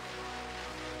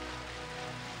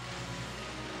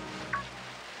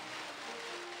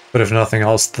 But if nothing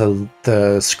else,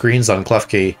 the screens on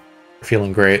Klefki are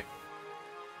feeling great.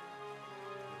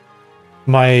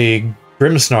 My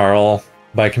Grimmsnarl,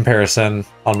 by comparison,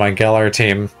 on my Galar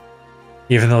team,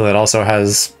 even though that also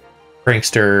has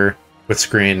Prankster with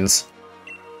screens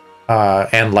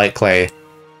and Light Clay,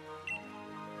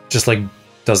 just like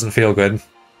doesn't feel good.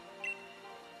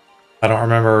 I don't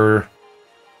remember.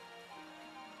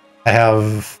 I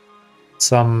have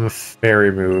some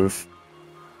fairy move.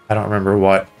 I don't remember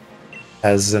what.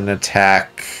 As an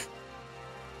attack,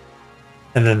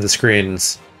 and then the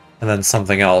screens, and then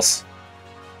something else.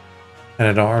 And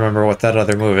I don't remember what that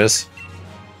other move is.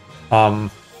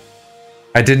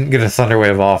 I didn't get a Thunder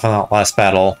Wave off in that last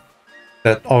battle.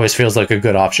 That always feels like a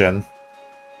good option.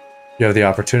 You have the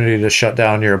opportunity to shut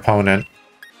down your opponent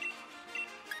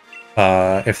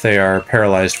if they are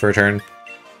paralyzed for a turn.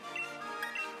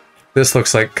 This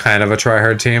looks like kind of a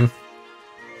tryhard team.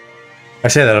 I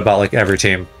say that about like every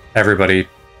team. Everybody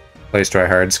plays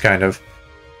tryhards, kind of.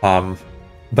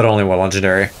 But only one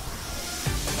legendary.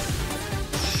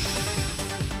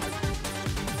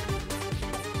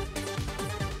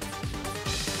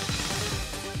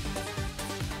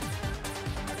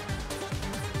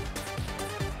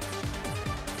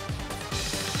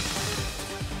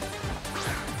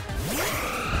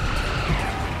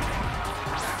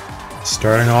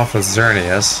 Starting off with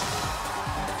Xerneas.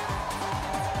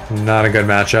 Not a good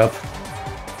matchup.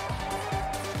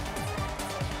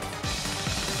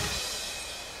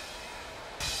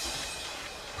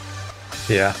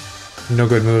 Yeah, no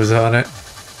good moves on it.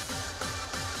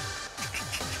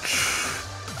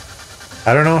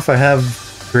 I don't know if I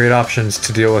have great options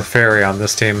to deal with Fairy on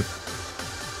this team.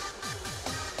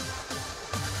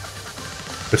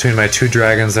 Between my 2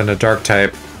 dragons and a dark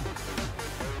type.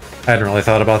 I hadn't really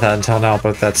thought about that until now,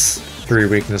 but that's 3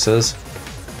 weaknesses.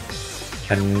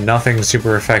 And nothing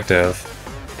super effective.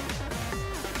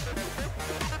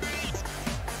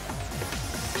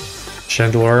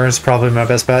 Chandelure is probably my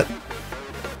best bet.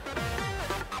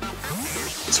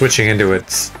 Switching into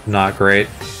it's not great,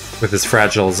 with as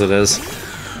fragile as it is.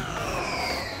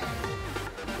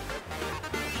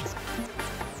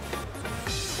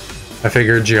 I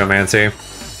figured Geomancy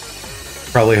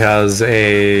probably has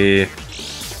a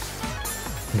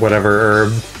whatever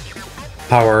herb,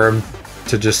 power herb,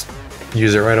 to just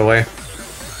use it right away.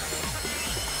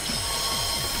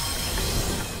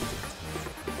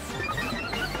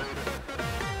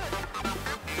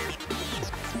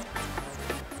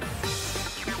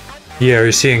 Yeah, are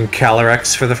you seeing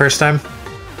Calyrex for the first time?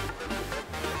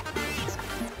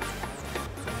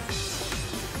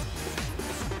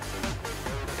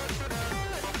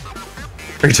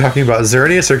 Are you talking about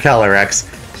Xerneas or Calyrex?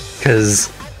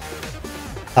 Because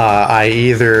I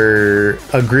either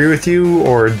agree with you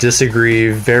or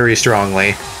disagree very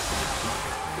strongly.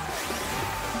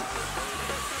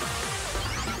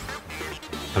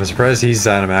 I'm surprised he's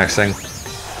Dynamaxing.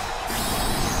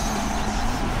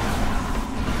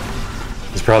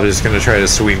 He's probably just going to try to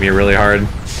sweep me really hard.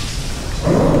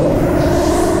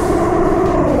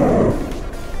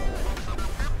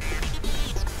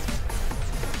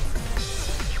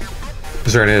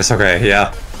 Xerneas, okay,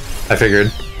 yeah. I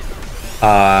figured.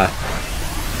 I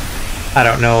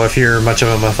don't know if you're much of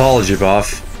a mythology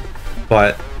buff,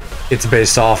 but it's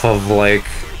based off of, like,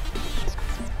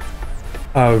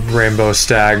 a rainbow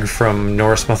stag from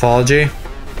Norse mythology. I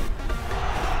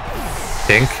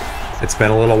think. It's been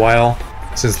a little while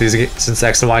since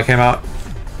X and Y came out.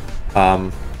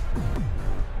 I'm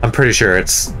pretty sure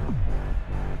it's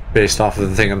based off of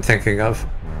the thing I'm thinking of.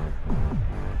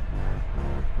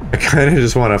 I kind of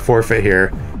just want to forfeit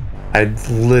here. I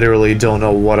literally don't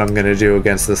know what I'm going to do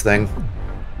against this thing.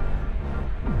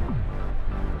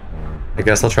 I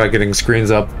guess I'll try getting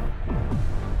screens up.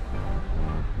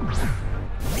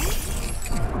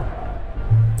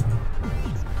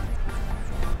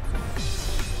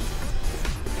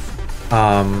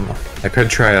 I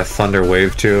could try a Thunder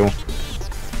Wave too.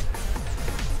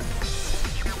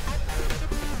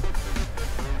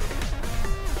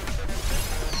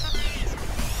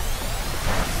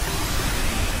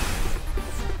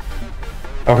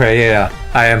 Okay, yeah,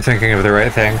 I am thinking of the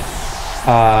right thing.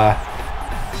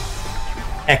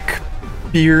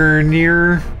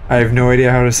 Ekbirnir? I have no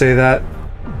idea how to say that.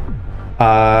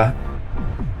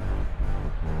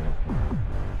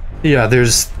 Yeah,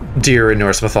 there's deer in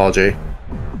Norse mythology.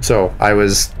 So, I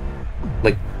was,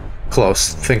 like,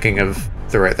 close, thinking of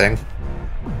the right thing.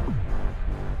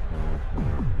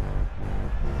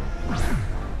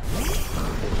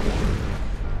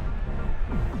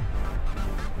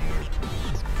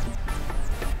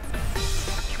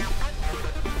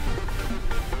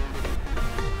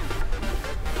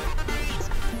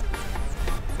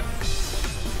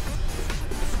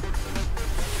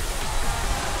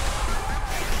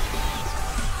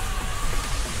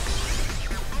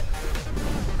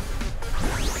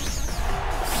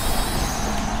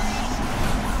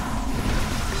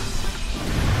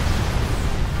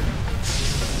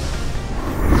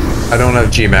 I don't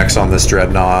have G-Max on this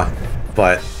Dreadnought,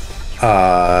 but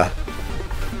I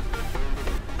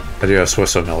do have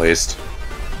Swissum at least.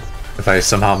 If I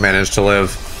somehow manage to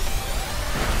live.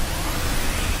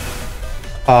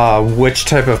 Which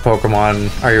type of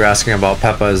Pokemon are you asking about,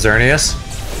 Peppa? Xerneas?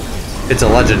 It's a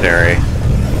legendary.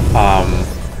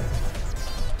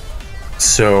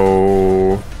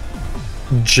 So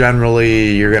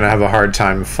generally you're gonna have a hard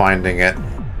time finding it.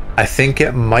 I think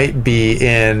it might be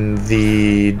in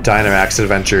the Dynamax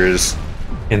Adventures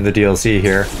in the DLC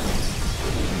here.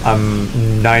 I'm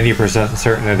 90%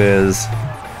 certain it is.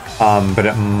 But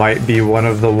it might be one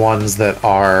of the ones that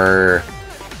are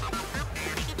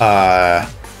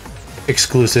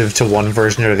exclusive to one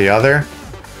version or the other.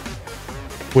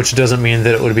 Which doesn't mean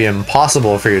that it would be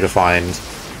impossible for you to find.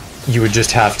 You would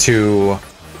just have to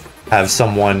have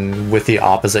someone with the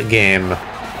opposite game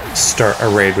start a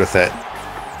raid with it.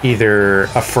 Either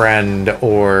a friend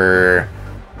or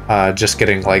just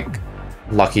getting, like,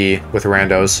 lucky with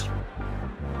randos.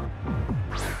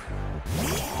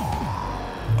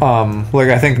 Like,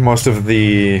 I think most of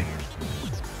the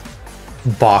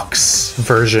box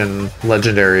version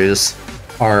legendaries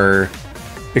are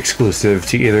exclusive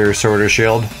to either Sword or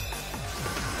Shield.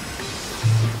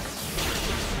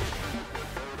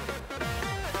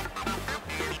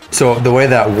 So the way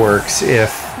that works, if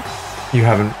you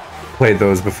haven't played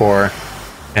those before,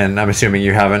 and I'm assuming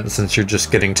you haven't since you're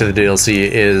just getting to the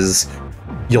DLC, is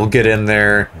you'll get in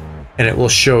there and it will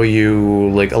show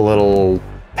you like a little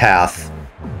path,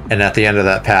 and at the end of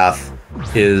that path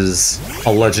is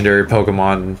a legendary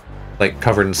Pokemon like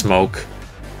covered in smoke,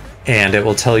 and it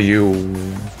will tell you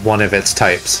one of its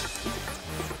types.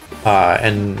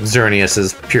 And Xerneas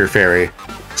is pure fairy.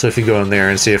 So if you go in there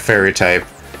and see a fairy type,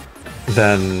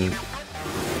 then...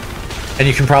 And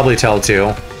you can probably tell too,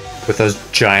 with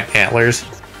those giant antlers.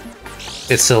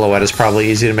 Its silhouette is probably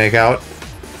easy to make out.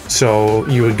 So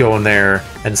you would go in there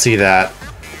and see that,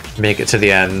 make it to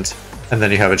the end, and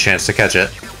then you have a chance to catch it.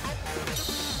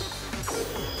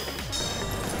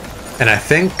 And I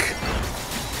think...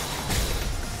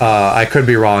 I could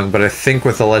be wrong, but I think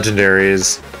with the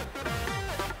legendaries...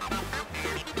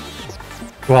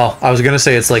 Well, I was gonna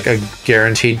say it's like a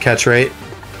guaranteed catch rate,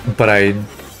 but I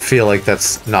feel like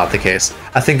that's not the case.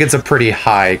 I think it's a pretty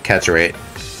high catch rate.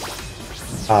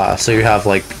 So you have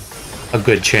like a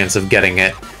good chance of getting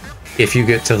it if you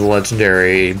get to the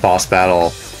legendary boss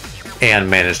battle and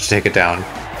manage to take it down.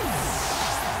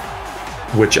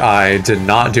 Which I did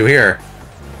not do here.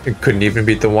 I couldn't even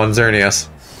beat the one Xerneas.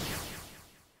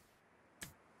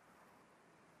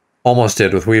 Almost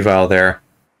did with Weavile there,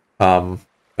 but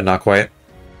not quite.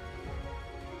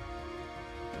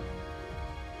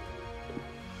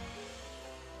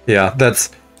 Yeah,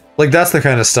 that's the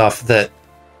kind of stuff that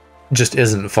just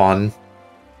isn't fun.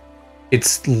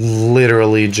 It's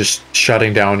literally just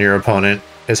shutting down your opponent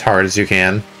as hard as you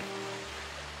can.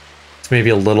 It's maybe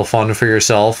a little fun for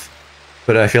yourself,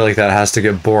 but I feel like that has to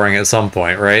get boring at some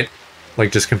point, right?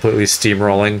 Like just completely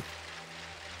steamrolling.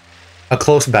 A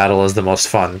close battle is the most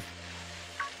fun.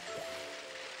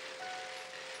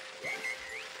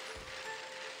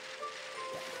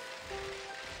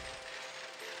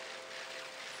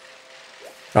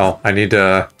 Oh, I need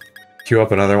to queue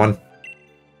up another one.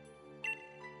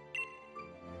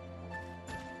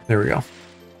 There we go.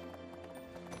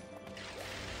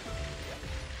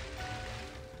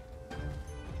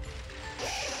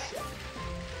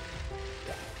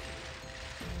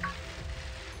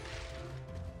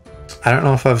 I don't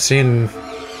know if I've seen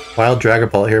Wild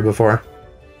Dragapult here before.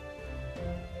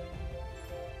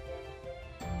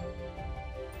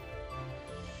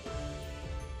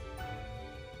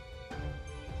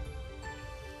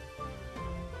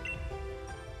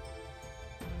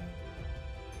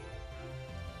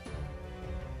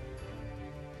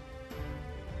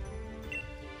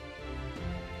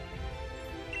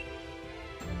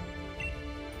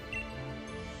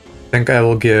 I think I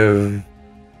will give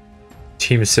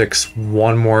Team 6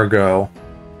 one more go.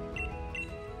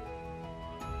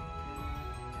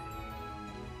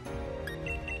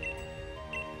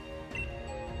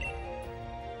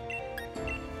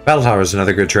 Battle Tower is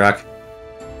another good track.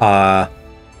 That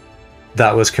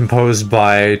was composed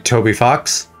by Toby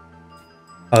Fox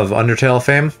of Undertale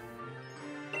fame.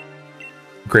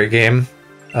 Great game,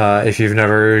 if you've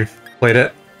never played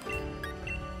it.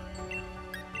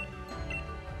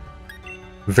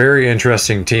 Very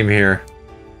interesting team here.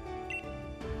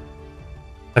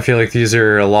 I feel like these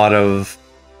are a lot of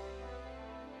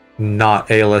not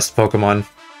A-list Pokemon.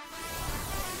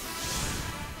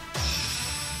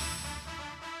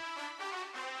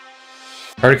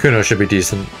 Articuno should be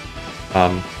decent.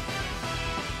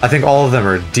 I think all of them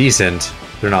are decent.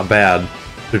 They're not bad.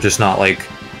 They're just not like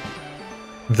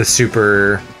the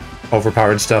super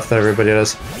overpowered stuff that everybody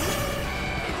does.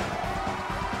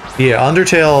 Yeah,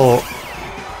 Undertale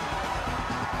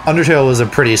was a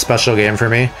pretty special game for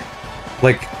me.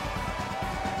 Like,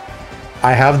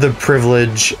 I have the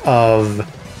privilege of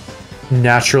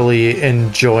naturally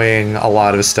enjoying a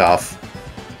lot of stuff.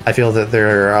 I feel that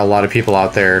there are a lot of people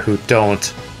out there who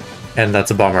don't, and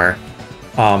that's a bummer.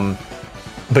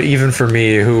 But even for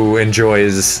me, who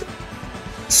enjoys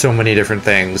so many different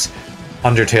things,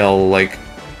 Undertale, like,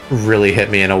 really hit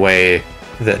me in a way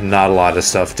that not a lot of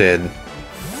stuff did.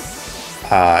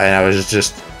 And I was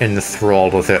just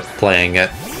enthralled with it, playing it.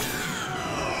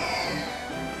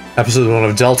 Episode 1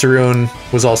 of Deltarune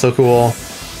was also cool.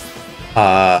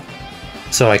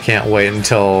 So I can't wait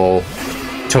until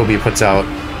Toby puts out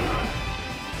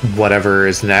whatever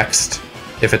is next.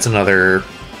 If it's another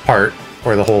part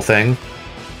or the whole thing.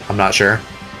 I'm not sure.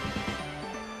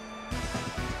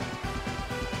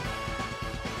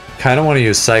 Kind of want to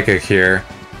use Psychic here,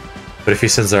 but if he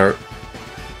sends out...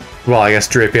 Well, I guess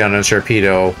Drapion and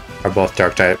Sharpedo are both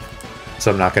Dark type,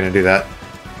 so I'm not going to do that.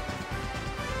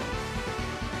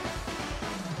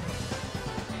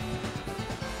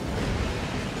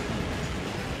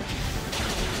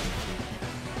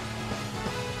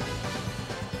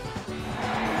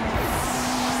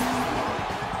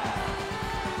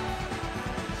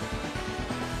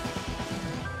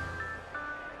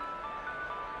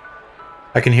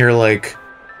 I can hear, like,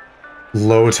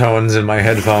 low tones in my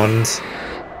headphones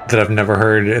that I've never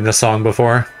heard in the song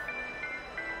before.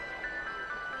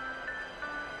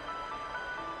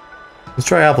 Let's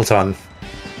try Appleton.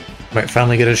 Might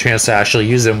finally get a chance to actually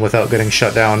use him without getting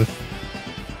shut down.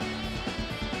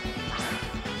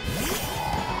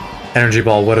 Energy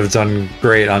Ball would have done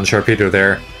great on Sharpedo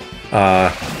there,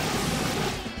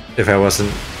 if I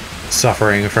wasn't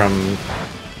suffering from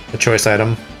a choice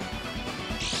item.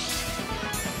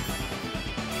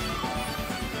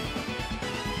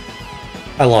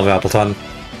 I love Appleton.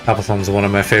 Appleton's one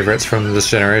of my favorites from this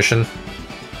generation.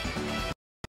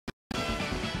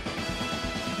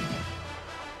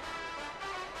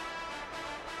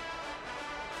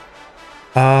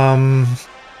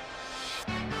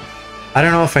 I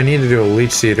don't know if I need to do a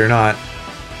Leech Seed or not.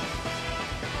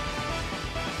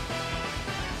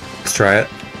 Let's try it.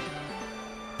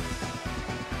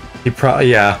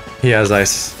 Yeah, he has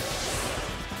ice.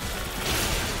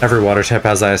 Every water type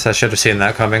has ice. I should have seen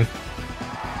that coming.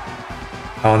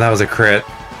 Oh, and that was a crit.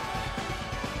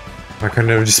 I couldn't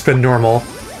have just been normal.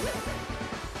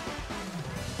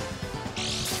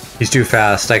 He's too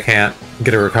fast. I can't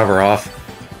get a recover off.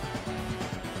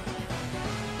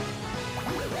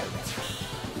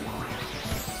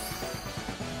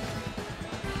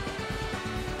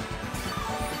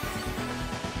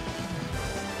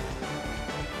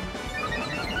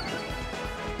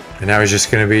 And now he's just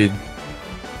gonna be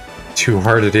too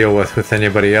hard to deal with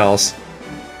anybody else.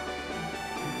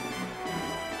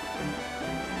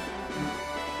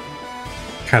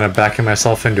 Kind of backing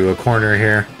myself into a corner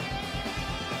here.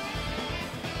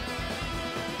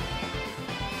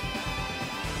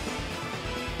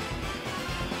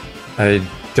 I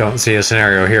don't see a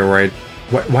scenario here where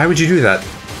why would you do that?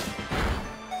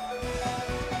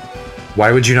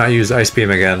 Why would you not use Ice Beam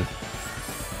again?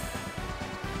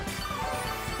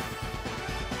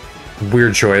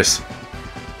 Weird choice.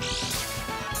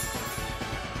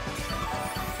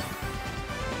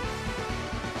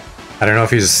 I don't know if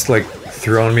he's like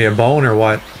throwing me a bone or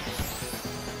what,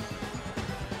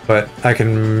 but I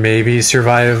can maybe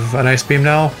survive an Ice Beam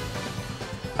now.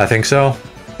 I think so,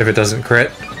 if it doesn't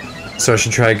crit. So I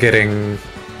should try getting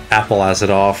Apple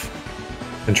Acid off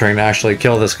and trying to actually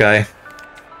kill this guy.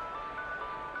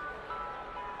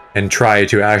 And try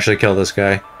to actually kill this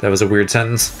guy. That was a weird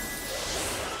sentence.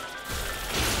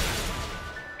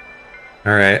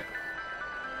 Alright.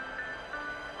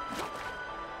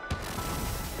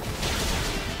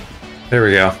 There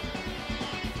we go.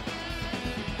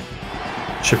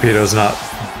 Sharpedo's not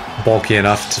bulky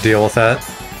enough to deal with that.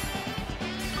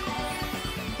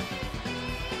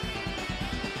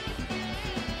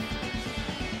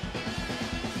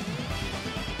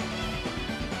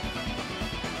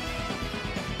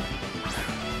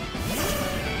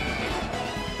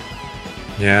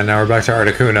 Yeah, now we're back to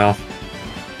Articuno.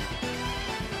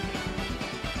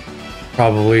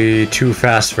 Probably too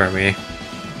fast for me.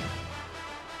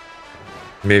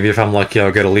 Maybe if I'm lucky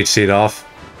I'll get a Leech Seed off.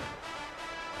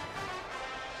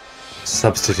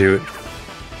 Substitute.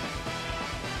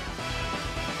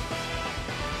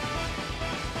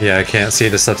 Yeah, I can't see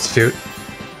the substitute.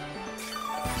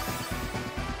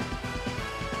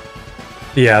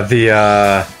 Yeah, the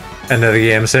end of the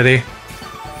game city.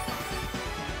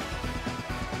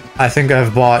 I think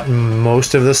I've bought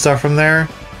most of the stuff from there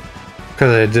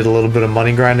because I did a little bit of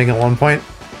money grinding at one point.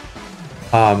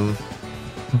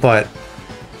 But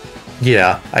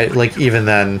yeah, like even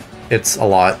then, it's a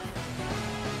lot.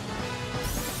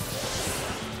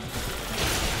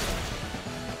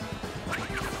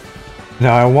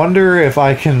 Now I wonder if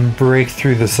I can break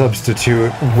through the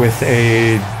substitute with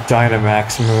a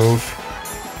Dynamax move.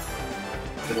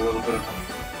 Did a little bit of...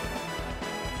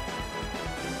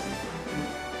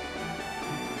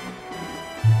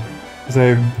 Because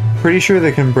I'm pretty sure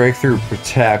they can break through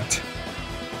Protect.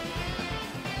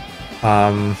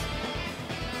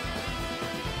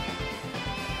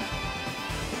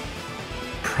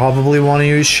 Probably want to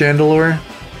use Chandelure.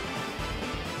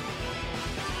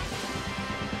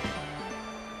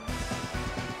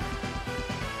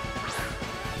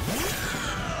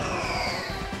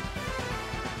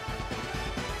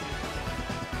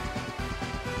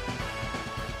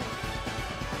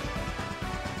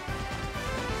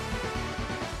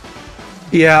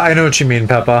 Yeah, I know what you mean,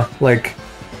 Peppa. Like,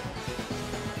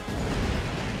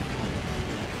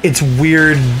 it's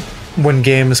weird when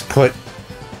games put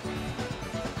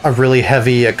a really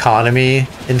heavy economy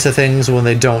into things when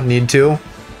they don't need to.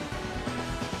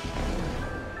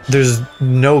 There's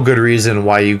no good reason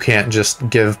why you can't just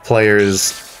give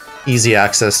players easy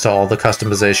access to all the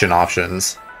customization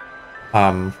options.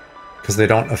 Because they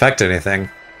don't affect anything.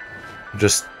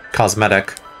 Just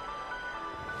cosmetic.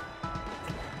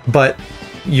 But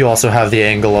you also have the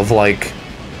angle of, like,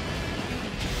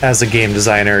 as a game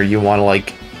designer, you want to,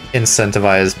 like,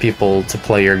 incentivize people to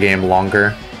play your game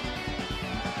longer.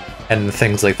 And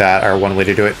things like that are one way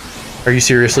to do it. Are you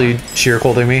seriously sheer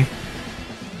colding me?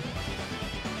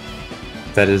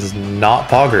 That is not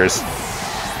Poggers.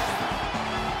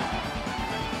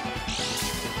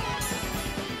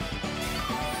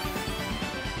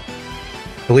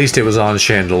 At least it was on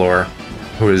Chandelure,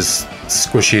 who is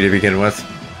squishy to begin with.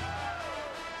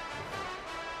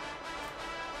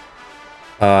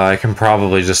 I can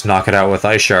probably just knock it out with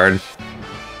Ice Shard.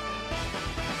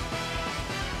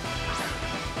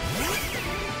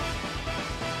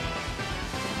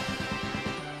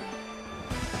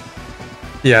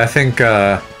 Yeah, I think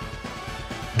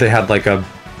they had like a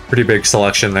pretty big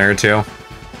selection there too.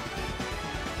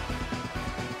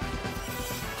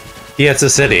 Yeah, it's a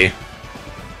city.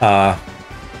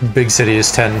 Big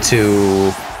cities tend to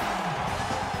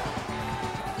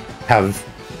have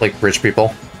like rich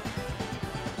people.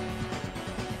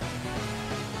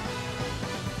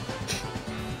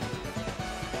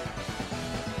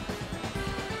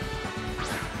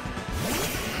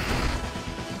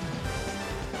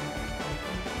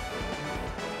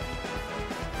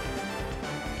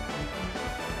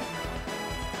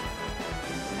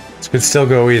 This could still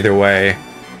go either way,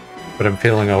 but I'm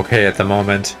feeling okay at the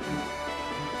moment.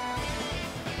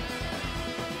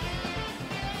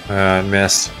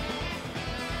 Missed.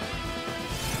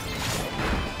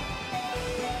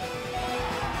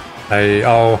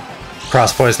 Oh,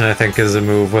 Cross Poison I think is a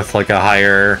move with like a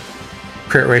higher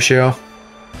crit ratio.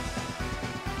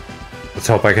 Let's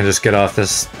hope I can just get off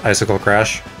this Icicle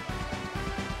Crash.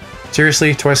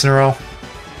 Seriously, twice in a row?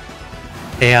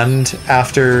 And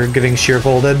after getting sheer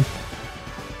folded?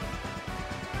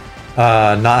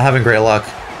 Not having great luck.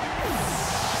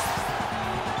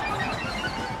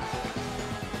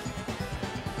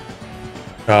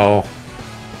 Oh.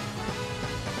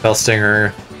 Bell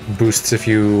Stinger boosts if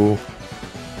you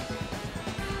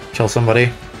kill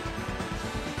somebody.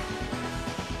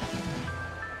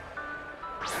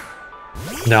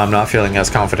 No, I'm not feeling as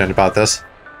confident about this.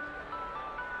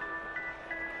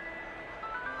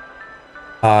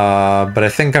 But I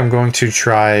think I'm going to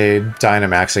try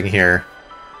Dynamaxing here.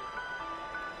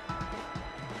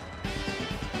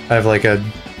 I have like a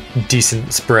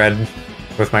decent spread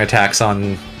with my attacks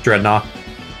on Dreadnought.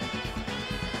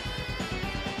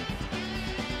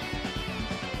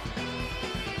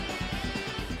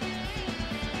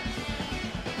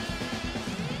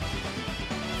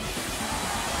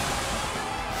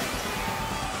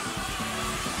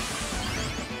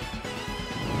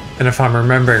 And if I'm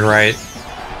remembering right,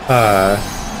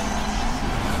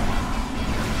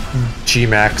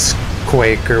 G-Max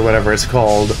Quake or whatever it's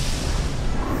called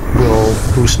will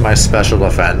boost my special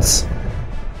defense.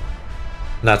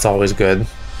 And that's always good.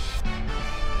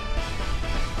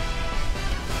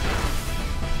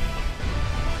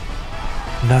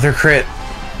 Another crit.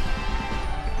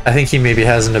 I think he maybe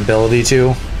has an ability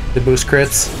to boost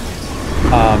crits.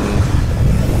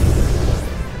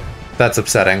 That's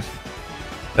upsetting.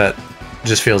 That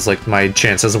just feels like my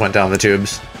chances went down the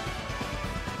tubes.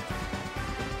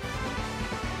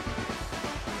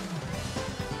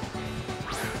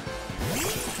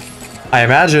 I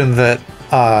imagine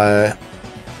that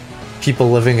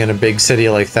people living in a big city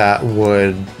like that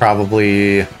would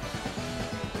probably...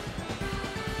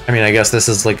 I mean, I guess this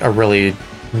is like a really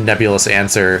nebulous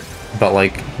answer, but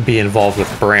like be involved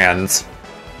with brands.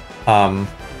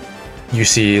 You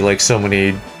see like so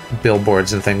many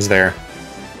billboards and things there.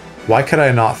 Why could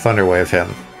I not Thunderwave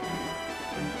him?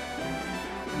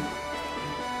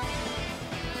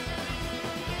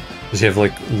 Does he have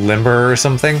like Limber or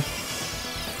something?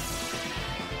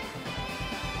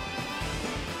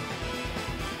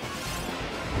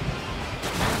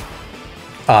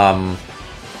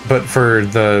 But for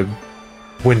the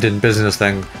wind and business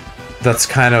thing, that's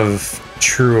kind of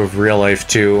true of real life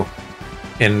too.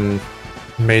 In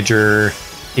major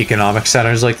economic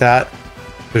centers like that,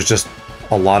 there's just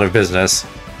a lot of business,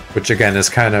 which again is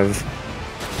kind of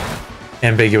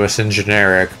ambiguous and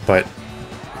generic, but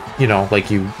you know, like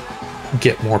you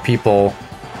get more people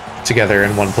together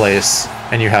in one place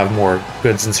and you have more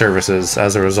goods and services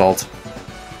as a result.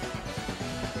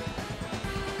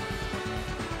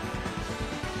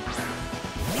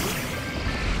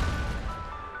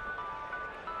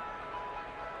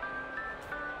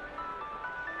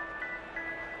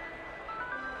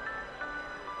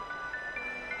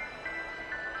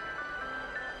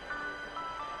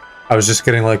 I was just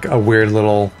getting like a weird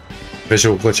little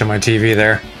visual glitch on my TV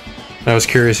there. I was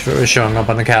curious if it was showing up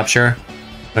on the capture,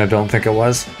 and I don't think it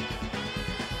was.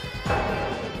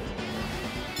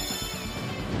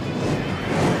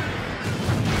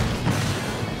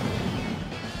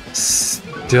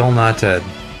 Still not dead.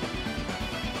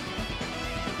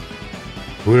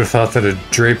 Who would have thought that a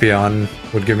Drapion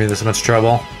would give me this much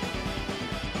trouble?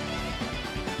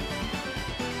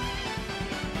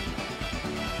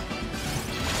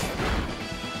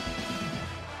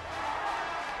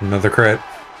 Another crit.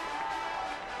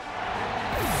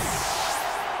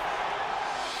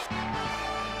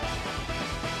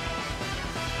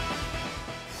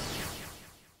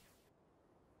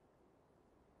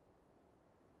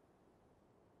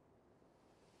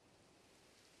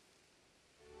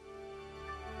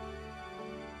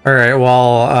 Alright,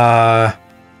 well,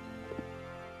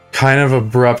 kind of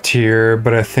abrupt here,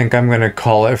 but I think I'm gonna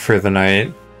call it for the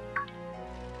night.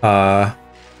 I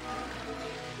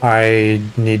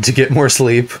need to get more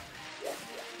sleep,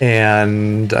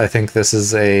 and I think this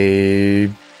is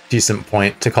a decent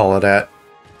point to call it at.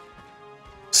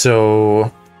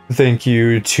 So, thank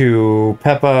you to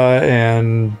Peppa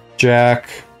and Jack,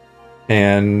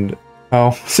 and...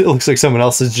 oh, it looks like someone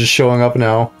else is just showing up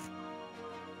now.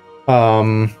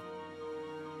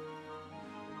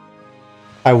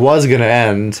 I was gonna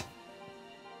end,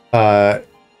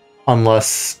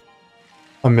 unless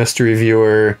a mystery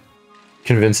viewer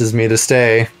convinces me to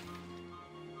stay.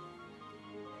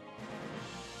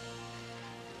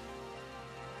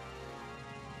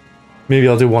 Maybe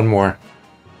I'll do one more.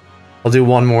 I'll do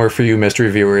one more for you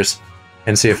mystery viewers,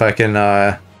 and see if I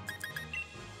can,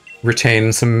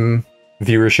 retain some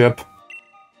viewership.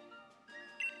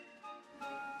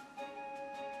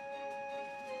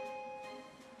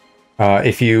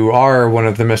 If you are one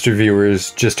of the mystery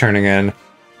viewers just turning in,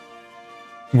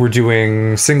 we're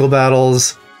doing single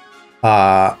battles.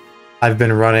 I've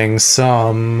been running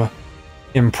some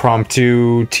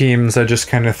impromptu teams I just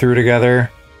kind of threw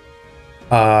together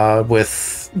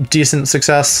with decent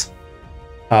success.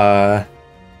 Not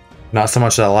so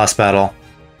much that last battle,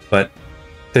 but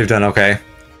they've done okay.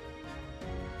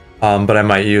 But I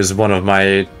might use one of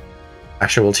my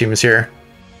actual teams here.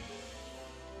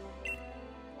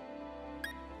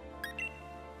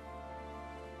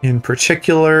 In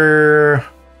particular,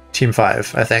 Team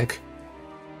 5, I think.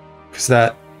 Because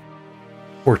that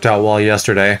worked out well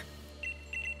yesterday.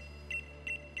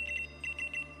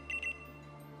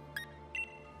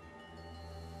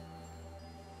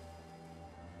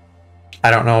 I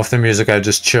don't know if the music I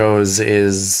just chose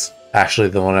is actually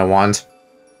the one I want.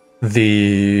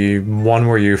 The one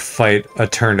where you fight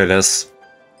Eternatus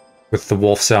with the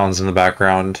wolf sounds in the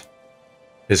background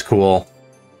is cool.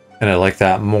 And I like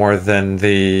that more than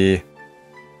the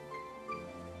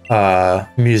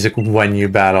music when you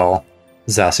battle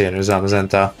Zacian or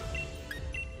Zamazenta.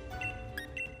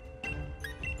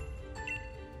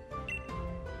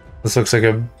 This looks like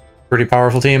a pretty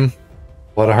powerful team.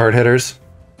 A lot of hard hitters.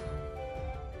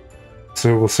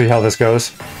 So we'll see how this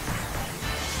goes.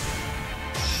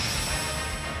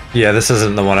 Yeah, this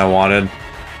isn't the one I wanted.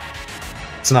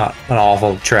 It's not an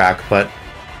awful track, but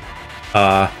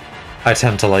I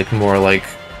tend to like more like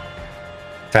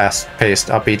fast-paced,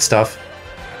 upbeat stuff.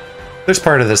 There's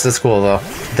part of this that's cool though.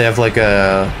 They have like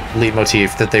a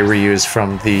leitmotif that they reuse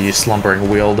from the Slumbering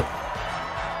Weald,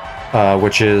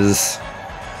 which is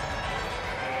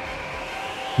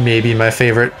maybe my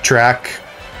favorite track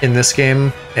in this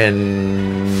game,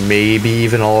 and maybe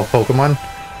even all of Pokemon.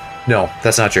 No,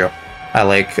 that's not true. I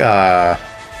like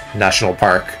National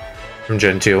Park from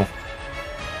Gen 2.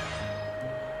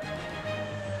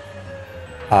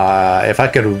 If I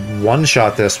could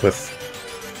one-shot this with...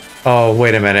 oh,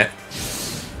 wait a minute.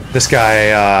 This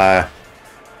guy,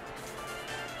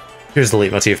 here's the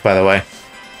leitmotif, by the way.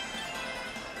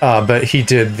 But he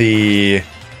did the...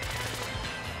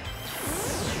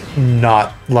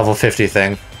 not level 50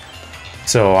 thing.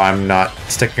 So I'm not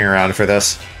sticking around for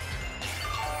this.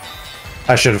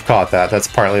 I should have caught that. That's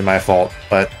partly my fault,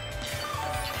 but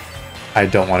I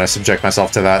don't want to subject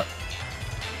myself to that.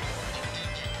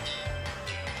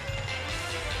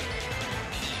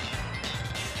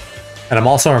 And I'm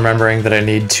also remembering that I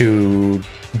need to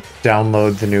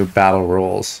download the new battle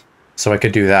rules, so I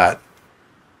could do that.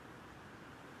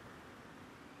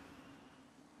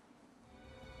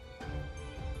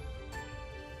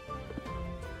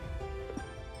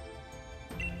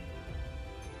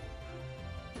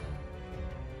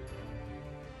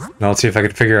 Now let's see if I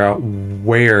can figure out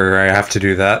where I have to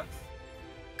do that.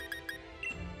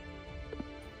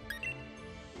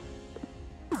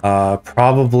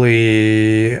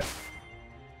 Probably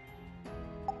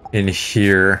in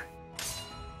here.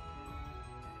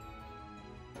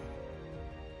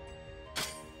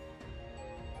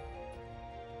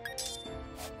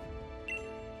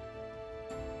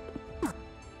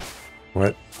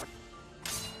 What?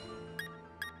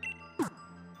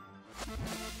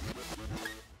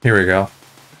 Here we go.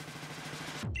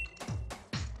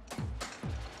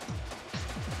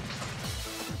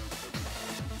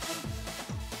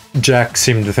 Jack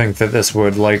seemed to think that this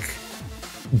would, like,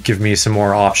 give me some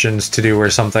more options to do or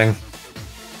something.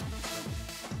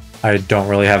 I don't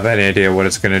really have any idea what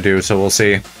it's going to do, so we'll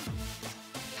see.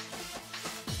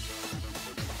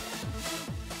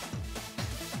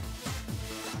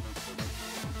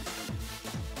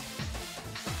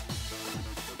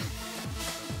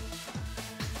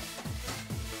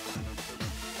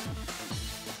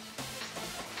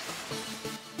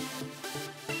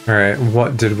 Alright,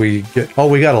 what did we get? Oh,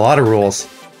 we got a lot of rules.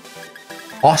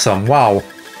 Awesome, wow.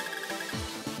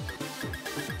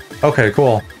 Okay,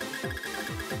 cool.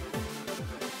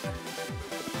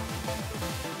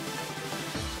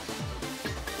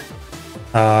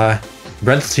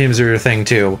 Rental teams are your thing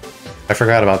too. I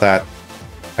forgot about that.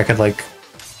 I could, like,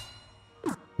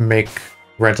 make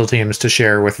rental teams to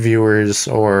share with viewers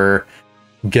or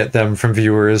get them from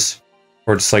viewers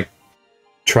or just, like,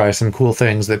 try some cool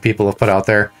things that people have put out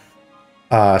there.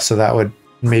 So that would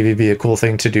maybe be a cool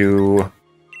thing to do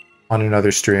on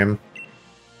another stream.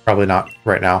 Probably not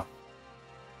right now.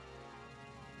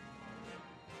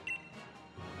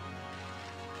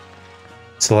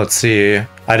 So let's see.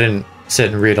 I didn't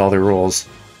sit and read all the rules.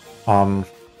 But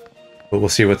we'll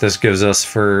see what this gives us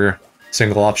for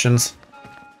single options.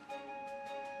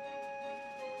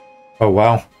 Oh,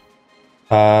 wow.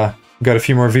 Got a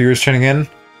few more viewers tuning in.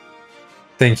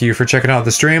 Thank you for checking out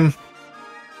the stream.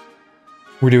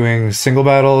 We're doing single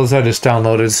battles. I just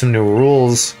downloaded some new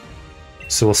rules.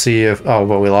 So we'll see if... Oh,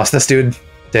 but we lost this dude.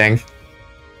 Dang.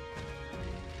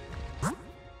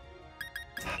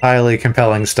 Highly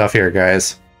compelling stuff here,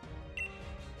 guys.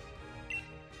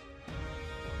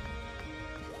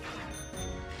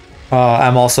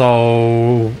 I'm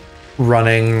also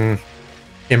running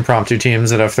impromptu teams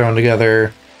that I've thrown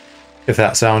together. If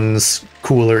that sounds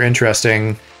cool or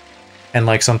interesting and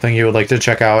like something you would like to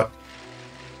check out,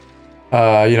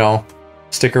 you know,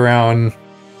 stick around,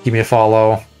 give me a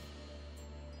follow.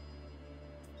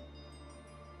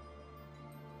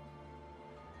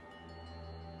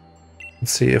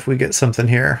 Let's see if we get something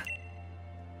here.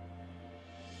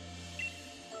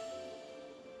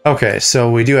 Okay,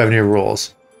 so we do have new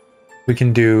rules. We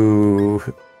can do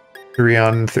 3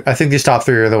 on 3. I think these top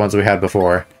 3 are the ones we had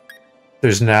before.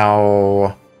 There's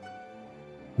now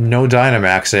no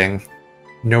Dynamaxing,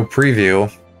 no preview,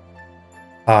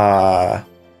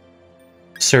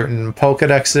 certain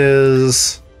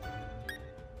Pokedexes.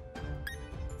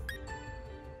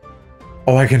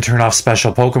 Oh, I can turn off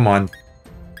special Pokemon.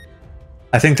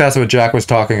 I think that's what Jack was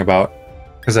talking about,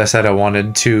 because I said I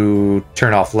wanted to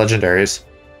turn off legendaries.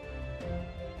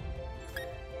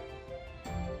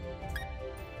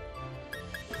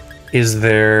 Is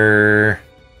there...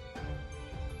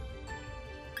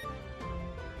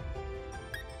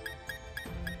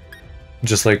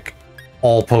 just like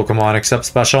all Pokemon except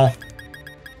special?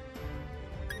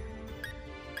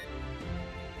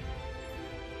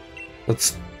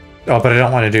 Let's... Oh, but I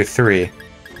don't want to do 3.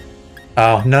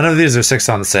 Oh, none of these are 6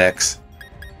 on 6.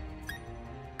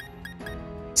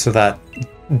 So that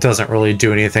doesn't really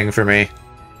do anything for me.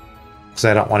 Because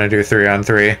I don't want to do 3 on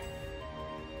 3.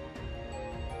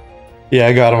 Yeah,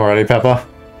 I got him already, Peppa.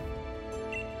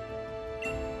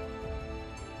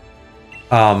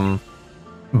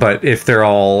 But if they're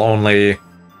all only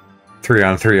 3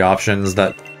 on 3 options,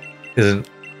 that isn't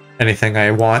anything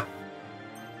I want.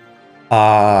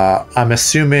 I'm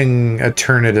assuming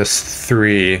Eternatus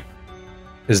 3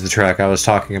 is the track I was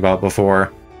talking about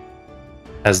before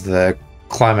as the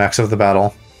climax of the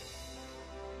battle.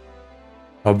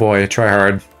 Oh boy, try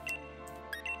hard.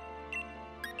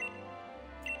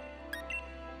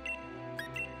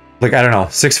 Like, I don't know,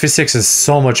 6v6 is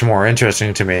so much more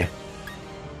interesting to me.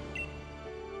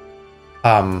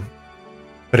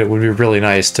 But it would be really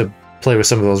nice to play with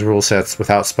some of those rule sets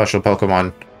without special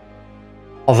Pokemon.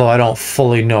 Although I don't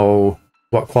fully know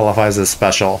what qualifies as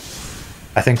special.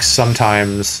 I think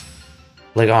sometimes,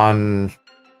 like on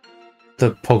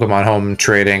the Pokemon Home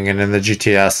trading and in the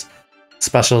GTS,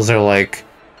 specials are like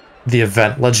the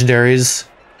event legendaries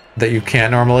that you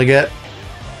can't normally get.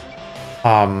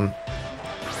 And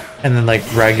then, like,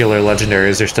 regular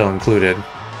legendaries are still included,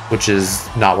 which is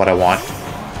not what I want.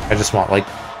 I just want, like,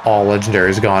 all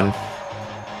legendaries gone.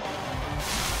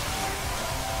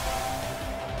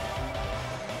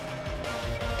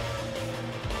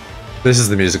 This is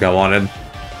the music I wanted.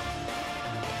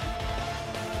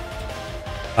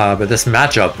 But this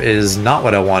matchup is not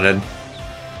what I wanted.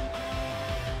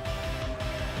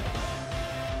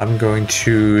 I'm going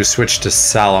to switch to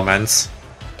Salamence.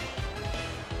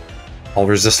 I'll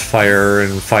resist fire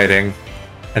and fighting,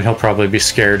 and he'll probably be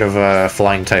scared of a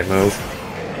flying type move,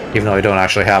 even though I don't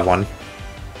actually have one.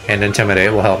 And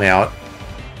Intimidate will help me out.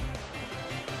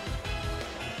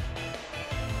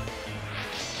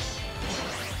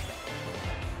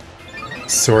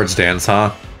 Swords Dance,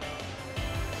 huh?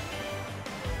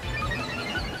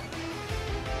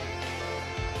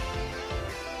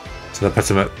 So that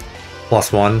puts him at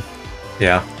 +1.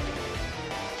 Yeah.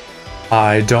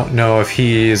 I don't know if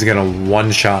he's gonna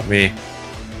one-shot me.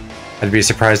 I'd be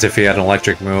surprised if he had an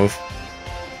electric move.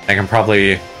 I can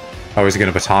probably... Oh, he's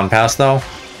gonna baton pass, though?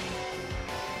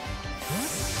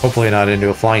 Hopefully not into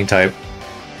a flying type.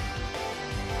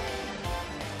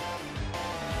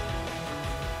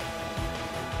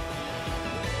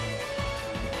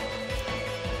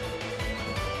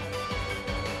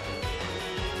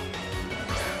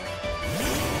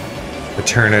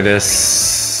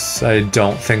 Eternatus, I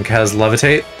don't think has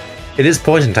Levitate. It is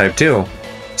Poison type too,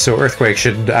 so Earthquake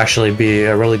should actually be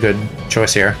a really good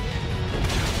choice here.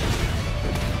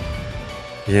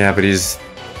 Yeah, but he's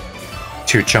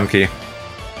too chunky.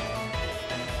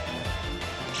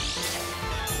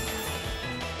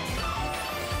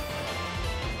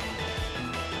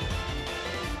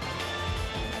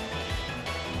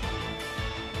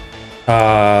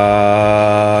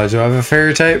 Do I have a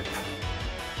fairy type?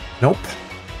 Nope.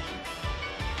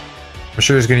 I'm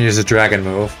sure he's gonna use a dragon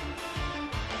move.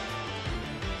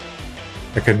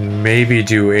 I could maybe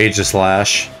do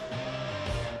Aegislash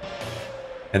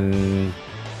and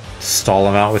stall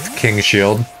him out with King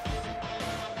Shield.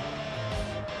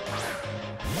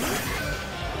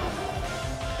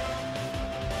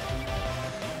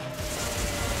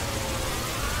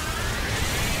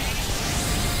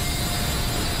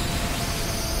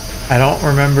 I don't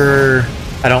remember...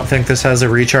 I don't think this has a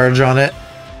recharge on it.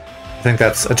 I think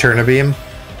that's Eterna Beam.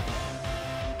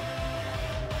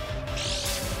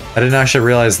 I didn't actually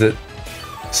realize that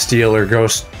Steel or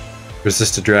Ghost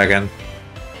resisted Dragon.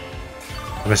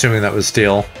 I'm assuming that was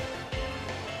Steel.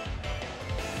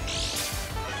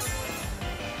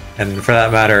 And for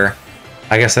that matter,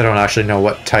 I guess I don't actually know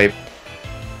what type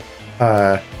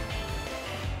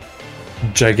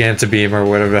Gigantabeam or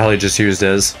whatever the hell he just used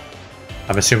is.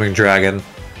 I'm assuming Dragon.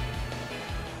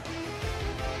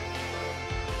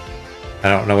 I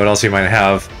don't know what else he might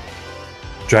have.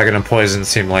 Dragon and Poison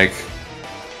seem like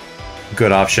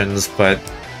good options, but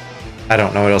I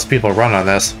don't know what else people run on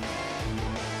this.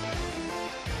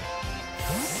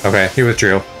 Okay, he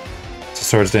withdrew. So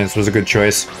Swords Dance was a good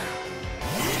choice.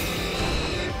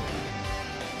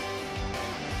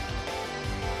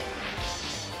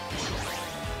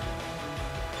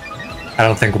 I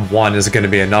don't think one is going to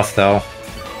be enough, though.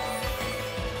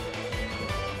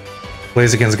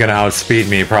 Blaziken's going to outspeed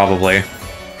me, probably.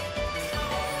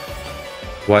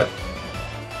 What?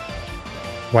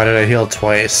 Why did I heal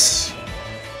twice?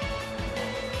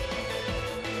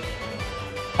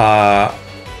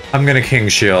 I'm going to King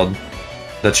Shield.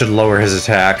 That should lower his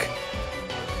attack.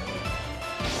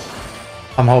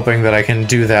 I'm hoping that I can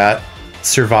do that,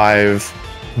 survive,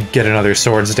 get another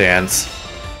Swords Dance,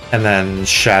 and then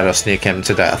Shadow Sneak him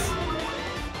to death.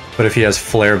 But if he has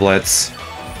Flare Blitz,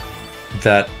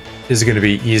 that is going to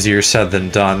be easier said than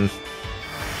done.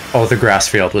 Oh, the Grass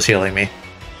Field was healing me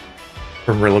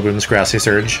from Rillaboom's Grassy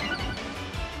Surge.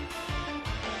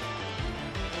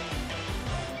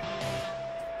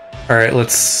 Alright,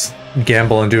 let's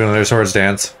gamble and do another Swords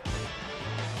Dance.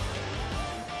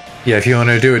 Yeah, if you want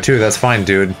to do it too, that's fine,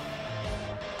 dude.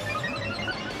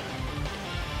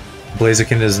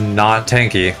 Blaziken is not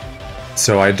tanky,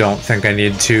 so I don't think I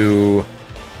need to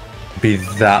be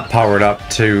that powered up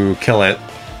to kill it.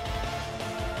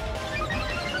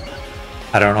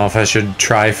 I don't know if I should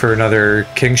try for another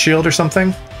King Shield or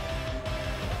something.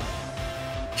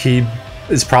 He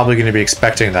is probably going to be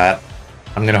expecting that.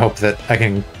 I'm going to hope that I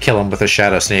can kill him with a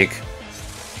Shadow Sneak.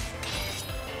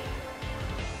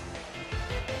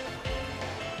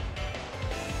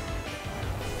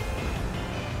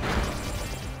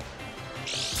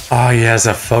 Oh, he has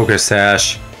a Focus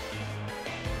Sash.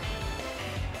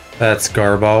 That's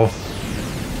Garbo.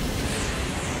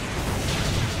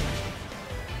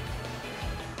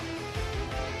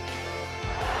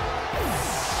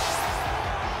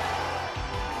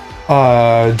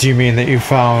 Do you mean that you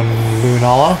found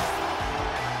Lunala?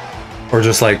 Or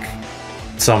just like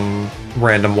some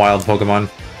random wild Pokemon?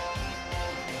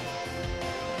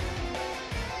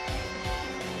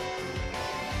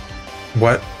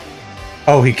 What?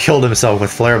 Oh, he killed himself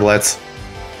with Flare Blitz.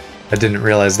 I didn't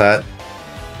realize that.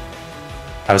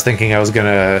 I was thinking I was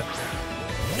gonna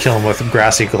kill him with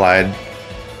Grassy Glide,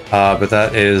 but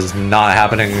that is not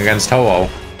happening against Ho-Oh.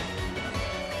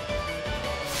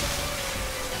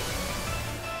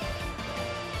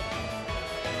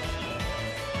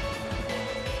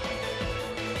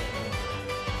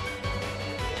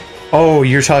 Oh,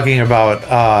 you're talking about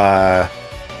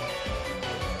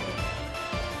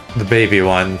the baby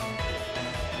one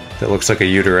that looks like a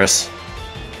uterus.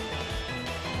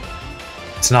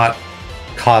 It's not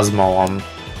Cosmo.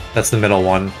 That's the middle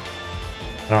one.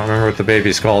 I don't remember what the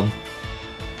baby's called.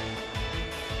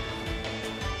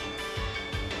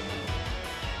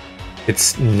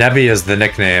 It's Nebby as the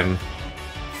nickname.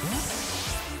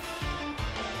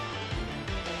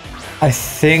 I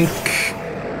think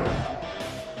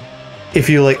if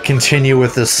you like continue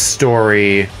with this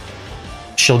story,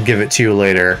 she'll give it to you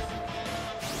later.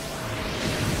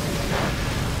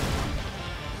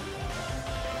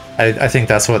 I think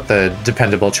that's what the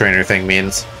dependable trainer thing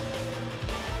means.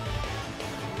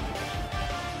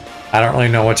 I don't really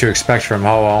know what to expect from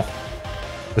Ho-Oh,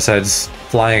 besides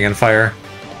flying and fire.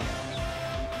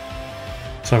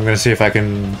 So I'm gonna see if I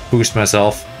can boost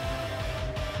myself.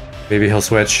 Maybe he'll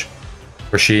switch.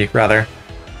 Or she, rather.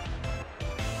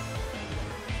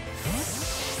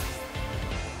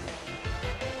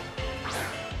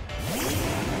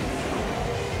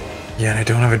 Yeah, and I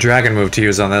don't have a dragon move to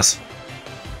use on this.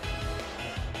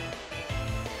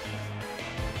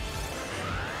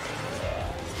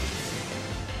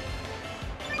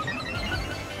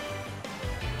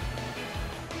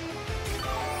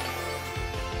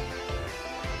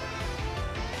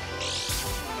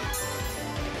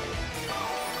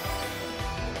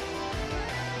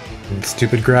 And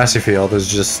stupid grassy field is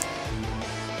just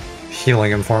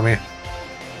healing him for me.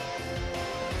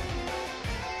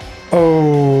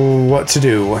 Oh, what to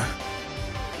do?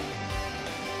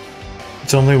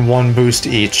 It's only one boost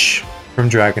each from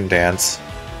Dragon Dance.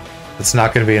 It's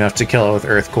not going to be enough to kill it with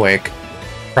Earthquake.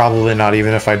 Probably not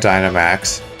even if I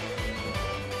Dynamax.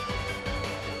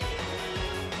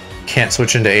 Can't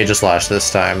switch into Aegislash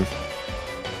this time.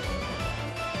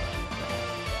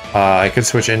 I could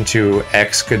switch into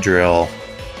Excadrill.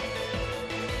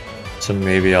 So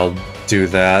maybe I'll do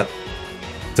that.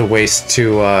 It's a waste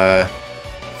to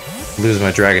lose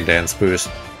my Dragon Dance boost.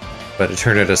 But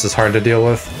Eternatus is hard to deal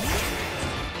with.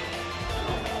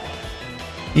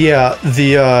 Yeah,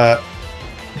 the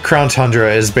Crown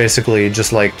Tundra is basically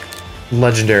just like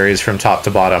legendaries from top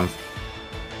to bottom.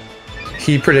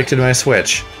 He predicted my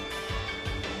switch.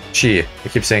 She. I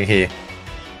keep saying he.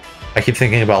 I keep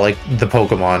thinking about, like, the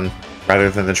Pokemon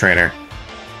rather than the trainer.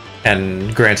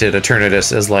 And granted,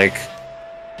 Eternatus is, like,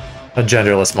 a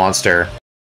genderless monster.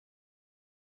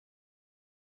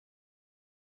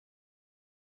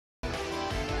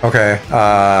 Okay,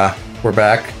 we're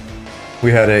back.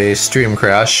 We had a stream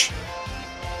crash.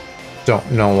 Don't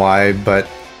know why, but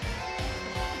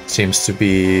seems to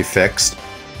be fixed.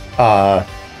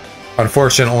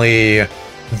 Unfortunately,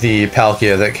 the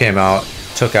Palkia that came out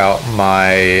took out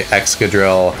my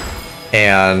Excadrill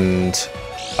and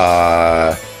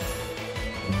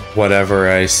whatever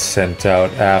I sent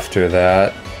out after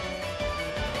that,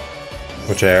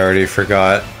 which I already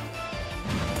forgot.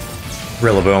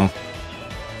 Rillaboom.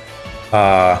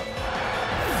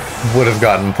 Would have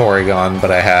gotten Porygon,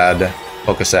 but I had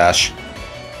Pokesash.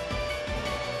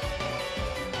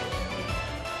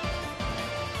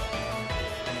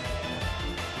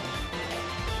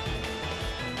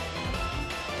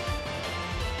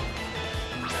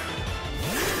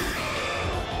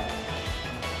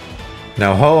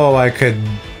 Now Ho-Oh I could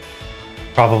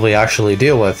probably actually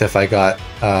deal with if I got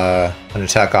an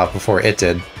attack off before it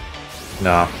did.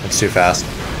 No, it's too fast.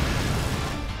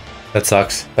 That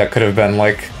sucks. That could have been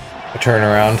like a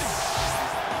turnaround.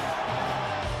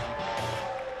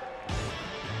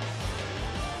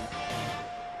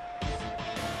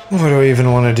 What do I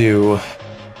even want to do?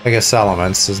 I guess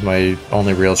Salamence is my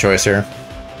only real choice here.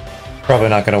 Probably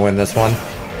not going to win this one.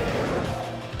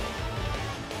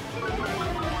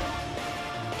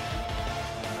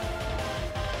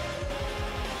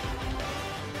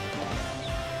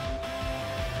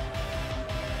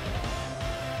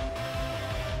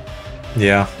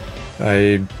 Yeah,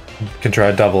 I can try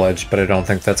a double edge, but I don't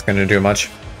think that's going to do much.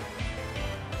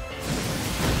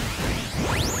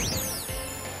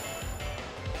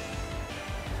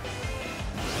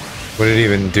 What did it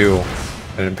even do?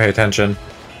 I didn't pay attention.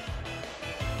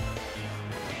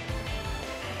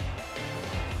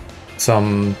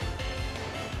 Some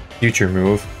future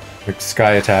move, like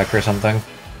Sky Attack or something.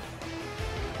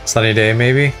 Sunny Day,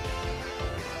 maybe?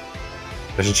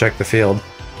 I should check the field.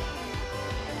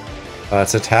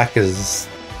 Its attack is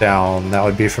down. That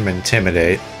would be from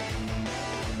Intimidate.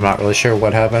 I'm not really sure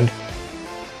what happened.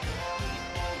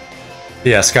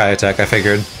 Yeah, Sky Attack, I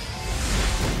figured.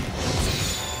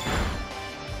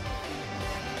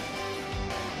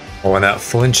 Oh, and that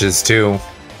flinches too.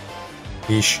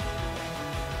 Yeesh.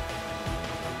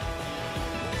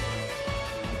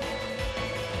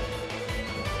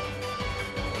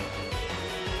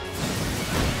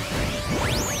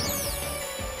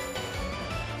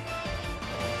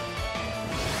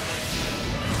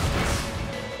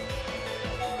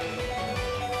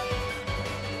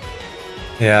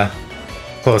 Yeah.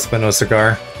 Close but no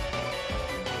cigar.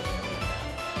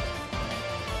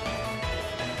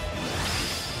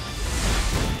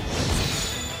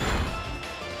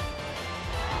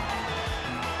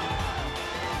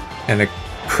 And a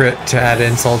crit to add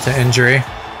insult to injury.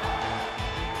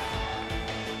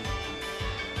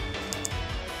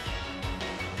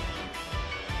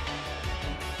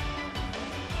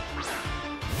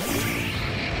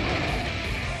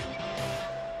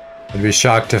 I'd be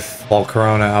shocked if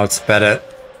Volcarona outsped it.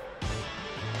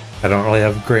 I don't really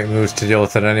have great moves to deal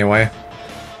with it anyway.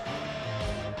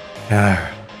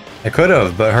 I could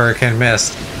have, but Hurricane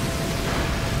missed.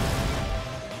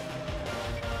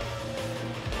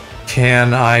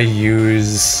 Can I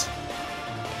use...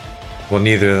 Well,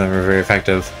 neither of them are very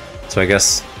effective, so I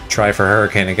guess try for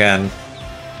Hurricane again.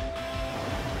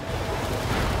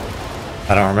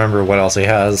 I don't remember what else he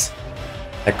has.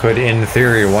 I could, in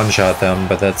theory, one-shot them,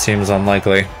 but that seems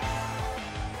unlikely.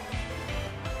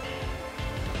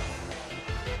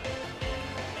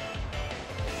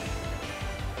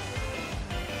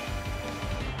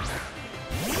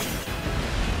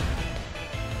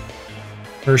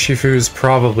 Urshifu's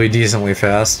probably decently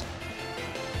fast.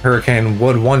 Hurricane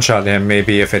would one-shot him,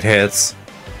 maybe, if it hits.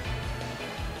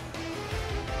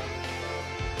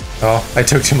 Oh, I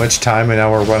took too much time and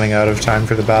now we're running out of time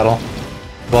for the battle.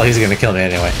 Well, he's gonna kill me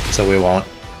anyway, so we won't.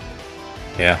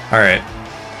 Yeah, alright.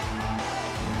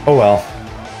 Oh well.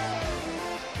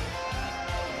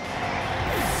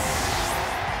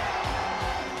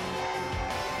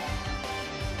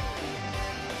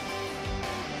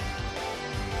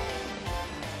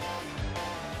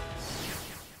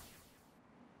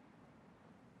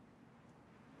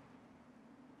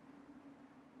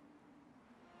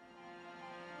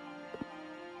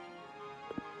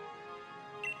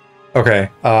 Okay,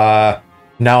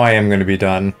 now I am going to be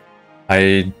done.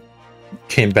 I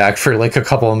came back for like a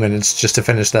couple of minutes just to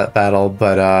finish that battle,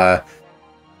 but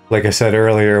like I said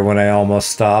earlier when I almost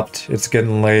stopped, it's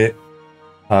getting late.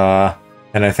 And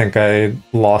I think I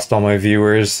lost all my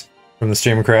viewers from the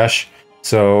stream crash.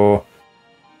 So,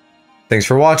 thanks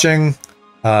for watching.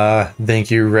 Thank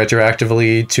you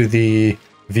retroactively to the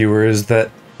viewers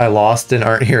that I lost and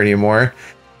aren't here anymore.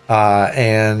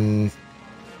 And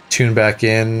tune back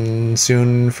in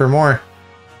soon for more.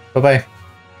 Bye-bye.